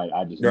so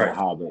I just know right.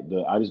 how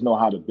I just know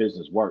how the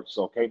business works.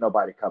 So can't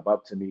nobody come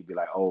up to me and be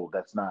like, oh,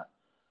 that's not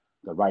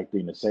the right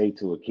thing to say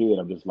to a kid.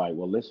 I'm just like,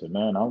 well, listen,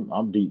 man,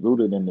 I'm deep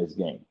rooted in this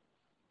game.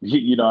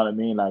 You know what I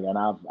mean? Like, and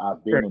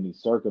I've been Right. in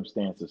these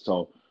circumstances,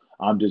 so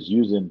I'm just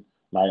using,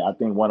 like, I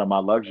think one of my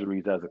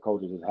luxuries as a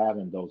coach is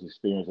having those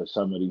experiences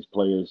some of these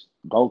players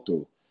go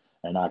through,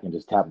 and I can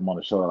just tap them on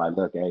the shoulder, like,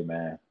 look, hey,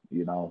 man,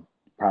 you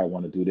probably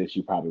want to do this,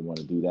 you probably want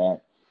to do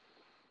that.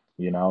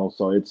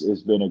 So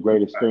it's been a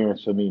great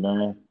experience for me,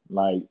 man.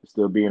 Like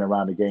still being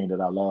around the game that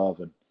I love,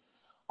 and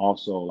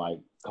also like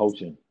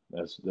coaching.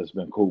 That's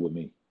been cool with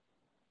me.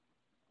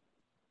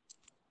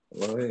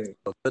 Well, hey,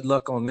 well, good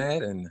luck on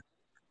that, and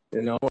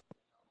you know,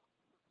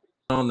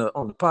 on the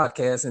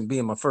podcast and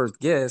being my first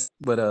guest.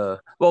 But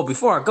well,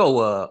 before I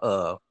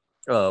go,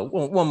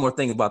 one more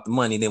thing about the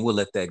money, then we'll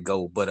let that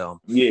go. But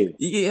Yeah.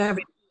 you have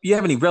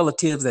any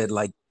relatives that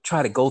like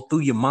try to go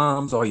through your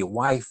mom's or your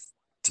wife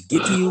to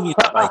get to you?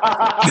 Like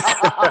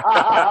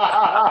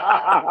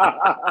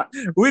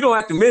we don't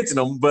have to mention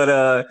them,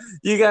 but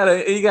you got an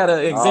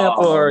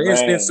example Oh or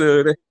instance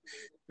man, of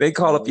they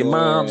call up your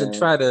moms and man,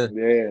 try to,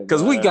 yeah,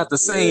 because we got man, the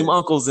yeah, same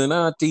uncles and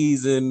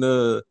aunties and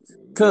yeah,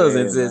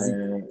 cousins as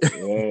man,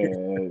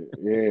 yeah,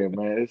 yeah,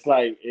 man. It's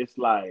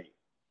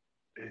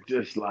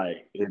just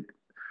like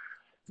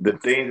the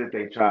things that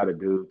they try to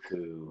do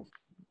to,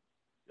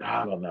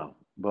 I don't know,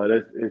 but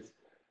it's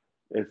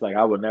like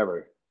I would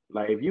never,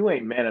 like, if you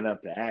ain't man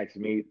enough to ask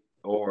me,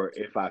 or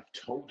if I've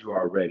told you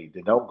already,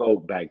 then don't go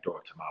back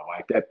door to my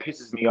wife. That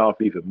pisses me off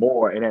even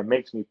more, and it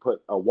makes me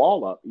put a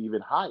wall up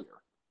even higher.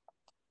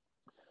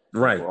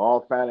 And right. for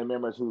all family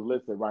members who's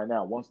listening right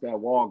now, once that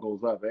wall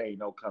goes up, there ain't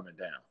no coming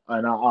down.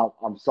 And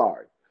I'm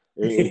sorry.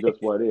 It's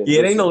just what it is. Yeah,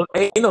 it Listen,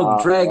 ain't no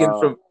uh, dragon uh,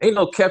 from ain't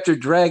no captured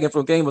dragon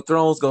from Game of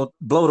Thrones gonna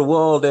blow the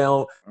wall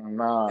down.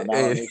 nah,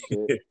 this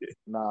shit.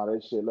 Nah,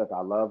 this shit. Look,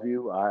 I love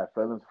you. I have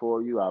feelings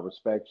for you. I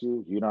respect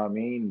you. You know what I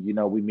mean?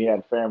 We meet at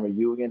a family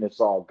reunion.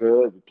 It's all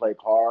good. We play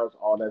cards,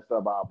 all that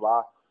stuff, blah,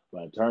 blah.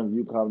 But in terms of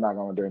you come knocking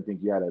on there and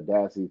think you had the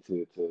audacity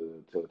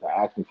to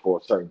ask me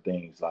for certain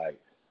things, like,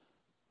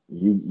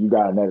 you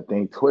got another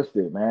thing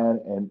twisted, man,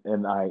 and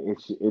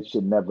it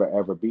should never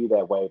ever be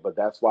that way. But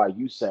that's why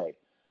you say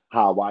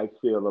how I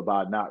feel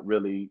about not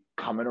really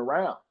coming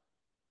around.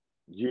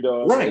 You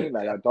know what I Right. mean?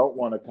 Like I don't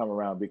want to come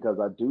around because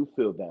I do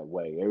feel that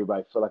way.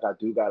 Everybody feel like I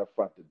do got to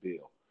front the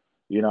bill.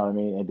 You know what I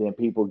mean? And then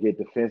people get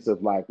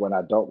defensive, like when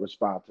I don't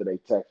respond to their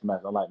text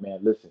message. I'm like, man,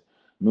 listen,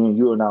 me and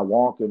you are not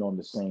walking on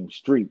the same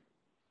street.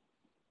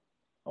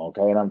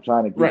 Okay, and I'm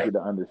trying to get you Right.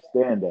 to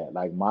understand that.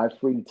 Like my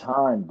free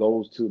time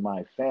goes to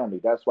my family.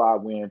 That's why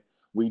when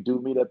we do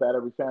meet up at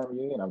every family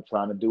reunion, I'm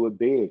trying to do it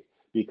big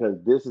because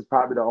this is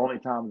probably the only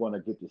time I'm going to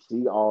get to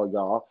see all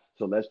y'all.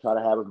 So let's try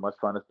to have as much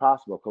fun as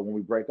possible. Because when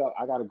we break up,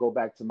 I got to go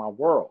back to my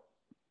world.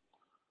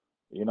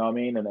 You know what I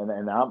mean? And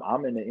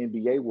I'm in the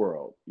NBA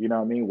world. You know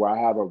what I mean? Where I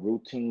have a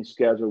routine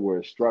schedule where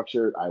it's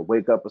structured. I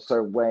wake up a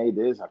certain way.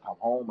 This I come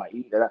home. I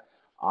eat that.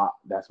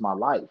 That's my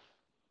life.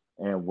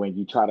 And when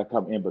you try to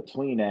come in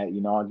between that,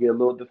 I get a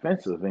little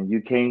defensive, and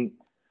you can't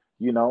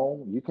hate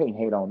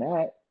on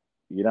that.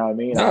 You know what I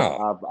mean?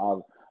 No.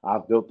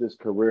 I've built this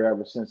career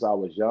ever since I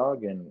was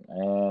young,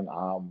 and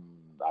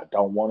I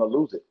don't want to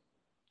lose it.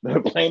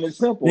 Plain and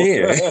simple.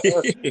 Yeah.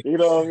 You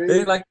know what I They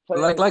mean? like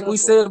Plain like and like we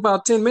simple. said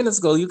about 10 minutes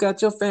ago, you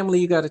got your family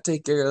you got to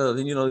take care of.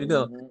 And Hmm.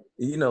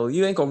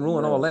 you ain't gonna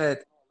ruin all Yeah.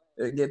 that,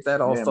 get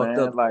that all Yeah, fucked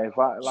up. man. Like if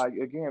I like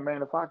again,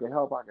 man, if I can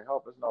help, I can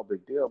help. It's no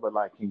big deal. But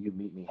like, can you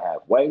meet me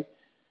halfway?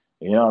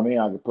 You know what I mean?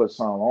 I can put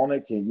something on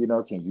it. Can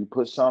you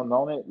put something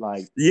on it?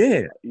 Like,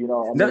 Yeah. I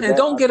No, mean and that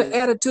don't I get an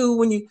think, attitude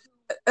when you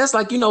that's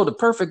like, the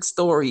perfect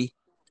story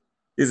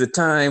is a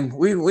time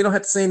we don't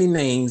have to say any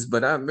names,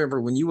 but I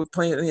remember when you were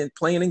playing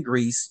in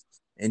Greece,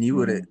 and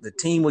mm, the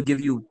team would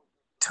give you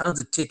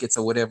tons of tickets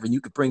or whatever, and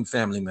you could bring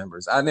family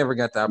members. I never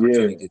got the yeah.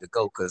 opportunity to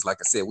go because, like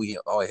I said, we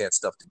all had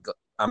stuff to go.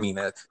 I mean,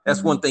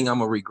 that's one Hmm. thing I'm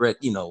gonna regret,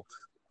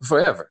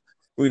 forever.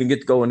 We didn't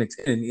get to go and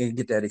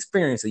get that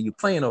experience of you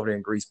playing over there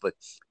in Greece. But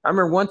I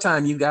remember one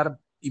time you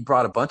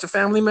brought a bunch of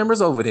family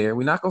members over there.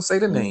 We're not gonna say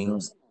the Hmm.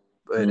 names,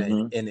 but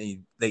Hmm.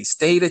 they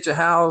stayed at your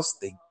house.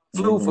 They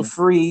flew for Hmm.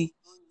 free.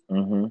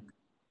 Hmm.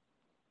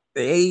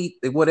 They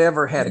ate, they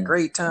whatever, had a Hmm.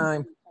 great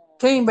time,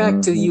 came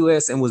back to the Hmm.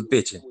 US and was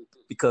bitching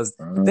because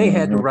they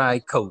had to Hmm.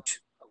 ride coach.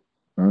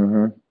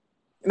 Hmm.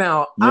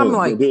 Now I'm Yeah.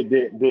 like, Did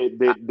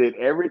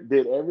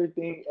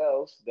everything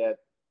else that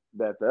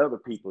the other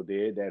people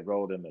did that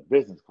rode in the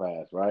business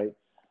class, right?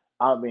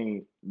 I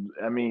mean,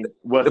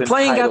 was the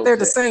plane got entitled there at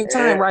the to same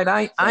time, right?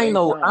 I ain't same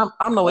know time,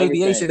 I'm no everything.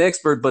 aviation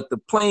expert, but the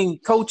plane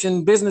coach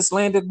and business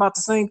landed about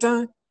the same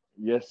time.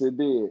 Yes, it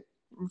did.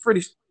 I'm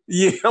pretty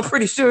yeah, I'm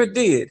pretty sure it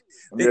did.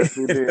 Yes,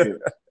 it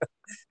did.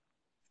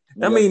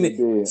 I Yes, mean, it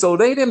did. so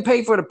they didn't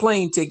pay for the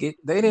plane ticket.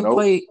 They didn't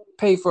Nope.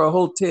 pay for a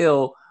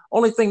hotel.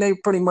 Only thing they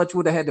pretty much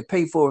would have had to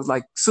pay for was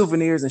like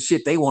souvenirs and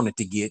shit they wanted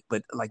to get.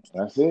 But like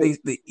That's it.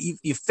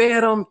 you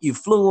fed them, you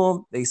flew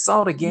them, they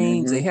saw the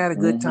games, they Mm-hmm. had a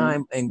good Mm-hmm.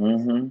 time, and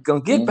Mm-hmm.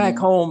 gonna get back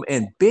Mm-hmm. home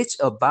and bitch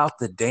about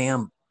the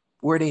damn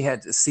where they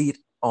had to seat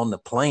on the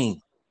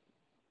plane.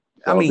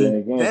 I So then mean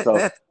again,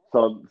 so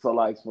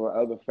like for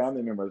other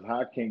family members,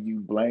 how can you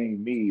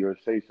blame me or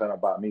say something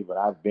about me? But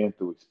I've been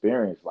through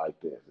experience like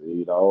this.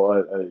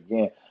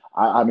 Again,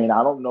 I mean,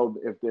 I don't know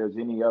if there's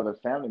any other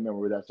family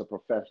member that's a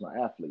professional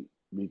athlete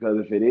because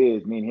if it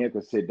is, me and him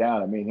could sit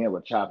down and me and him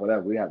would chop it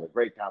up. We have a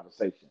great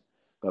conversation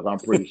because I'm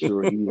pretty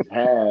sure he's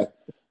had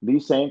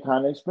these same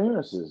kind of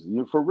experiences.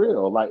 You for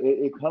real, like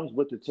it comes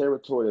with the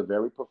territory of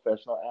every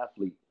professional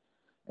athlete.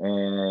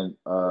 And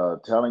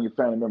telling your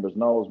family members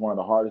no is one of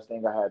the hardest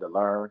things I had to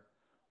learn.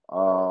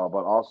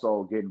 But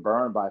also getting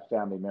burned by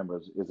family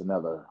members is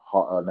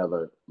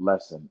another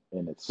lesson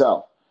in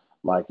itself.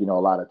 Like a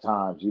lot of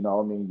times, you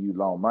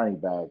loan money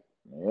back,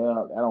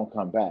 yeah, that don't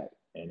come back,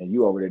 and then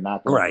you over there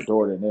knocking at the right.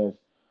 door to this.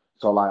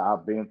 So like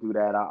I've been through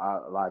that.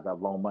 I've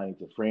loaned money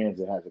to friends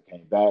that hasn't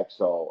came back.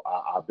 So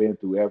I've been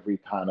through every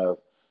kind of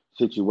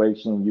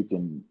situation you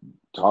can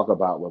talk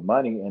about with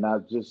money, and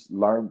I've just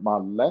learned my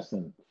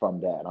lesson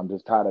from that. I'm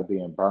just tired of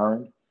being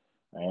burned,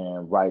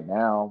 and right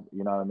now,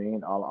 you know what I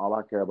mean? All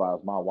I care about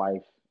is my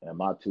wife and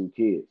my two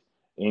kids.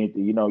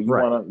 Anything,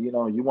 Right.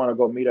 you wanna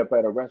go meet up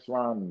at a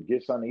restaurant and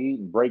get something to eat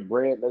and break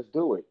bread, let's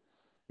do it.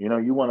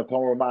 You wanna come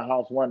over to my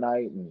house one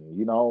night and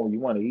you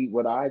wanna eat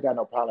what I ain't got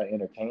no problem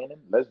entertaining,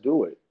 let's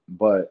do it.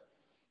 But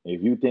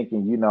if you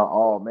thinking,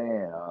 oh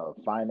man,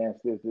 finance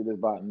this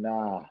about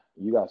nah,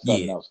 you got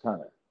something Yeah. else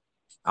coming.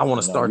 I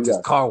want to start You this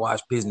got car wash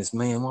business,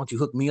 man. Why don't you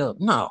hook me up?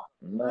 No.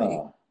 Right.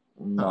 nah,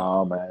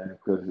 No. no man,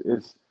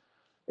 because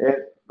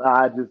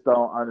I just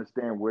don't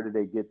understand where did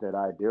they get that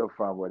idea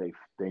from where they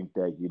think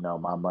that,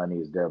 my money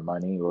is their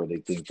money or they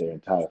think they're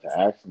entitled to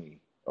ask me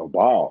or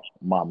borrow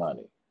my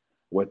money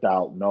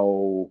without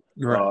no,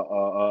 Right.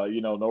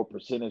 no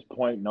percentage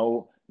point,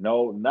 no,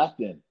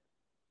 nothing,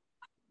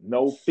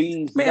 no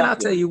fees, Man, I'll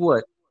tell nothing. you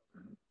what.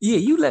 Yeah,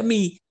 you let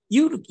me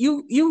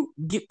you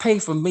get pay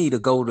for me to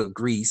go to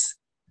Greece,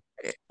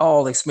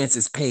 all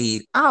expenses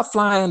paid. I'll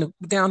fly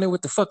down there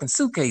with the fucking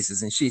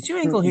suitcases and shit. You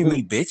ain't gonna hear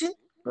me bitching.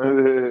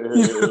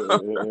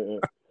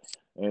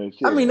 And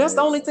I shit, mean, that's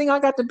the only man. thing I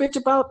got to bitch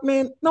about,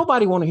 man.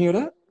 Nobody want to hear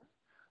that.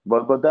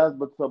 But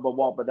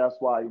that's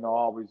why I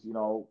always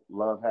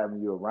love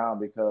having you around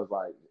because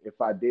like if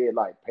I did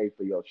like pay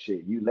for your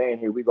shit, you laying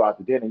here, we go out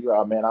to dinner, you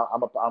are man,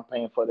 I'm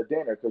paying for the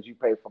dinner because you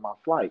paid for my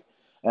flight,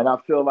 and I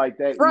feel like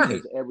that Right.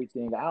 evens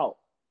everything out.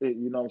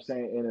 You know what I'm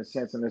saying in a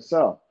sense in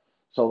itself.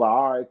 So like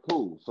all right,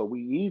 cool. So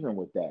we even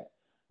with that.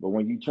 But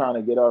when you trying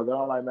to get over there,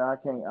 I'm like,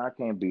 man, I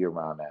can't be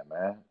around that,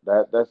 man.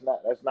 That's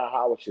not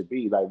how it should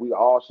be. Like we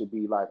all should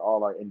be like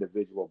all our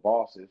individual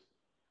bosses.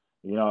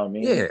 You know what I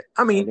Yeah, mean?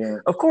 I mean, And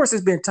then of course,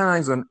 there's been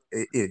times when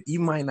you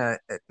might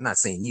not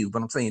saying you,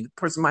 but I'm saying the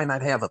person might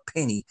not have a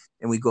penny,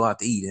 and we go out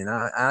to eat, and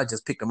I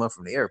just pick them up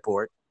from the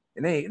airport,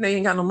 and they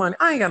ain't got no money.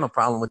 I ain't got no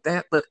problem with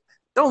that, but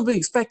don't be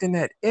expecting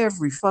that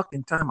every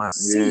fucking time I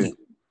see yeah, you.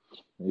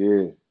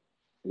 yeah,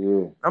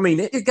 yeah, I mean,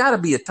 it got to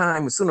be a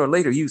time when sooner or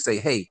later you say,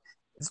 "Hey,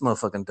 this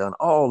motherfucking done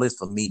all this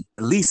for me.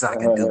 The least I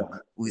can do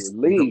is at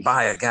least.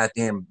 buy a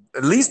goddamn.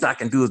 The least I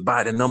can do is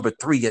buy the number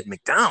three at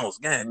McDonald's.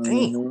 God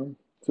damn."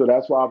 So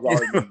that's why I've You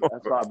always been. know?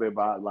 That's why I've been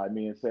about like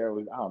me and Sarah.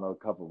 I don't know,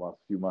 a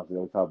few months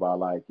ago, we talked about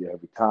like yeah,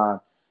 every time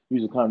you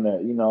used to come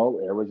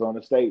to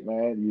Arizona State,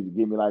 man. You used to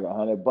give me like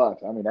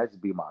 $100. I mean, that used to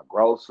be my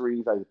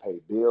groceries. I used to pay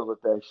bills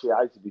with that shit.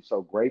 I used to be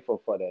so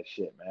grateful for that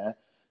shit, man.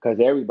 Because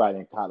everybody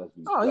in college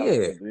be Oh yeah.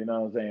 struggling. You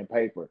know what I'm saying?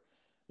 Paper.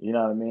 You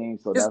know what I mean?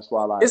 So It's that's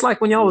why it's like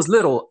like when y'all yeah. was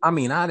little. I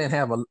mean, I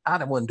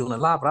wasn't doing a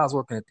lot, but I was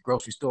working at the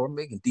grocery store,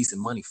 making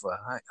decent money for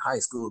high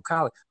school,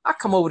 college. I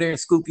come over there and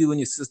scoop you and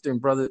your sister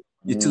and brother,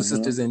 your two Mm-hmm.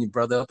 sisters and your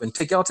brother up, and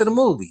take y'all to the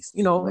movies.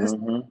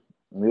 Mm-hmm.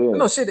 Yeah.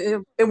 No shit.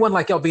 It wasn't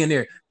like y'all being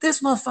there.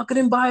 This motherfucker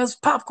didn't buy us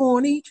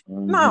popcorn each.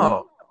 Mm-hmm.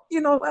 No,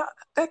 you know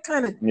that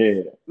kind of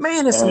Yeah.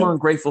 man is some And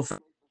ungrateful.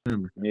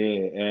 yeah,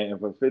 and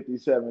for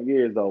 57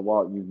 years though,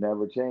 Walt, you've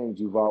never changed.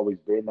 You've always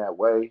been that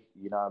way.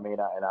 You know what I mean?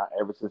 And I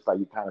ever since like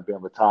you kind of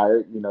been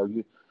retired,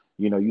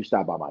 you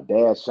stop by my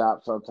dad's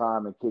shop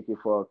sometime and kick it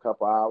for a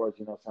couple hours.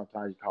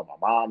 Sometimes you call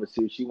my mom to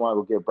see if she want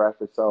to go get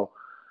breakfast. So,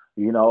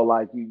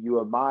 like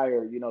you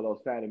admire, those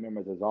family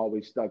members has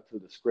always stuck to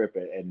the script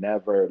and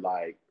never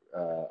like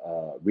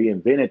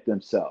reinvented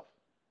themselves.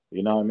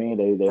 You know what I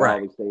mean? They Right.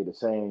 always stay the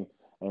same.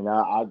 And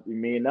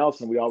me and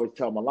Nelson, we always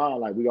tell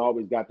Milan, like we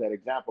always got that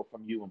example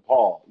from you and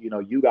Paul.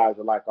 You guys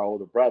are like our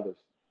older brothers.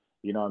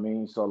 You know what I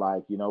mean? So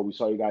like, we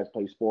saw you guys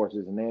play sports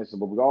as an instant,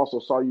 but we also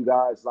saw you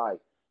guys like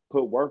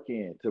put work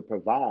in to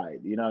provide.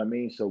 You know what I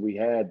mean? So we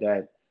had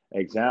that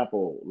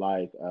example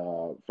like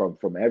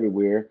from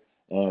everywhere,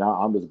 and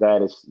I'm just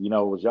glad it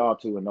was y'all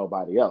two and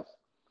nobody else.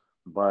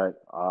 But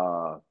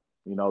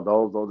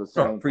those are the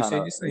Oh, same kind appreciate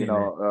you of saying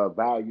that.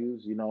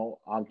 values.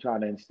 I'm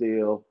trying to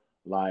instill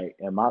like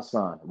in my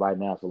son right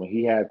now. So when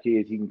he have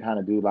kids, he can kind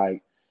of do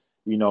like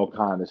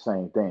kind of the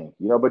same thing.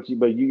 You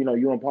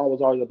and Paul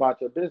was always about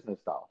your business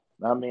stuff.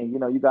 I mean,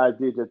 you guys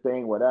did your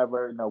thing,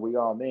 whatever. We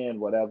all men,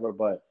 whatever.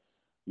 But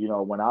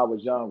when I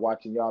was young,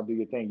 watching y'all do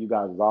your thing, you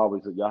guys was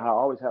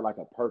always had like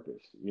a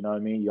purpose. You know what I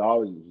mean? You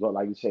always,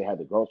 like you say, had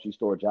the grocery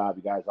store job.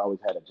 You guys always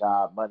had a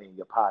job, money in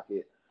your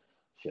pocket.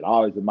 Shit, I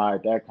always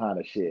admired that kind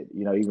of shit.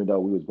 Even though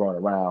we was growing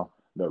around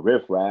the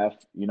riffraff,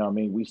 what I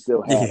mean? We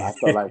still had. Yeah. I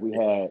felt like we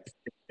had,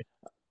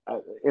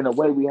 in a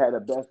way, we had the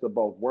best of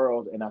both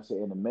worlds. And I say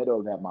in the middle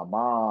of that, my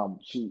mom,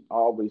 she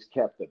always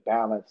kept the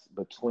balance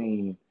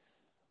between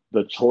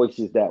the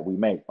choices that we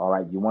make. All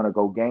right, you want to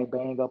go gang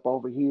bang up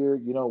over here,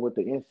 with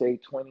the NSA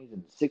 20s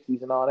and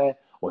 60s and all that.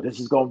 Well, this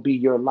is gonna be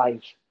your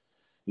life.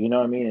 You know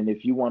what I mean? And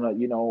if you want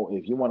to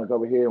go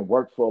over here and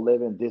work for a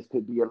living, this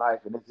could be your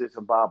life, and this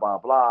and blah blah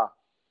blah.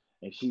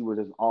 And she was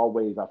just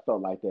always, I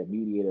felt like that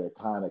mediator to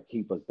kind of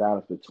keep us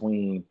balanced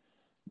between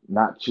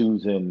not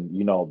choosing,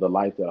 the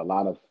life that a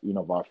lot of,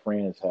 of our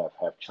friends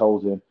have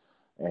chosen.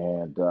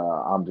 And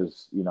I'm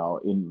just, in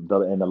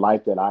the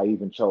life that I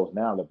even chose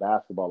now, the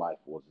basketball life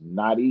was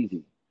not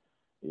easy.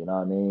 You know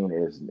what I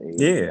mean?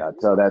 Yeah. I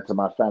tell that to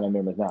my family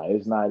members now.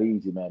 It's not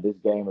easy, man. This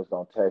game is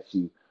gonna test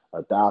you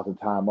 1,000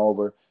 times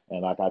over.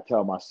 And like I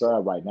tell my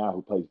son right now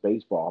who plays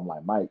baseball, I'm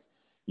like, Mike,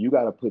 you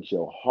got to put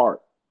your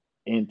heart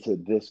into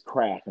this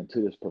craft,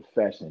 into this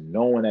profession,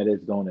 knowing that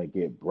it's gonna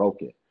get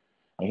broken.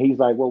 And he's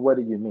like, well, what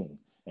do you mean?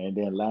 And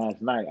then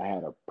last night, I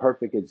had a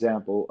perfect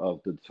example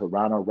of the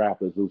Toronto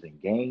Raptors losing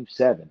game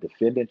seven,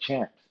 defending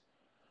champs.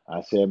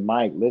 I said,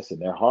 Mike, listen,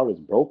 their heart is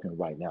broken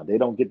right now. They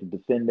don't get to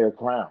defend their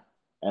crown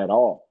at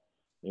all,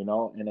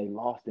 and they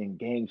lost in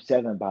game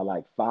seven by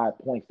like 5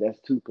 points. That's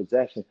two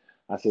possessions.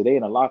 I said, they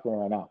in the locker room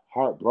right now,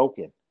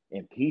 heartbroken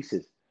in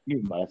pieces. Yeah.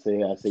 But I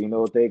say, you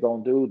know what they're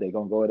gonna do? They're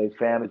gonna go with their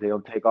families. They're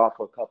gonna take off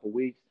for a couple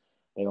weeks.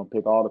 They're gonna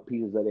pick all the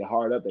pieces of their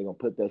heart up. They're gonna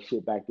put that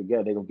shit back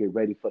together. They're gonna get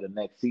ready for the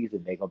next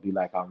season. They're gonna be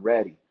like, I'm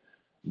ready,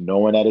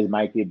 knowing that it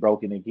might get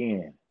broken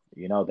again.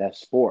 That's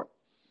sport.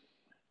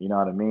 You know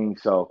what I mean?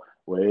 So,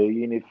 well,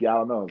 even if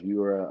y'all know if you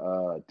were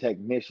a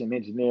technician,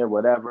 engineer,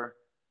 whatever,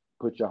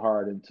 put your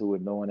heart into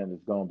it, knowing that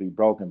it's gonna be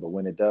broken. But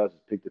when it does,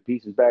 pick the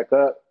pieces back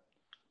up.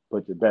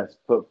 Put your best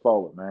foot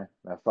forward, man.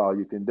 That's all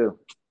you can do.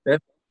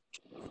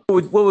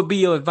 What would be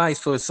your advice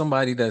for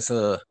somebody that's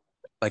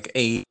like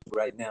age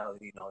right now?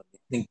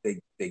 Think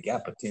they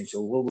got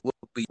potential. What would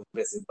be your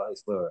best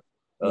advice for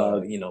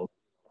Uh,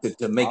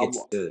 to make I, it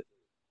w- to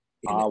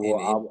I will,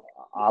 in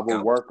I will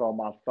college? work on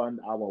my fund.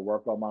 I will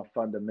work on my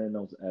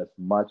fundamentals as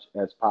much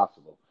as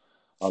possible.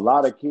 A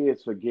lot of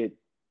kids forget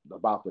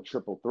about the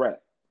triple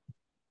threat.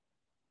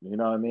 You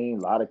know what I mean?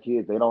 A lot of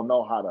kids they don't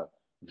know how to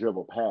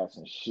dribble, pass,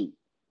 and shoot.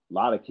 A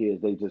lot of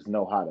kids they just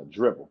know how to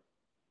dribble.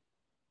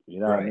 You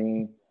know what I Right.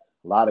 mean?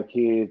 A lot of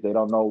kids, they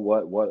don't know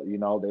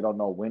they don't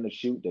know when to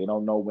shoot. They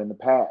don't know when to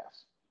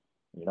pass.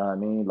 You know what I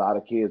mean? A lot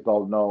of kids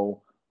don't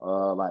know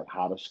like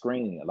how to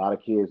screen. A lot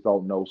of kids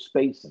don't know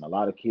spacing. A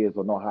lot of kids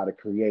don't know how to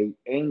create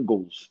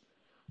angles.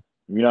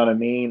 You know what I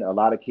mean? A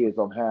lot of kids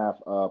don't have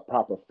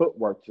proper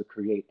footwork to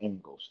create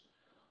angles.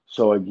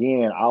 So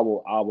again, I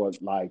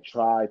would like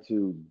try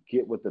to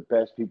get with the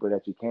best people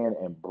that you can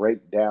and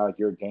break down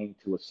your game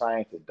to a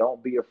science. And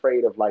don't be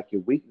afraid of like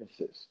your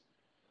weaknesses.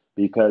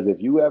 Because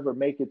if you ever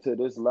make it to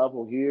this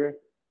level here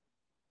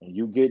and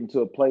you get into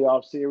a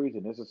playoff series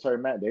and there's a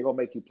certain match, they're gonna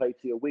make you play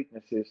to your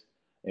weaknesses.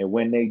 And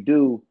when they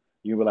do,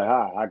 you be like,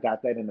 I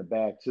got that in the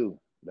bag too.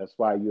 That's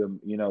why you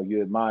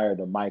admire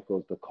the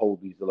Michaels, the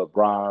Kobe's, the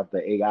LeBrons,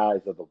 the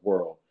AIs of the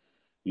world.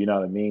 You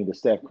know what I mean? The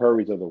Steph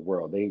Currys of the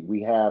world.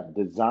 We have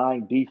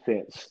designed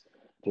defense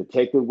to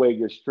take away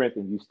your strength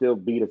and you still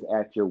beat us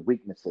at your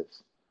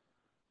weaknesses.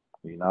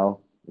 You know,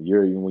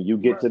 when you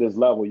get Right. to this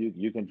level,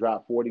 you can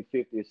drop 40,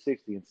 50, or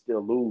 60 and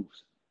still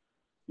lose.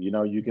 You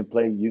know, you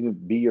can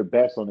be your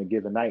best on a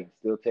given night and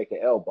still take an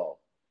elbow.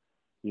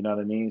 You know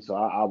what I mean? So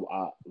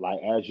I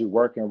like as you're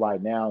working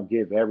right now,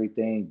 give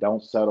everything.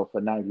 Don't settle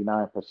for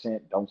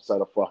 99%. Don't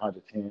settle for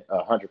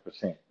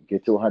 100%.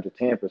 Get to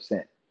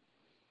 110%.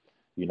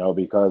 You know,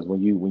 because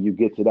when you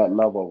get to that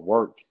level of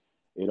work,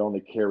 it only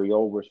carry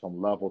overs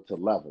from level to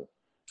level.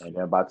 And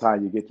then by the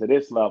time you get to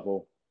this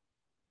level,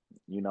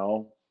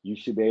 you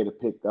should be able to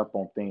pick up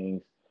on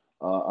things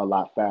a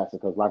lot faster.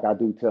 Because like I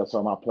do tell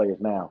some of my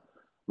players now,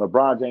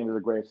 LeBron James is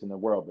the greatest in the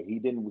world, but he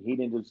didn't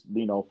just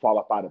fall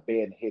up out of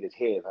bed and hit his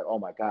head like, oh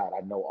my God,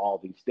 I know all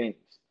these things.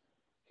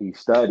 He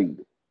studied.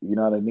 You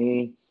know what I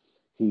mean?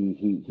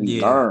 He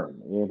Yeah.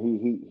 learned and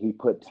he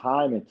put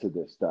time into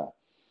this stuff.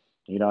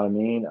 You know what I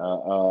mean?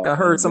 I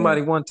heard And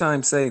somebody then one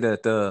time say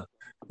that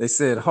they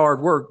said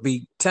hard work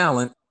beat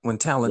talent when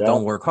talent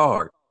don't yep, work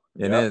hard,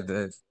 and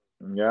yep.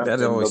 Yeah, that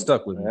and always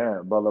stuck with me.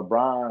 But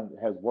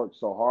LeBron has worked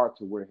so hard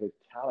to where his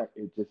talent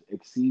it just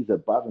exceeds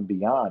above and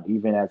beyond,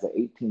 even as an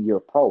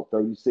 18-year pro,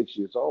 36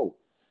 years old.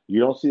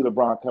 You don't see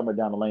LeBron coming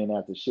down the lane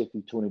as a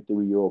shifty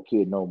 23-year-old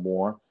kid no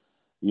more.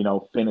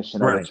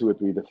 Finishing over Right. two or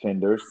three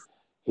defenders.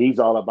 He's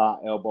all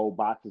about elbow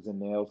boxes and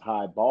nails,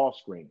 high ball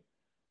screen.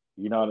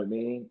 You know what I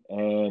mean?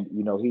 And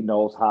he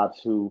knows how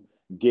to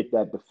get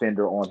that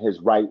defender on his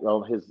right,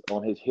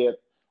 on his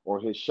hip or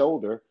his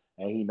shoulder,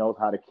 and he knows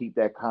how to keep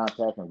that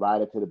contact and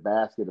ride it to the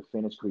basket to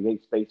finish,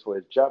 create space for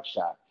his jump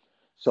shot.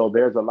 So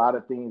there's a lot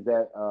of things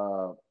that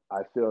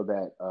I feel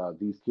that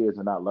these kids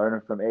are not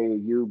learning from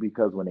AAU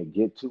because when they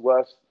get to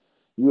us,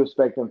 you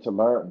expect them to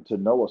learn to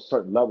know a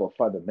certain level of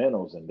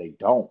fundamentals, and they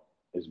don't.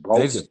 It's They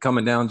broken. just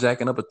coming down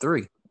jacking up a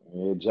three.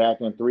 Yeah,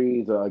 jacking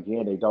threes,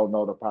 again, they don't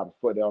know the proper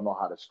foot. They don't know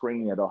how to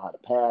screen. They don't know how to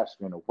pass,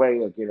 screen away,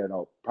 again, they don't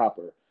know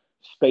proper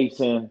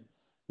spacing.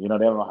 They don't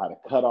know how to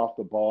cut off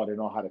the ball. They don't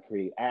know how to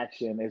create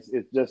action.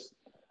 It's just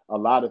a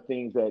lot of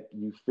things that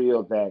you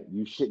feel that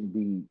you shouldn't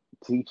be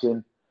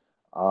teaching.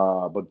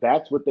 But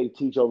that's what they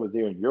teach over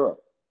there in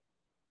Europe.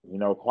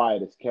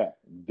 Quiet is kept.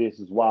 This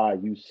is why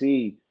you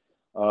see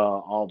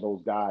all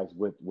those guys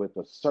with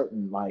a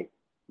certain like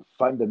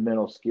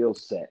fundamental skill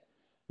set.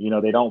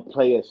 They don't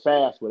play as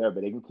fast, whatever.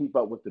 They can keep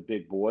up with the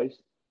big boys,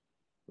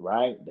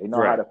 right? They know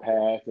how Right. to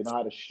pass. They know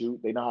how to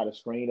shoot. They know how to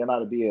screen. They know how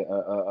to be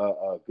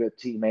a good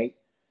teammate.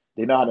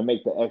 They know how to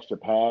make the extra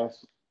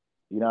pass.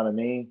 You know what I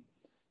mean?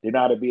 They know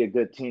how to be a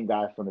good team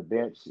guy from the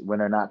bench when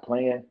they're not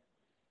playing.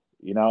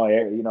 A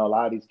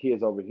lot of these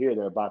kids over here,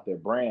 they're about their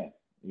brand.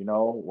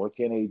 What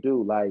can they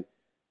do? Like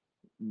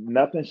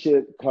nothing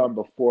should come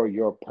before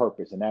your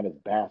purpose, and that is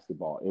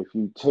basketball. If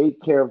you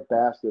take care of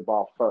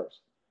basketball first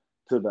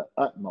to the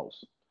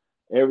utmost,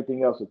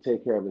 everything else will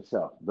take care of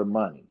itself. The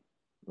money,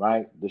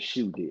 right? The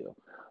shoe deal,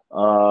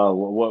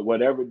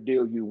 whatever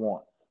deal you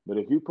want. But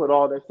if you put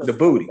all that stuff The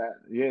before the booty. back,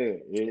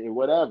 yeah,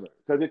 whatever,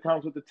 because it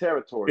comes with the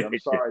territory. I'm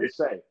sorry to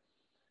say,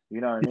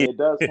 you know what I mean. It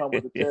does come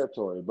with the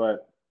territory,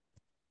 but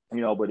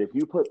but if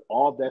you put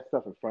all that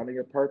stuff in front of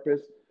your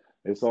purpose,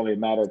 it's only a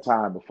matter of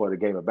time before the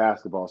game of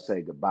basketball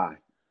say goodbye.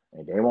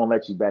 And they won't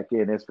let you back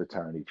in this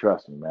fraternity.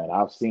 Trust me, man.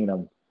 I've seen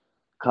them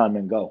come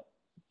and go.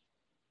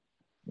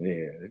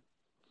 Yeah.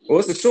 Well,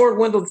 it's a short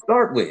window to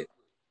start with.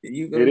 It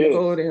You is.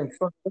 go there and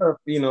fuck up,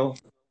 It is.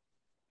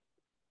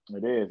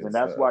 And It's,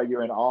 that's why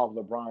you're in awe of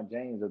LeBron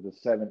James of the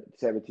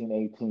 17,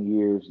 18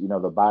 years,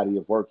 the body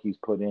of work he's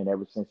put in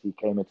ever since he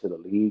came into the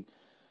league.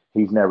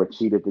 He's never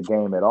cheated the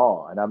game at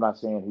all. And I'm not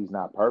saying he's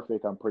not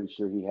perfect. I'm pretty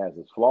sure he has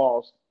his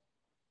flaws.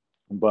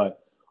 But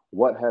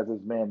what has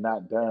this man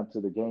not done to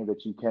the game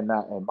that you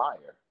cannot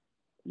admire?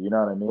 You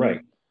know what I mean?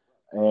 right.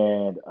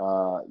 And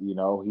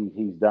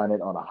he's done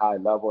it on a high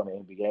level in the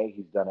NBA.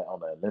 He's done it on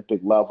the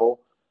Olympic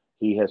level.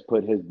 He has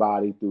put his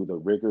body through the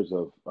rigors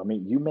of. I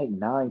mean, you make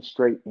 9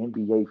 straight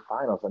NBA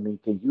finals. I mean,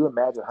 can you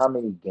imagine how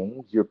many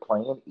games you're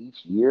playing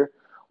each year?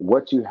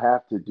 What you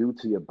have to do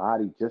to your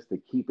body just to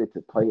keep it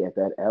to play at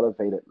that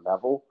elevated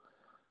level?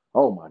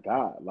 Oh my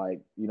God!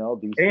 Like these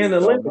And kids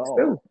don't Olympics know.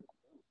 too.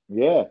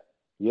 Yeah,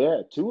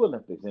 yeah, 2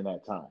 Olympics in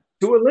that time.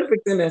 2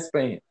 Olympics in that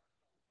span.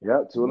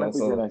 Yep, two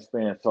Olympics in So that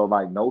span. So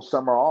like no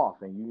summer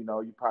off, and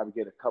you probably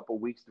get a couple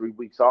weeks, 3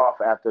 weeks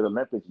off after the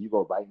Olympics. You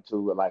go right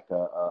into like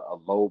a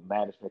load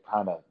management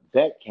kind of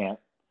vet camp,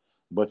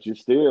 but you're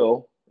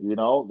still,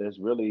 there's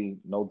really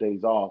no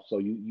days off. So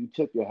you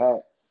tip your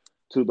hat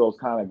to those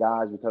kind of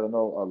guys because I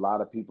know a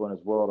lot of people in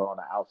this world are on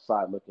the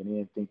outside looking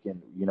in,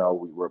 thinking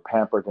we're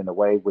pampered in a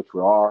way, which we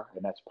are,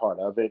 and that's part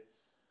of it.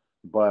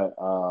 But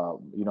my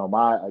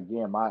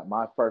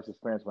first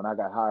experience when I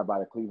got hired by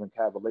the Cleveland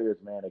Cavaliers,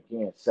 man,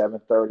 again,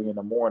 7:30 in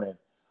the morning,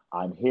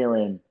 I'm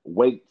hearing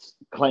weights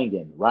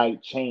clanging,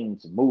 right?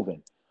 Chains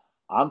moving.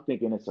 I'm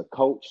thinking it's a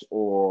coach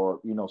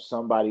or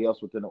somebody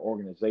else within the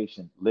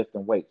organization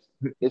lifting weights.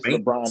 It's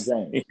LeBron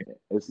maintenance.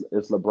 James.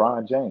 It's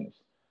LeBron James.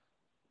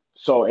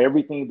 So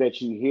everything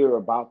that you hear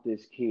about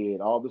this kid,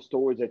 all the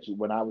stories that you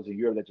when I was in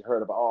Europe that you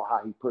heard about,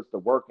 how he puts the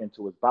work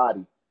into his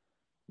body,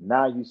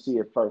 now you see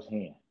it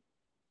firsthand,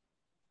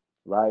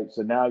 right?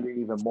 So now you're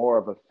even more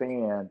of a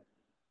fan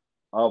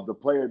of the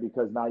player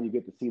because now you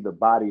get to see the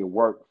body of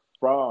work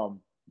from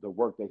the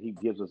work that he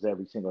gives us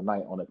every single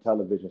night on a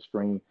television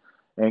screen.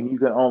 And you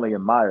can only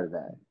admire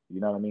that. You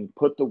know what I mean?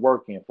 Put the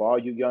work in for all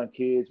you young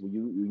kids. When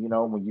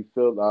you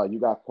feel you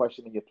got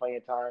questions in your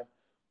playing time,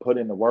 put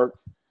in the work.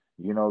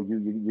 You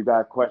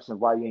got questions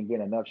why you ain't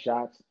getting enough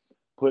shots.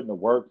 Put in the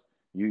work.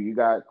 You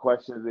got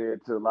questions there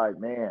to like,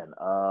 man,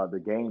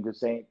 the game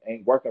just ain't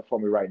working for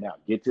me right now.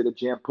 Get to the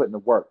gym, put in the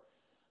work.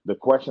 The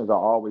questions are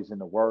always in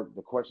the work.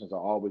 The questions are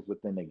always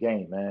within the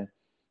game, man.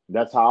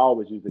 That's how I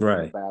always use the game of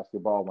Right.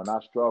 basketball. When I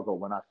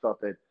struggled, when I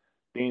felt that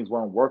things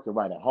weren't working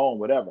right at home,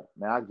 whatever,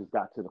 man, I just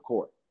got to the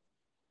court.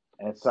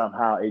 And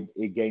somehow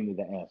it gave me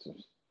the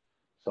answers.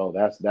 So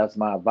that's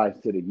my advice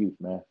to the youth,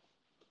 man.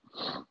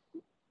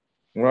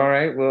 All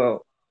right.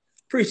 Well,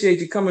 appreciate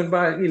you coming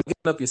by, giving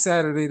up your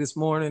Saturday this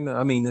morning.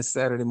 I mean, this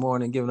Saturday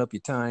morning, giving up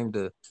your time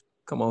to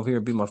come over here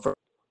and be my first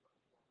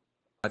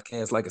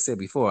podcast. Like I said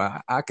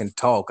before, I can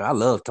talk. I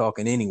love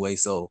talking anyway.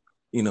 So,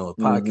 a podcast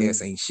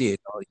Mm-hmm. ain't shit.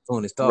 All you're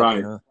doing is talking,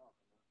 Right, huh?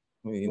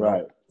 You know,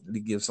 right. to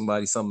give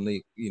somebody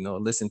something to,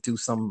 listen to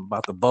something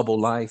about the bubble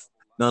life.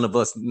 None of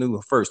us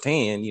knew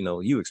firsthand,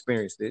 you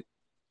experienced it.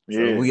 So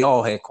Yeah. we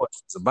all had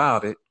questions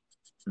about it.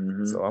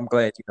 Mm-hmm. So I'm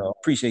glad,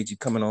 appreciate you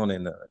coming on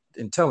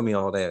and telling me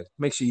all that.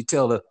 Make sure you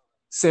tell the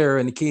Sarah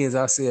and the kids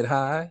I said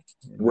hi.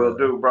 And Will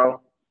do, bro.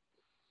 all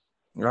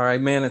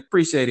right, man,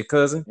 appreciate it,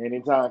 cousin.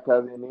 Anytime,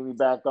 cousin. Need me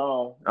back on. You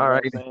All know what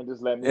right. I'm saying?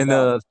 Just let me And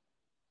know.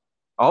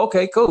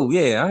 okay, cool.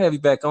 Yeah, I have you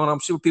back on. I'm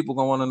sure people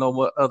gonna want to know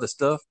what other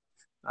stuff.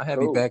 I have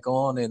you Cool. back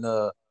on and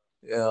well,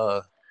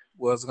 I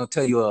was gonna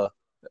tell you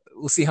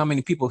we'll see how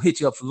many people hit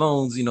you up for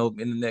loans, in the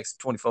next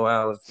 24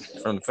 hours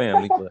from the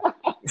family. But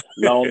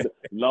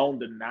Loan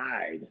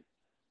denied.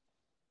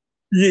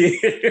 yeah,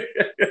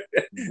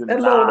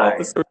 that loan Denied.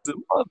 officer is a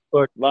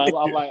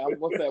motherfucker. I'm like,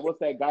 what's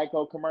that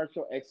Geico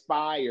commercial?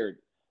 Expired.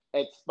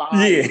 Yeah.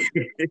 Expired.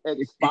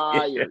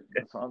 Expired.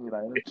 So I'm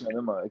like, let me tell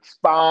them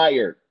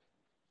expired.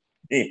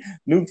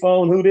 New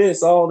phone, who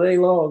this all day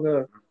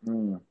long?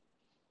 Mm.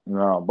 No,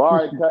 all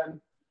right,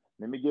 cutting.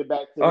 Let me get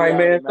back to All right,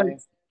 reality, man. man.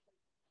 Thanks.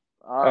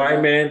 All All right,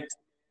 right, man. man.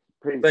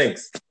 Peace.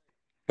 Thanks.